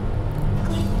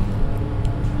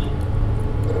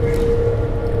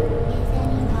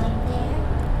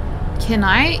 Can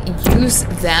I use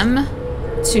them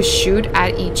to shoot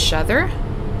at each other?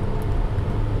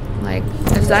 Like,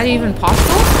 is that even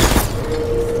possible?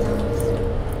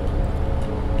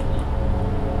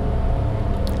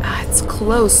 Ah, it's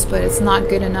close, but it's not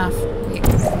good enough. Wait.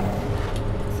 But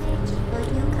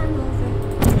you'll come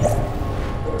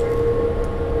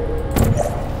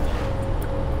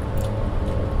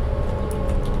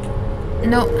over.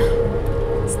 No,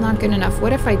 it's not good enough.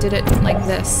 What if I did it like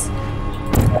this?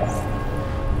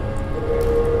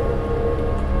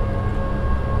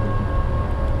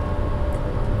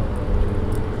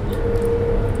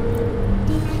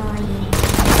 Deploying.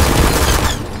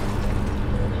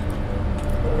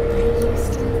 Are you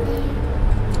still there?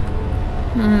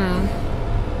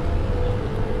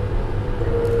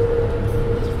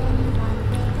 Is anyone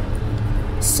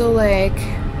there? So like,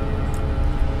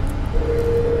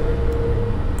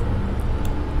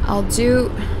 I'll do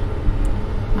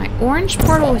my orange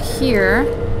portal here.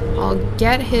 I'll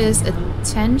get his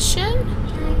attention.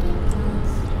 Target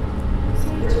close.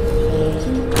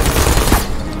 Searching.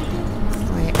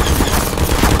 Wait.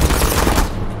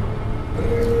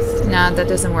 Nah, that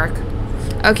doesn't work.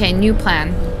 Okay, new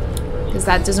plan. Because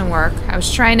that doesn't work. I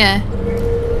was trying to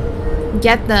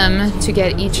get them to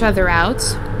get each other out.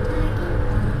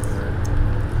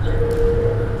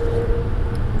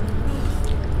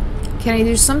 Can I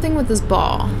do something with this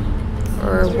ball?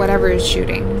 Or whatever is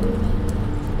shooting?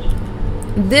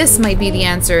 This might be the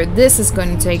answer. This is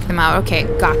going to take them out. Okay,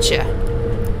 gotcha.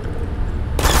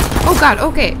 Oh god,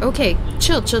 okay, okay.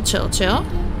 Chill, chill, chill, chill.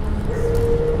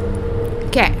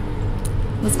 Okay.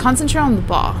 Let's concentrate on the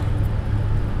ball.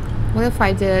 What if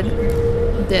I did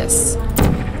this?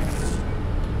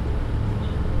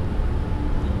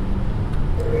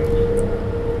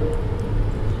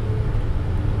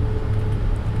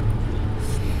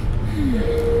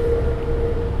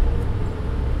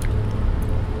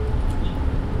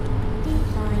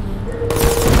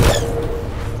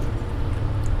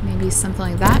 Maybe something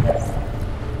like that.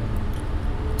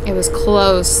 It was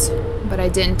close, but I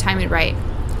didn't time it right.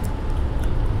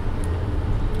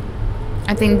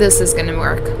 I think this is gonna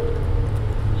work.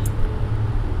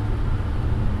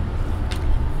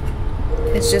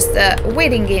 It's just a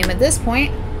waiting game at this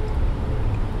point.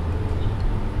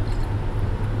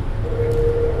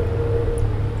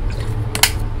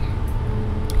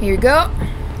 Here you go.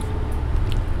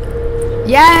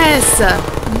 Yes!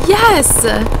 Yes!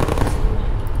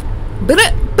 But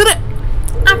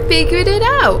I figured it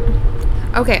out.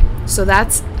 Okay, so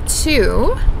that's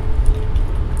 2.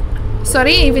 So I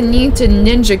didn't even need to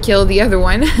ninja kill the other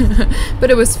one. But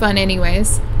it was fun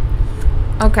anyways.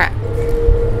 Okay.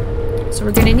 So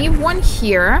we're gonna need 1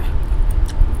 here.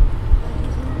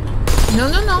 No,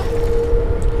 no, no.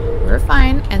 We're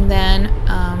fine. And then,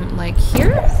 like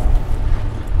here.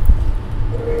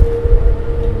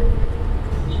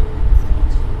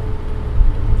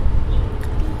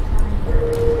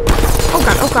 Oh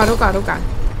god, oh god, oh god, oh god.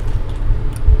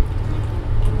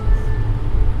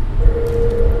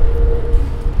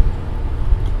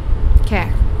 Okay.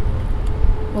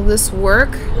 Will this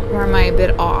work? Or am I a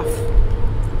bit off?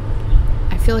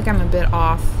 I feel like I'm a bit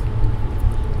off.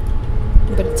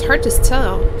 But it's hard to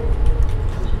tell.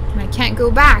 And I can't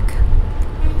go back.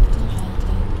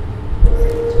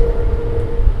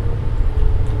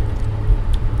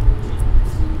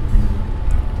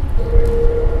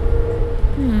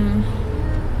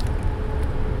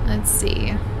 Let's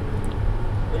see.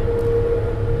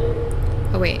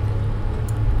 Oh wait.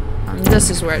 This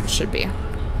is where it should be.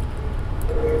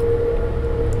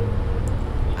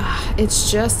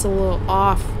 It's just a little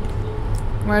off.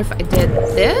 What if I did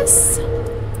this?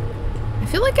 I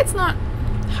feel like it's not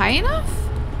high enough.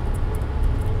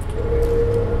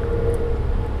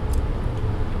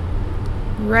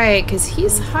 Right, because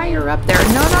he's higher up there.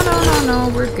 No, no, no, no, no.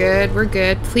 We're good. We're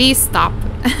good. Please stop.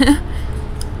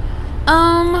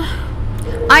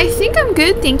 I think I'm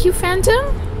good. Thank you,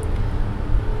 Phantom.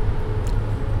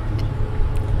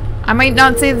 I might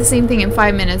not say the same thing in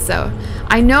 5 minutes, though.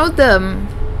 I know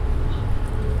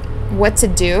what to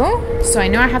do, so I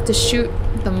know I have to shoot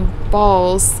the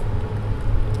balls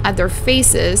at their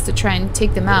faces to try and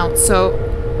take them out. So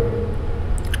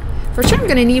for sure I'm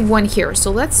gonna need 1 here,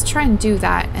 so let's try and do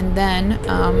that. And then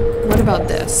what about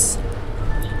this?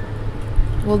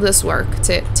 Will this work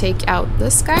to take out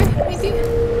this guy, maybe?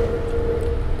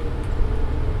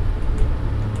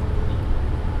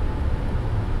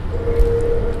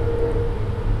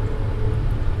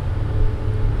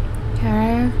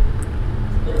 Okay.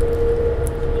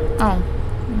 Oh,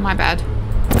 my bad.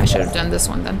 I should have done this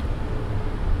one then.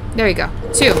 There you go.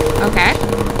 2. Okay.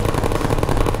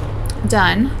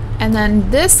 Done. And then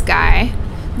this guy's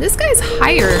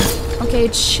higher. Okay,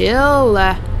 chill.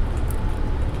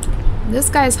 This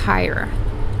guy's higher.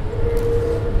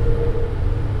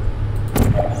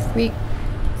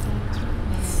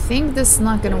 I think this is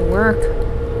not gonna work.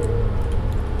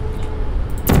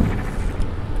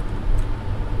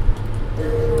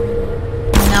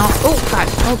 Now, oh god,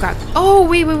 oh god. Oh,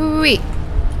 wait.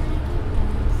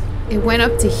 It went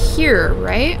up to here,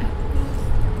 right?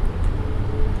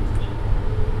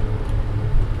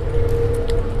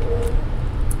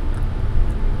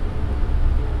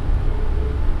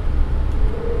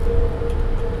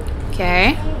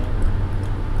 Okay.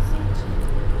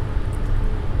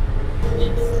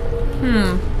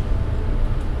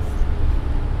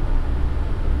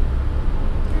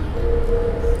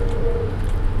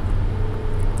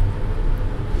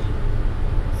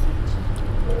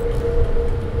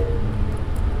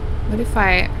 What if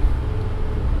I...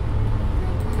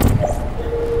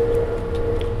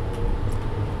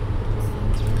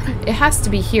 It has to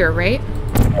be here, right?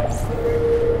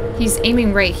 He's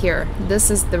aiming right here. This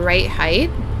is the right height.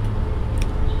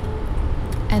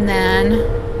 And then...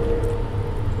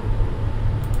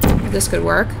 this could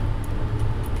work.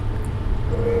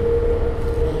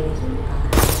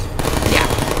 Yeah.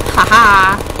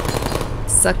 Haha!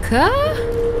 Sucker?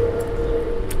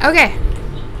 Okay.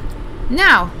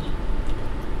 Now.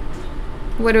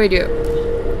 What do I do?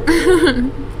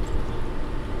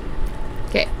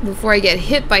 Okay, before I get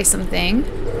hit by something.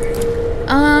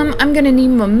 I'm gonna need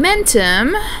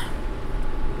momentum.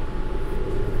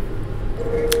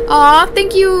 Aw,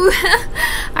 thank you.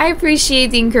 I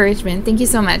appreciate the encouragement. Thank you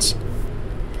so much.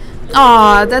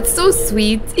 Aw, that's so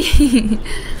sweet.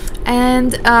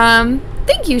 And,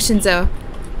 thank you, Shinzo.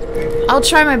 I'll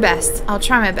try my best. I'll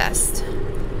try my best.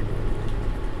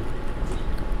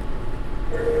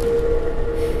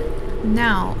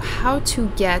 Now, how to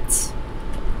get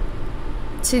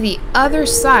to the other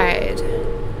side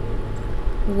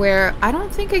where I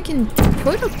don't think I can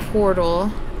put a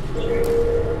portal.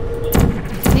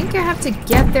 I think I have to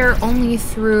get there only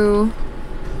through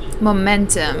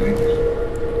momentum.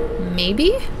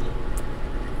 Maybe?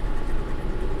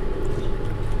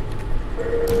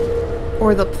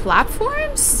 Or the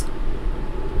platforms?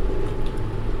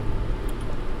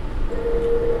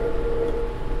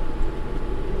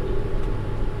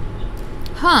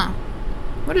 Huh.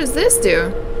 What does this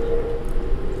do?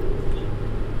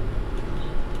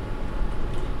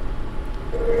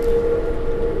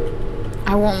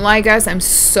 I won't lie, guys, I'm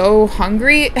so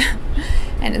hungry.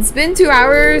 And it's been 2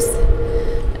 hours.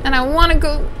 And I want to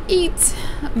go eat.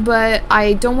 But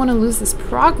I don't want to lose this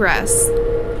progress.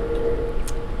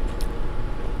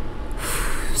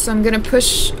 So I'm gonna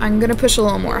push a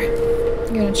little more.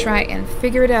 I'm gonna try and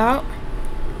figure it out.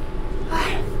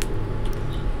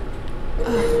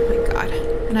 Oh my god.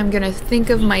 And I'm gonna think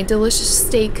of my delicious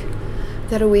steak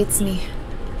that awaits me.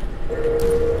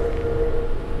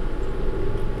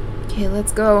 Okay,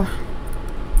 let's go.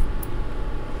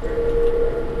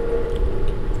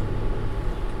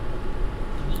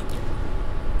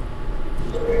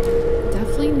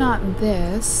 Definitely not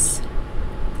this.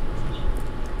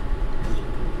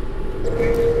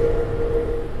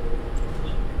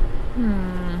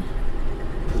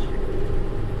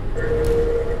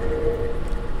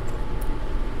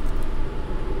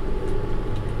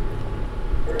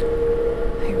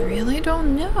 I really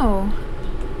don't know.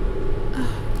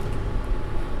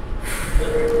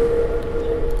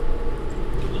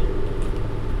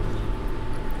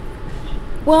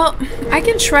 Well, I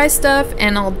can try stuff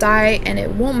and I'll die and it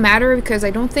won't matter because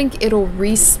I don't think it'll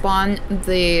respawn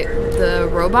the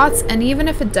robots, and even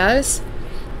if it does,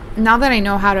 now that I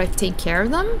know how to take care of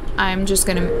them, I'm just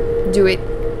gonna do it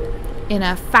in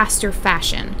a faster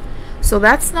fashion. So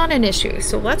that's not an issue.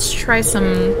 So let's try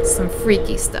some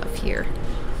freaky stuff here.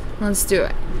 Let's do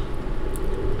it.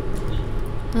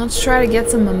 Let's try to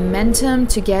get some momentum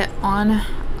to get on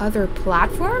other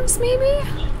platforms, maybe?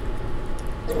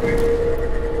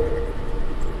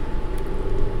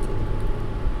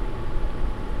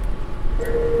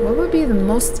 What would be the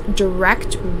most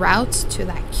direct route to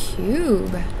that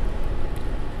cube?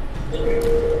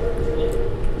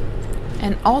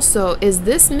 And also, is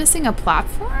this missing a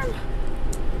platform?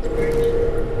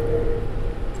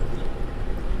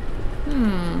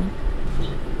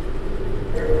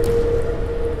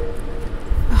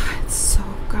 Oh, it's so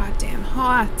goddamn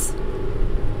hot.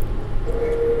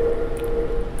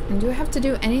 And do I have to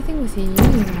do anything with you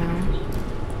now?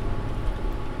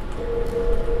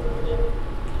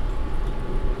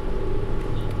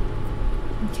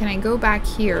 Can I go back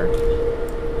here?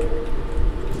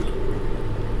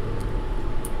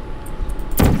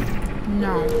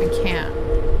 No, I can't.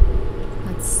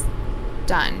 That's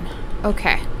done.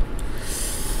 Okay.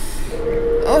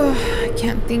 Oh, I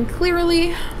can't think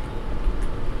clearly.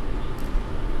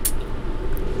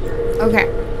 Okay.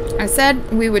 I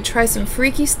said we would try some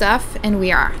freaky stuff, and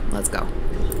we are. Let's go.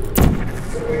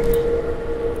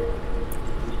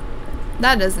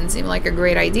 That doesn't seem like a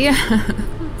great idea.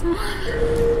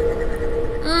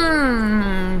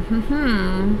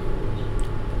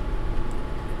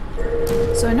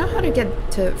 So I know how to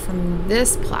get to from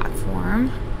this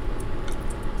platform.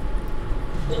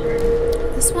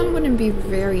 This one wouldn't be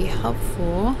very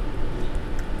helpful.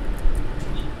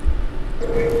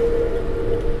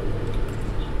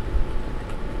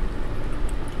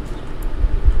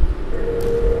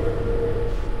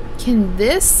 Can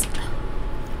this...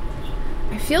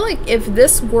 I feel like if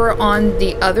this were on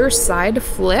the other side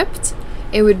flipped,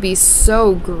 it would be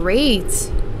so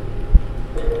great.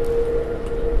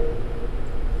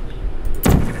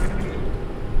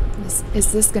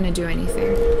 Is this gonna do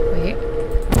anything? Wait.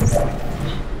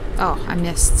 Oh, I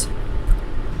missed.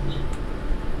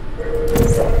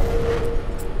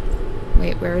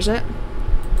 Wait, where is it?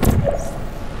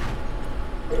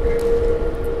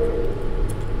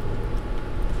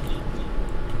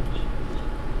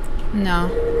 No.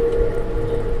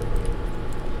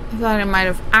 I thought I might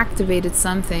have activated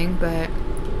something, but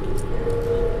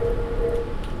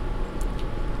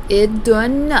it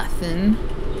done nothing.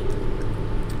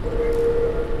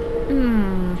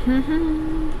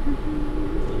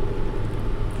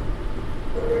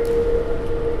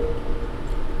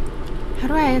 How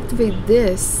do I activate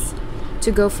this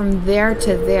to go from there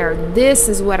to there? This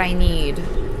is what I need.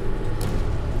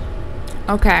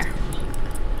 Okay.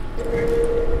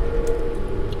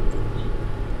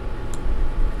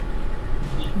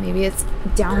 Maybe it's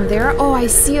down there. Oh, I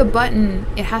see a button.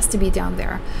 It has to be down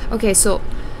there. Okay, so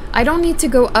I don't need to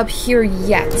go up here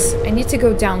yet. I need to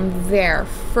go down there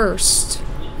first.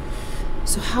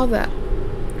 So how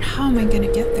am I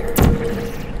gonna get there?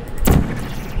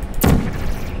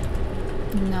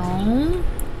 No.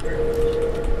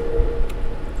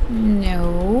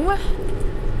 No.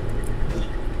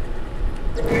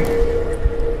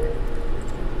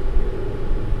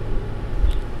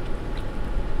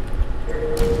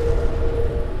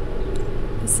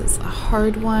 This is a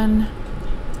hard one.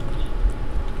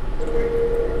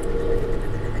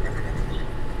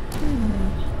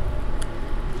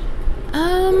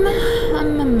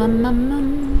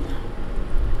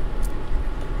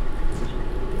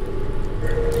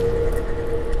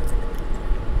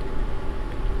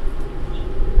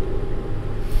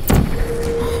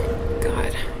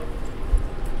 God.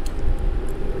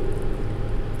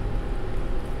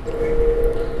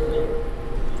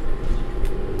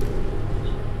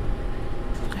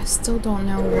 I still don't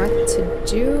know what to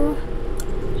do.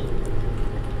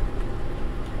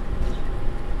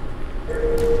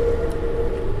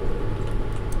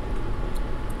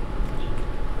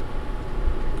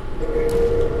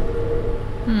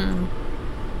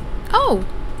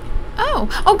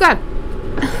 Oh God!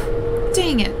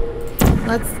 Dang it!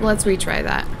 Let's retry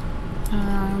that.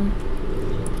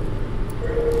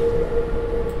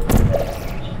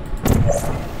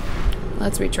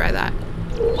 Let's retry that.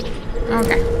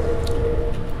 Okay.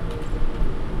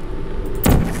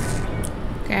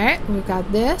 Okay, we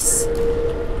got this,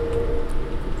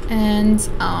 and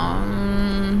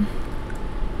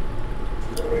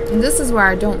this is where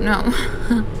I don't know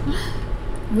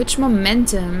which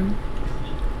momentum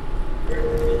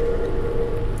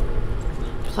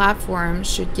platform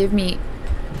should give me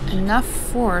enough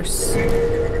force.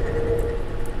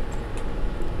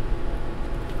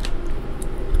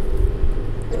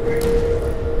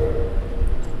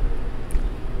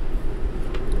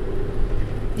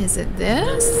 Is it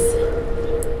this?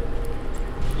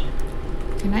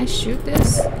 Can I shoot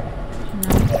this? No.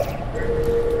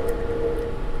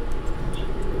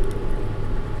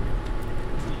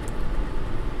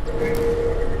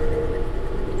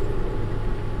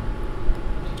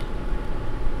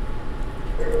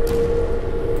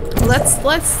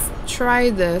 Let's try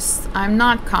this. I'm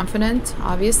not confident,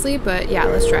 obviously, but yeah,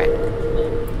 let's try it.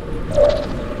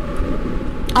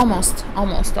 Almost.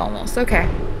 Okay.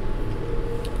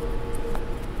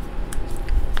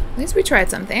 At least we tried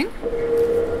something.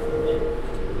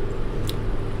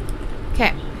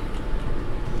 Okay.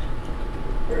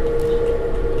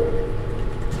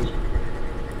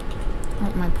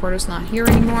 Oh, my portal's not here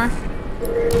anymore.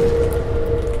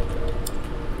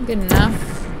 Good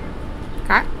enough.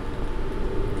 Okay.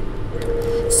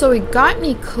 So it got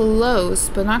me close,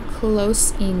 but not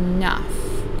close enough.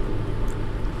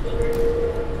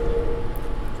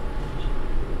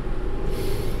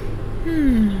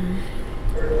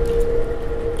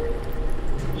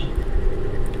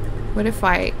 What if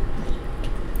I...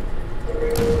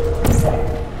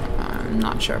 I'm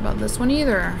not sure about this one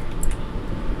either.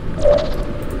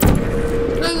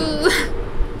 Ugh.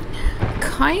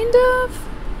 Kind of?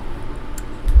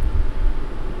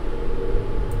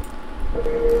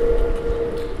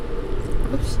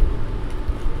 Oops.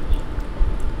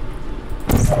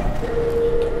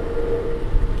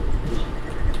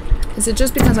 Is it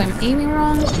just because I'm aiming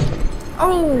wrong?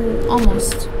 Oh,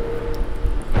 almost.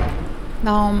 That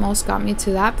almost got me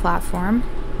to that platform.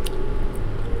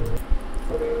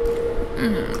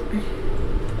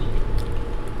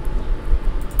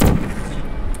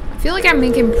 I feel like I'm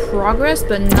making progress,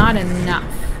 but not enough.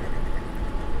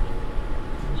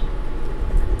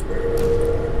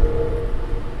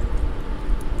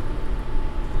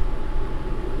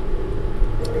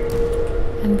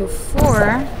 And before,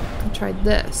 I tried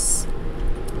this.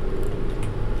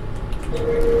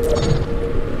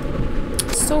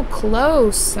 So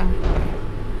close.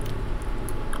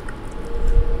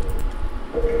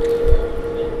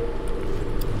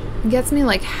 It gets me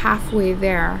like halfway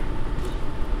there.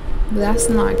 But that's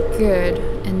not good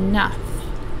enough.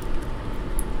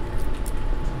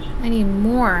 I need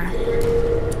more.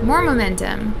 More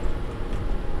momentum.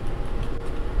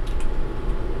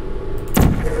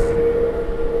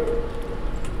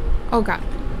 Oh god.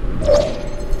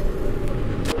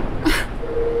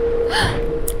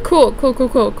 Cool, cool, cool,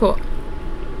 cool, cool.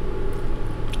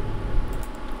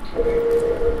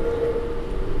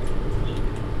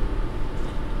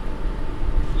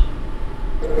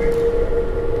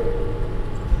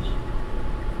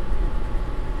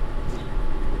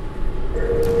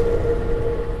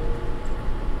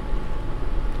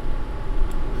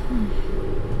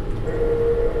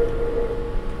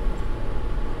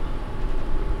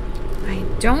 I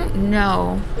don't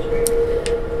know.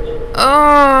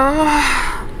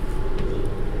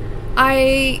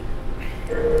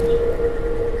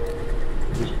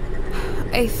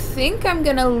 I think I'm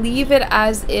gonna leave it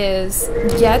as is,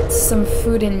 get some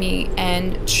food in me,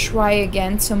 and try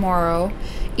again tomorrow,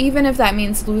 even if that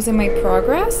means losing my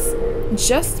progress,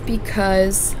 just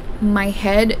because my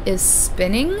head is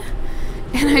spinning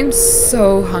and I'm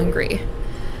so hungry.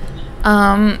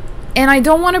 And I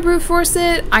don't want to brute force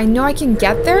it. I know I can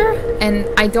get there, and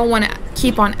I don't want to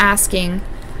keep on asking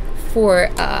for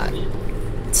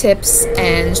tips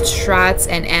and strats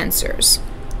and answers.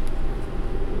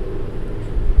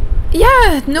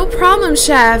 Yeah, no problem,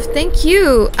 Chef. Thank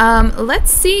you.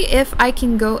 Let's see if I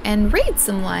can go and raid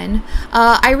someone.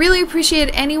 I really appreciate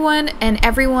anyone and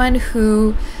everyone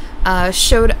who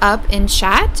showed up in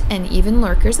chat, and even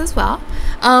lurkers as well.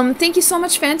 Thank you so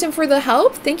much, Phantom, for the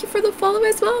help. Thank you for the follow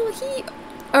as well.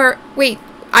 Wait,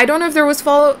 I don't know if there was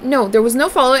follow. No, there was no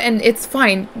follow, and it's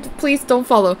fine. Please don't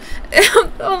follow.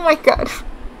 Oh my god.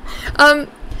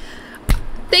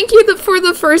 Thank you for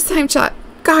the first time chat.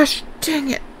 Gosh,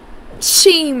 dang it.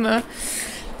 Shame.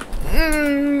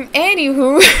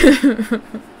 Anywho.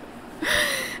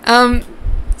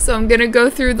 So I'm gonna go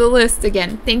through the list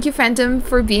again. Thank you, Phantom,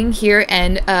 for being here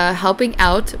and helping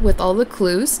out with all the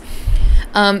clues.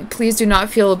 Please do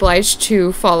not feel obliged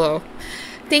to follow.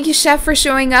 Thank you, Chef, for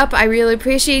showing up. I really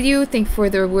appreciate you. Thank you for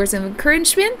the words of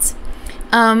encouragement.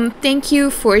 Thank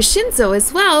you for Shinzo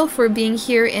as well for being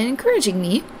here and encouraging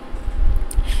me.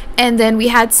 And then we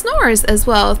had Snores as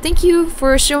well. Thank you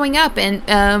for showing up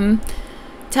and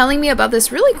telling me about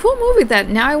this really cool movie that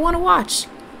now I want to watch.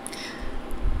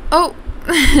 Oh,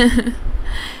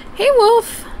 hey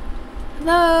Wolf.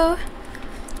 Hello.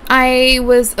 I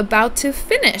was about to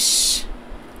finish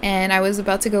and I was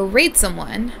about to go raid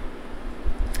someone.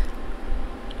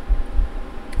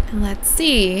 And let's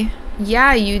see.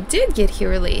 Yeah, you did get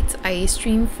here late. I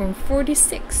streamed from 4 to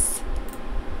 6.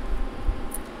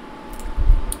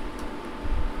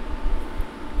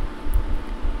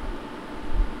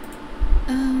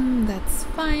 That's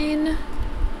fine.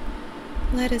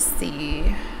 Let us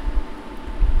see.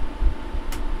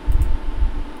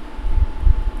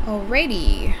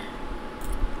 Alrighty.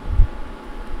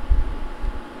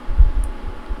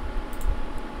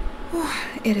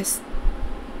 It is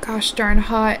gosh darn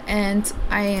hot and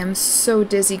I am so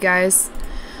dizzy, guys.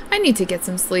 I need to get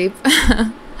some sleep.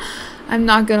 I'm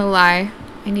not gonna lie.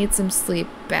 I need some sleep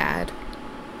bad.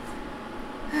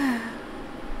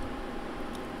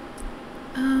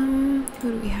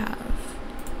 Who do we have?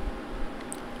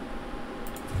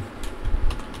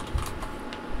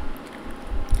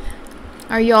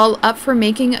 Are y'all up for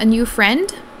making a new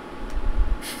friend?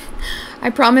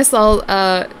 I promise I'll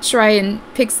try and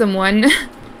pick someone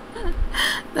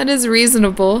that is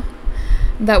reasonable,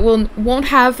 that won't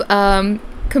have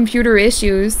computer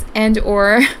issues and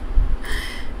or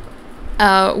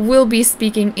will be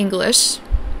speaking English.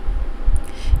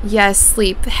 Yes,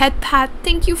 sleep. Head pat.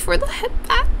 Thank you for the head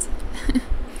pat.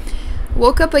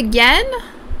 Woke up again?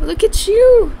 Look at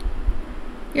you.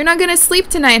 You're not gonna sleep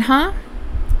tonight, huh?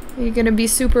 You're gonna be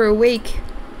super awake.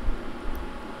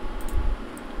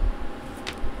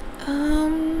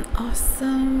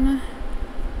 Awesome.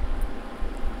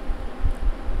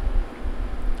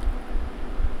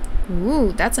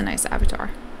 Ooh, that's a nice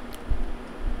avatar.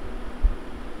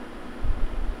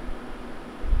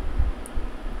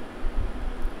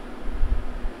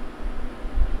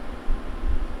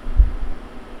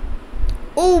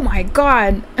 Oh my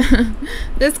god!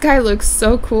 This guy looks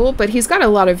so cool, but he's got a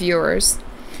lot of viewers.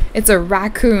 It's a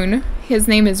raccoon. His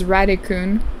name is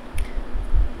Radicoon.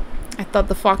 I thought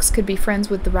the fox could be friends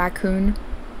with the raccoon.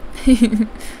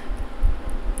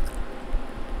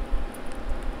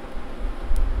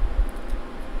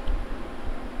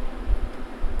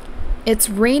 It's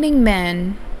raining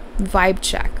men. Vibe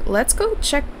check. Let's go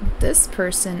check this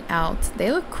person out.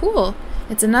 They look cool.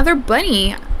 It's another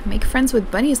bunny. I make friends with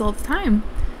bunnies all the time.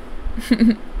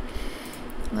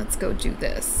 Let's go do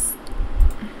this.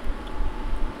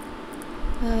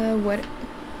 What?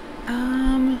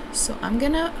 So I'm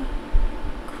gonna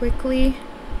quickly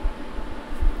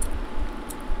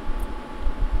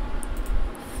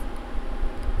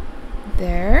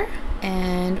there,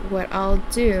 and what I'll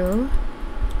do,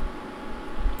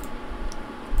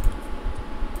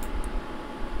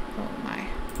 oh my,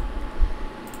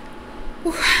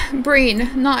 brain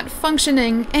not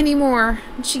functioning anymore.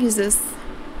 Jesus,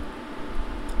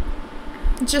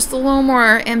 just a little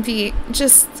more, MP,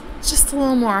 just a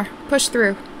little more, push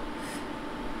through.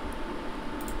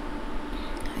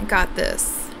 I got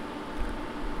this.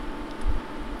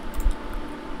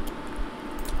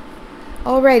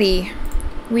 Alrighty,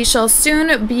 we shall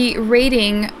soon be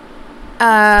rating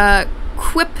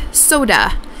Quip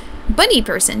Soda. Bunny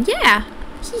person, yeah.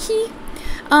 Hee.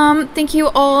 Thank you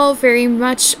all very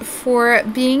much for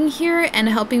being here and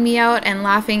helping me out and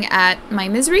laughing at my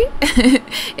misery.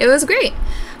 It was great.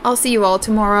 I'll see you all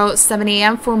tomorrow, 7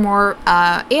 a.m. for more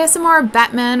ASMR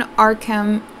Batman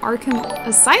Arkham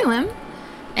Asylum.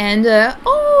 And,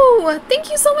 oh, thank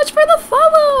you so much for the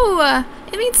follow!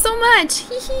 It means so much!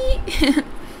 Hee.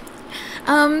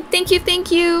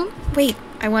 Thank you! Wait,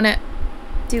 I wanna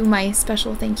do my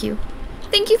special thank you.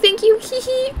 Thank you!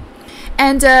 Hee.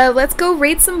 And, let's go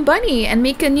raid some bunny and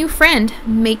make a new friend.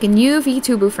 Make a new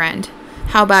VTuber friend.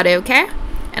 How about it, okay?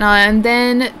 And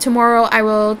then tomorrow I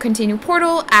will continue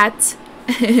Portal at...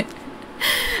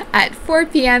 at 4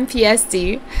 p.m.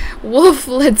 PST. Wolf,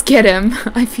 let's get him.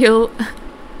 I feel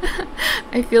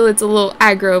it's a little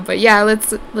aggro, but yeah,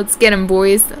 let's get him,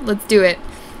 boys. Let's do it.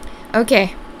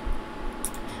 Okay.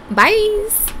 Bye.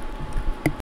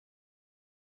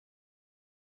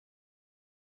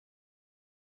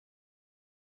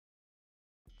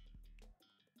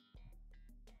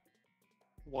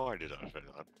 Why did I say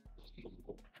that?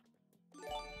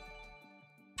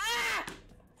 Ah!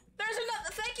 There's another.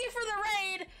 Thank you for the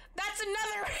raid. That's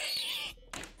another raid.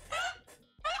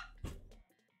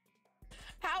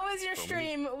 How was your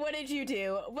stream? What did you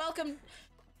do? Welcome.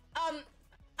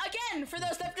 Again, for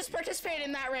those that just participated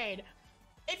in that raid,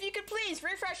 if you could please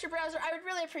refresh your browser, I would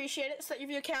really appreciate it. So that your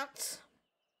view counts.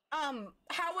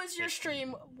 How was your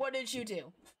stream? What did you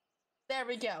do? There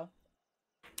we go.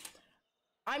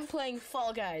 I'm playing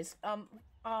Fall Guys.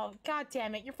 Oh, god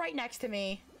damn it, you're right next to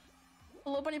me.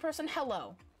 Hello, bunny person,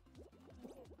 hello.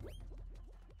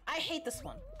 I hate this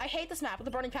one. I hate this map with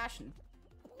a burning passion.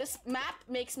 This map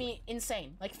makes me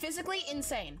insane. Like, physically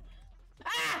insane.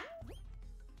 Ah!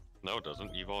 No, it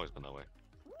doesn't. You've always been that way.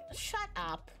 Shut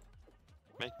up.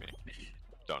 Make me.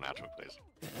 Don't add to it, please.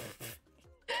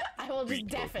 I will just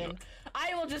deafen.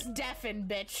 I will just deafen,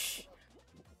 bitch.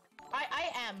 I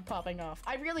am popping off.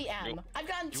 I really am. I've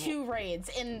gotten 2 raids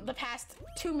in the past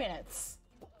 2 minutes.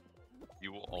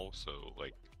 You will also,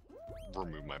 like,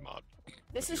 remove my mod.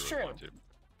 This is true.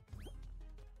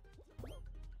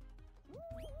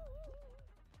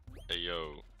 Hey,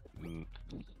 yo.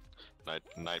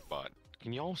 Nightbot.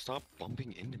 Can y'all stop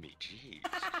bumping into me? Jeez.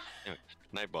 Anyway,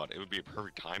 Nightbot, it would be a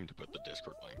perfect time to put the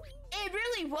Discord link. It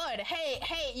really would.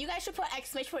 Hey, you guys should put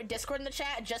exclamation point Discord in the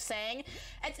chat. Just saying,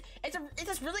 it's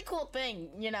this really cool thing,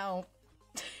 you know.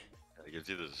 It gives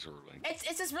you the Discord link.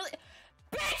 It's this really,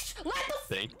 bitch. Let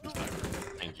the. Thank you, Sniper.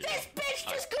 Thank you. This bitch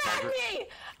just grabbed me.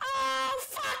 Oh,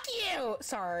 fuck you.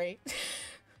 Sorry.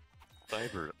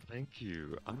 Cyber, thank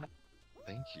you.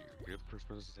 Thank you. You're the first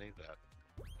person to say that.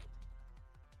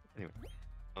 Anyway,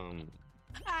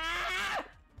 Ah!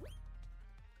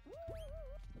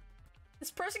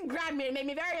 This person grabbed me and made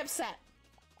me very upset.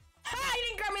 Ha! You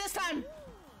didn't grab me this time!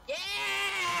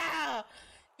 Yeah!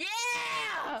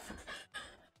 Yeah!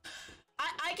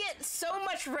 I get so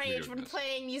much rage when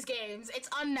playing these games. It's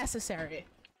unnecessary.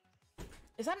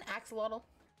 Is that an axolotl?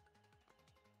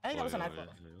 I think that was an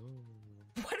axolotl.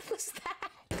 What was that?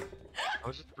 I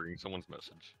was just bringing someone's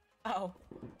message. Oh.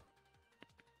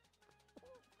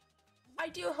 I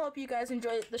do hope you guys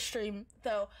enjoyed the stream,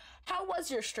 though. How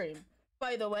was your stream,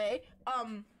 by the way?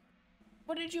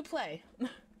 What did you play?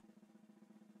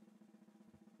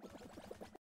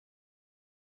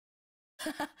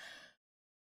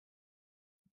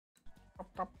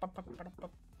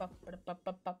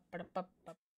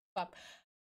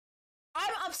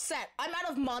 I'm upset. I'm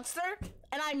out of Monster,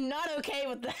 and I'm not okay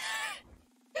with that.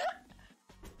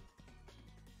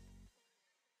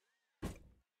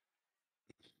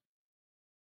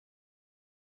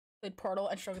 Played Portal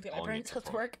and struggled to get my brain cells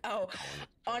to work. Oh,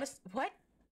 honest. What?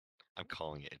 I'm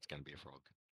calling it. It's gonna be a frog.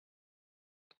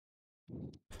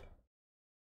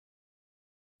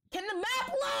 Can the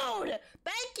map load?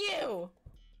 Thank you.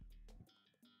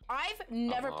 I've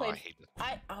never played.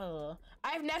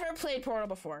 I've never played Portal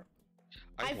before.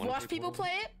 I've watched people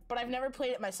play it, but I've never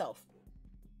played it myself.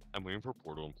 I'm waiting for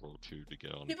Portal and Portal 2 to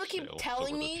get on People keep sale,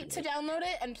 telling me to download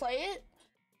it and play it,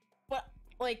 but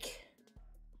like,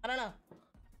 I don't know.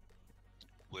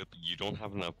 Whip, you don't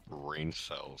have enough brain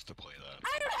cells to play that.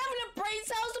 I don't have enough brain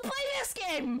cells to play this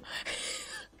game.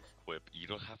 Whip, you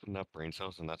don't have enough brain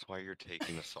cells, and that's why you're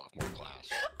taking a sophomore class.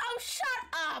 Oh, shut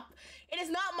up! It is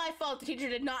not my fault the teacher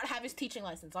did not have his teaching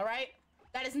license, alright?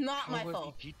 That is not my fault. How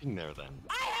was he teaching there, then?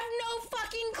 I have no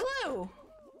fucking clue!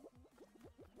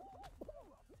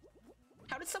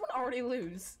 How did someone already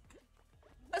lose?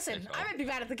 Listen, I might be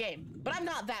bad at the game, but I'm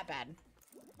not that bad.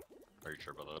 Are you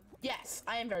sure about that? Yes,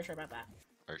 I am very sure about that.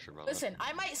 Are you sure about Listen,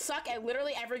 I might suck at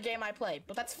literally every game I play,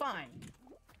 but that's fine.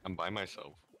 I'm by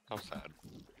myself. How sad.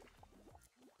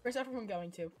 Where's everyone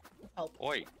going to? Help.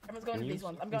 Oi! Everyone's going to these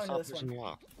ones. I'm going to this one. Me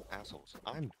off, assholes.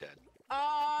 I'm dead.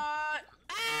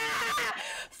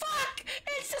 Fuck!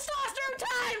 It's testosterone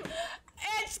time!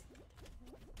 It's...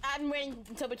 I'm waiting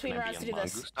until between rounds to do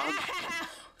this.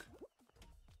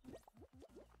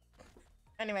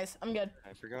 Anyways, I'm good.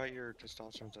 I forgot your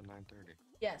testosterone's at 9:30.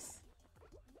 Yes.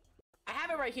 I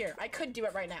have it right here. I could do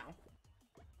it right now.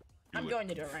 I'm going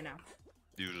to do it right now.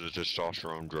 Due to the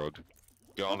testosterone drug.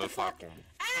 Get on the platform.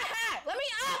 Aha! Let me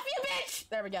off, you bitch!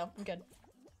 There we go. I'm good.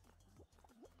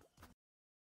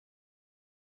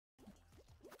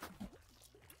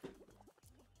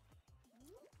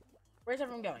 Where's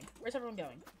everyone going? Where's everyone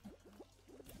going?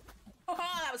 Oh,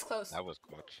 that was close. That was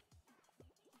clutch.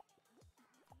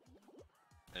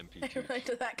 MP2. Right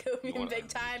to that Kobe big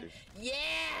time. Yeah!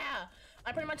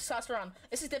 I'm pretty much testosterone.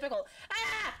 This is difficult.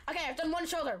 Ah! Okay, I've done one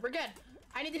shoulder. We're good.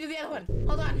 I need to do the other one.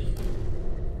 Hold on.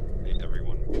 Hey,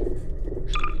 everyone.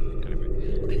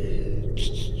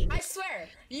 I swear,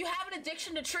 you have an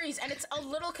addiction to trees, and it's a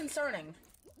little concerning.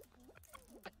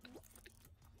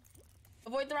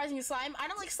 Avoid the rising slime. I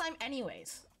don't like slime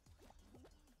anyways.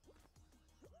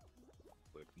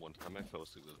 Look, one time I fell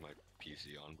asleep with my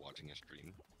PC on watching a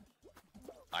stream.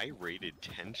 I rated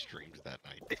 10 streams that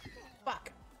night.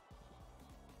 Fuck.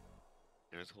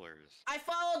 It was hilarious. I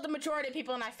followed the majority of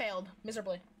people and I failed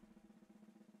miserably.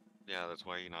 Yeah, that's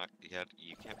why you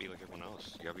can't be like everyone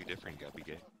else. You gotta be different, you gotta be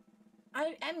gay.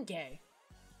 I am gay.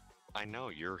 I know,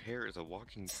 your hair is a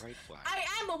walking pride flag. I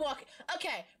am a walking...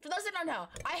 Okay, for those that don't know,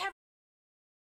 I have